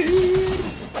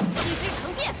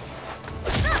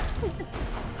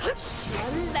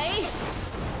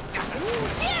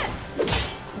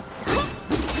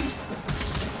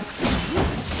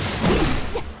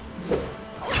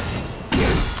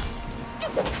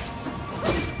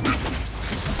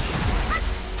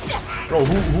 Bro,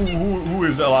 who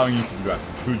is allowing you to do that?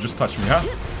 Who just touched me, huh?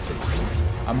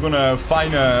 I'm gonna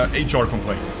file a HR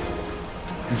complaint.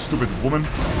 You stupid woman.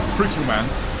 Frick you, man.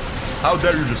 How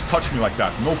dare you just touch me like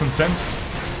that? No consent?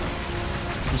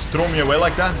 Just throw me away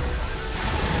like that?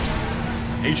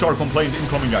 HR complaint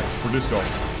incoming, guys, for this girl.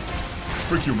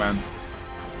 Frick you, man.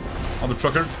 Other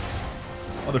trucker.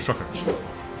 Other trucker.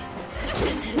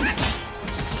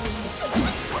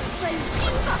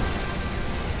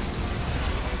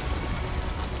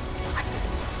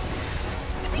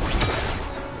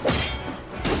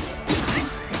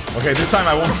 Okay, this time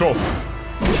I won't choke.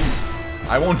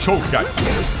 I won't choke, guys.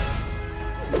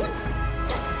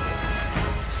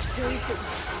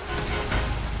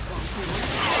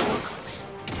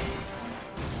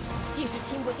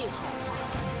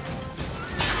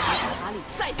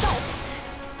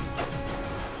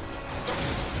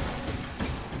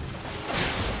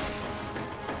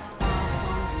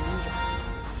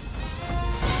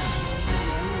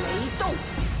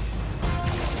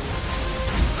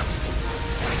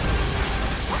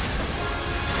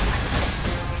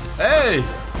 Hey!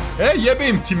 Hey, yeah,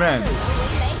 empty man!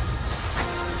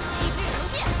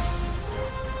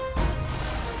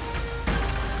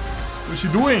 What's she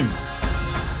doing?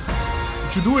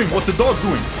 What you doing? What the dog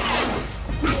doing?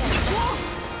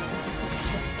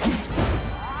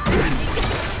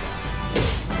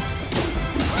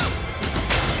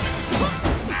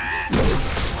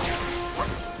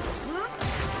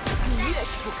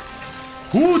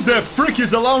 Who the frick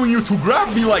is allowing you to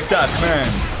grab me like that, man?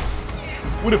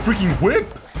 With a freaking whip?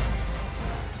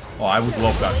 Oh, I would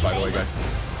love that, by the way, guys.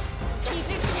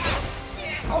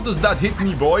 How does that hit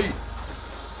me, boy?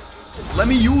 Let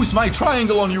me use my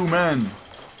triangle on you, man.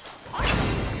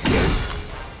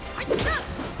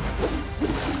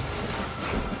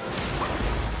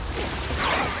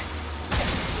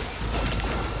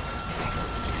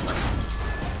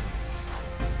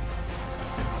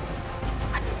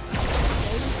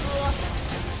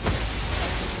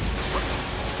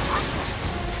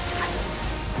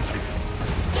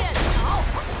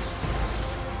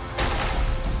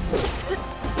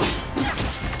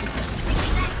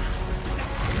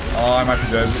 Oh, I might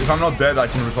be dead. If I'm not dead, I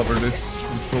can recover this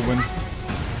and still win. I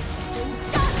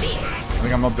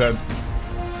think I'm not dead.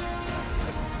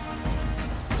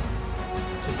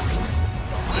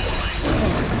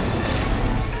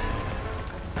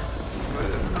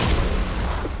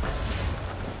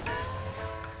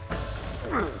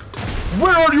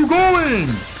 Where are you going?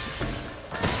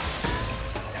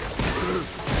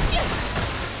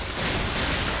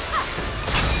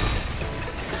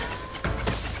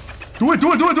 Do it,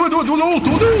 do it, do it, do it, do it, do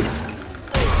it, do it!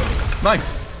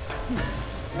 Nice.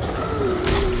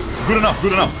 Good enough,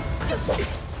 good enough.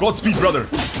 Godspeed, brother.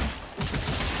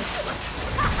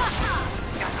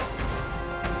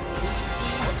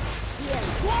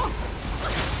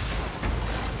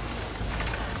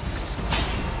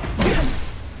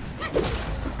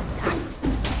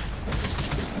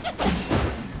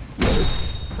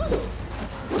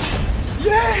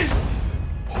 Yes!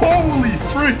 Holy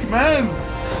frick, man!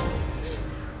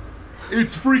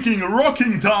 It's freaking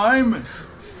rocking time!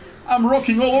 I'm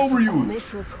rocking all over you!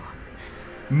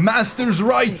 Master's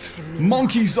right!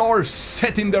 Monkeys are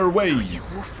set in their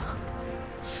ways!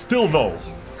 Still though,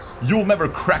 you'll never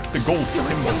crack the gold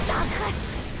symbol.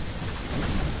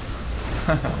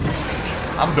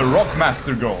 I'm the Rock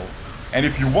Master girl. And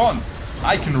if you want,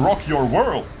 I can rock your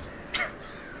world.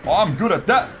 Oh, I'm good at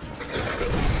that.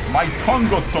 My tongue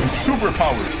got some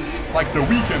superpowers. Like the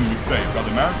Weeknd would say,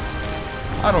 brother man.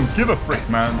 I don't give a frick,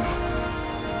 man.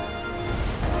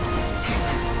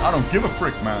 I don't give a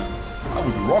frick, man. I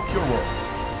would rock your world.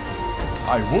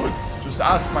 I would. Just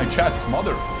ask my chat's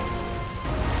mother.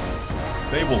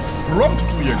 They will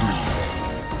promptly agree.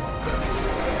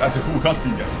 That's a cool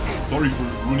cutscene, guys. Sorry for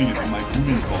ruining it on my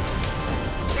booming call.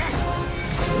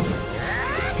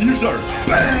 Here's our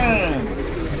BAM!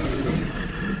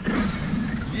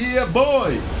 Yeah,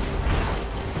 boy!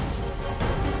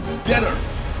 Get her!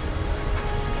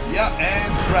 Yeah,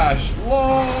 and crash.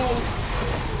 LOL!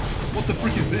 What the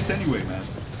frick is this anyway, man?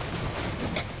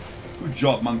 Good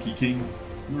job, Monkey King.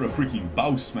 You're a freaking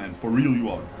boss, man. For real, you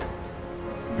are.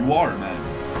 You are, man.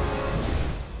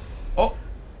 Oh!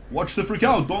 Watch the freak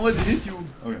out. Don't let it hit you.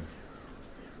 Okay.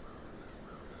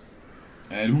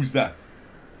 And who's that?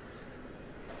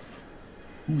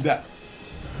 Who's that?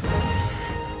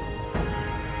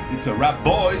 It's a rap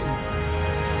boy.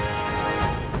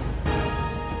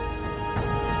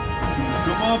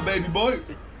 Come on, baby boy.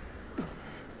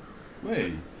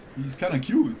 Wait, he's kind of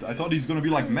cute. I thought he's gonna be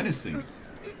like menacing.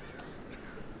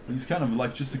 He's kind of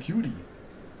like just a cutie.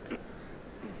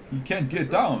 He can't get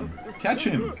down. Catch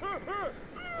him.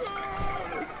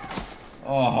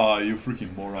 Oh, you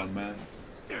freaking moron, man.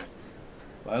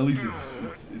 But at least it's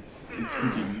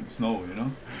freaking snow, you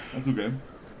know? That's okay.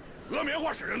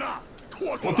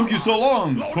 What took you so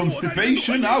long?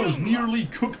 Constipation? I was nearly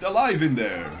cooked alive in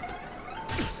there.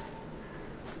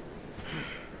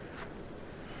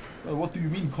 Well, what do you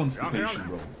mean constipation,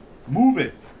 bro? Move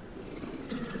it!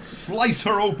 Slice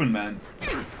her open, man.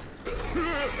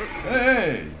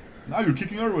 Hey! Now you're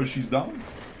kicking her while she's down?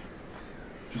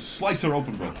 Just slice her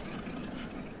open, bro.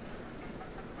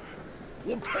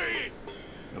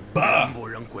 Bah!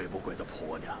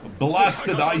 A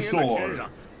blasted eyesore.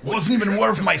 Wasn't even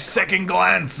worth my second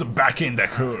glance back in the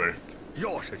court.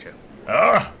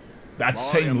 Ah! That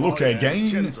same look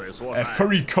again? A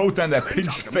furry coat and a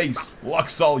pinched face.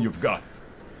 Luck's all you've got.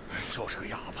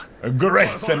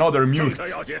 Great, another mute.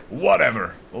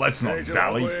 Whatever, let's not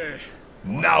dally.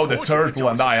 Now the turtle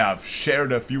and I have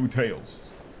shared a few tales.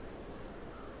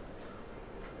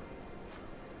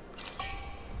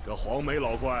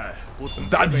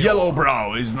 That yellow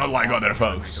brow is not like other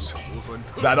foes.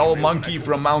 That old monkey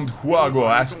from Mount Huago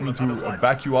asked me to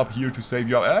back you up here to save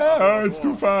you. Ah, it's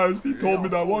too fast. He told me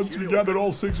that once we gathered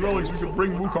all 6 relics, we could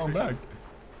bring Wukong back.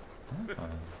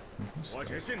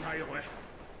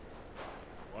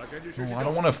 Oh, I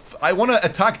don't want to. I want to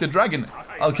attack the dragon.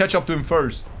 I'll catch up to him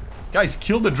first. Guys,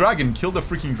 kill the dragon. Kill the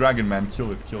freaking dragon, man.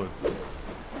 Kill it. Kill it.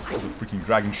 Kill the freaking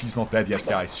dragon. She's not dead yet,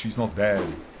 guys. She's not dead.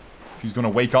 She's gonna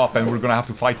wake up and we're gonna have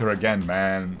to fight her again,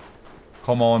 man.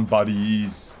 Come on,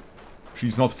 buddies.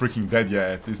 She's not freaking dead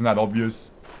yet. Isn't that obvious?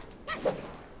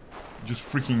 Just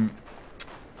freaking...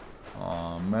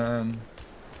 Aw, man.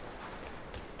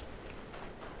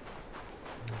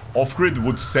 Off-grid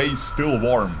would say still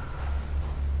warm.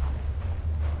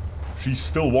 She's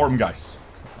still warm, guys.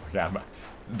 Yeah,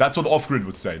 that's what Off-grid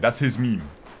would say. That's his meme.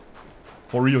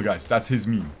 For real, guys. That's his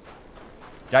meme.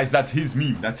 Guys, that's his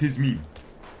meme. That's his meme.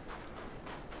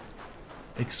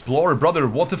 Explore, brother.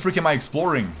 What the frick am I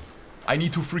exploring? I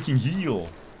need to freaking heal.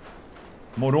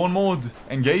 Moron mode.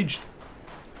 Engaged.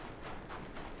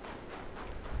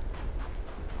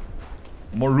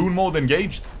 Maroon mode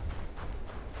engaged.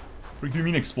 What do you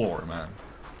mean explore, man?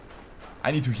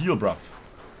 I need to heal, bruv.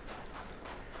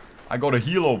 I gotta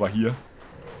heal over here.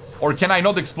 Or can I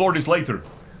not explore this later?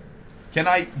 Can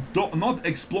I not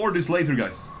explore this later,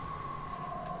 guys?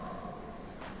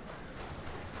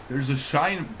 There's a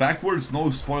shine backwards, no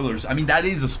spoilers. I mean, that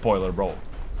is a spoiler, bro.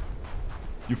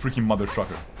 You freaking mother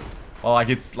trucker. Well, like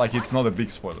it's not a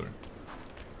big spoiler.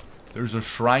 There's a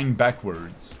shrine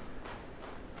backwards.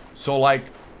 So, like,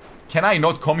 can I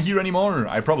not come here anymore?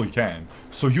 I probably can.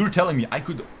 So you're telling me I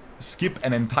could skip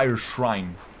an entire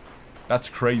shrine? That's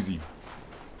crazy.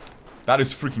 That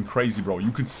is freaking crazy, bro.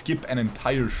 You could skip an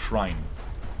entire shrine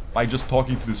by just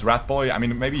talking to this rat boy. I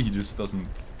mean, maybe he just doesn't...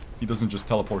 He doesn't just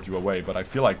teleport you away, but I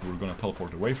feel like we're gonna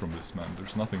teleport away from this, man.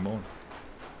 There's nothing more.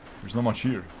 There's not much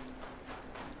here.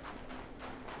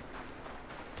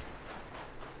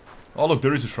 Oh, look,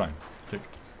 there is a shrine. Tick.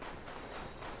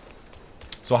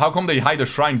 So how come they hide a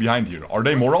shrine behind here? Are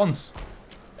they morons?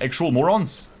 Actual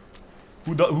morons?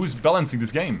 Who's balancing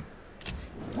this game?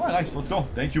 Alright, nice. Let's go.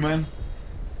 Thank you, man.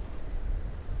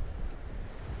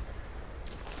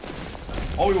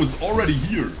 Oh, it was already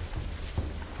here.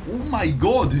 Oh my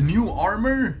god, new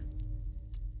armor?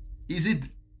 Is it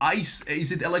ice?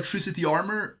 Is it electricity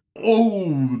armor?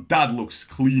 Oh, that looks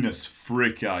clean as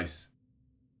frick, guys.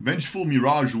 Vengeful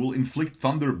Mirage will inflict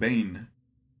Thunder Bane.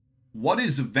 What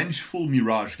is Vengeful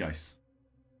Mirage, guys?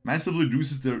 Massively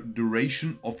reduces the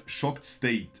duration of shocked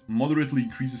state. Moderately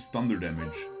increases thunder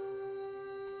damage.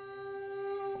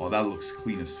 Oh, that looks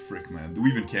clean as frick, man. Do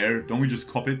we even care? Don't we just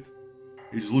cop it?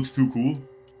 It just looks too cool.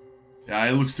 Yeah,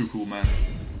 it looks too cool, man.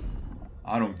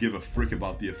 I don't give a frick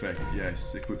about the effect.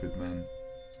 Yes, equip it, man.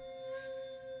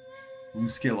 Room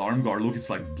scale arm guard. Look, it's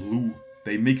like blue.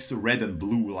 They mix red and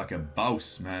blue like a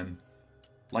bouse, man.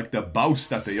 Like the bouse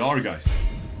that they are, guys.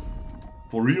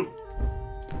 For real.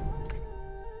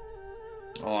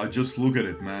 Oh, just look at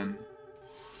it, man.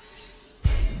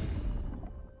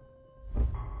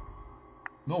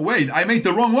 No, wait. I made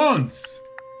the wrong ones.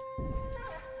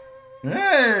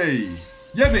 Hey.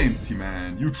 You have empty,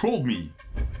 man. You trolled me.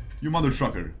 You mother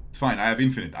trucker. It's fine. I have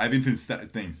infinite. I have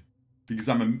infinite things. Because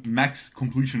I'm a max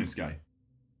completionist guy.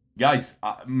 Guys,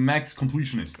 max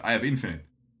completionist. I have infinite.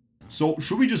 So,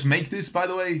 should we just make this, by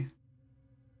the way?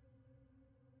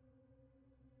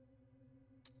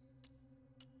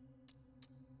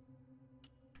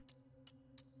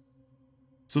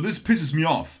 So this pisses me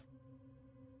off.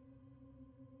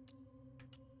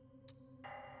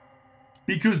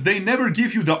 Because they never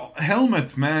give you the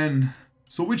helmet, man.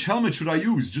 So which helmet should I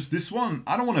use? Just this one?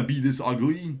 I don't want to be this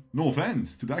ugly. No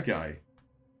offense to that guy.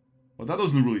 But that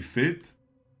doesn't really fit.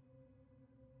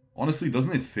 Honestly,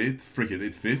 doesn't it fit? Frick it,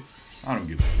 it fits. I don't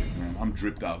give a shit, man. I'm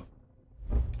dripped out.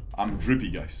 I'm drippy,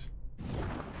 guys.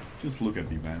 Just look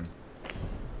at me, man.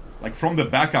 Like, from the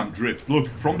back, I'm dripped. Look,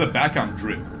 from the back, I'm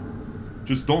dripped.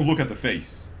 Just don't look at the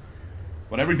face.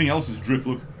 But everything else is drip,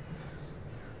 look.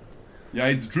 Yeah,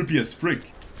 it's drippy as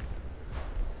frick.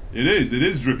 It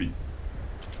is drippy.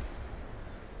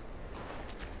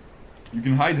 You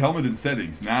can hide helmet in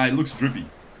settings. Nah, it looks drippy.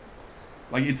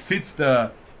 Like, it fits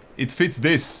the... It fits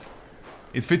this.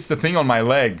 It fits the thing on my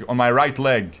leg, on my right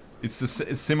leg. It's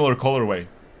a similar colorway.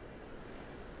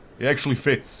 It actually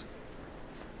fits.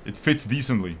 It fits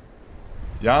decently.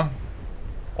 Yeah?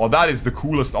 Oh, that is the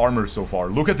coolest armor so far.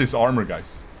 Look at this armor,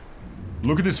 guys.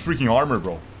 Look at this freaking armor,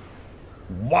 bro.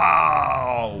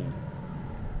 Wow!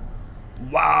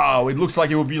 Wow, it looks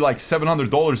like it would be like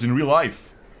 $700 in real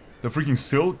life. The freaking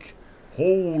silk.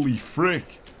 Holy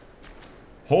frick.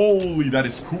 Holy, that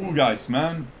is cool, guys,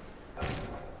 man.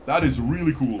 That is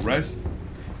really cool. Rest.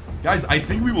 Guys, I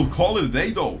think we will call it a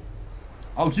day, though.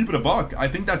 I'll keep it a buck. I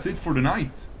think that's it for the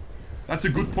night. That's a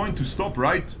good point to stop,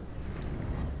 right?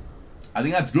 I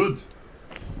think that's good.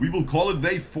 We will call it a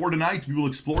day for the night. We will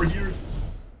explore here.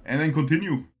 And then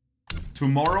continue.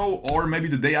 Tomorrow or maybe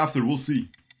the day after. We'll see.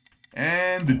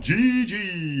 And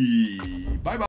GG. Bye-bye.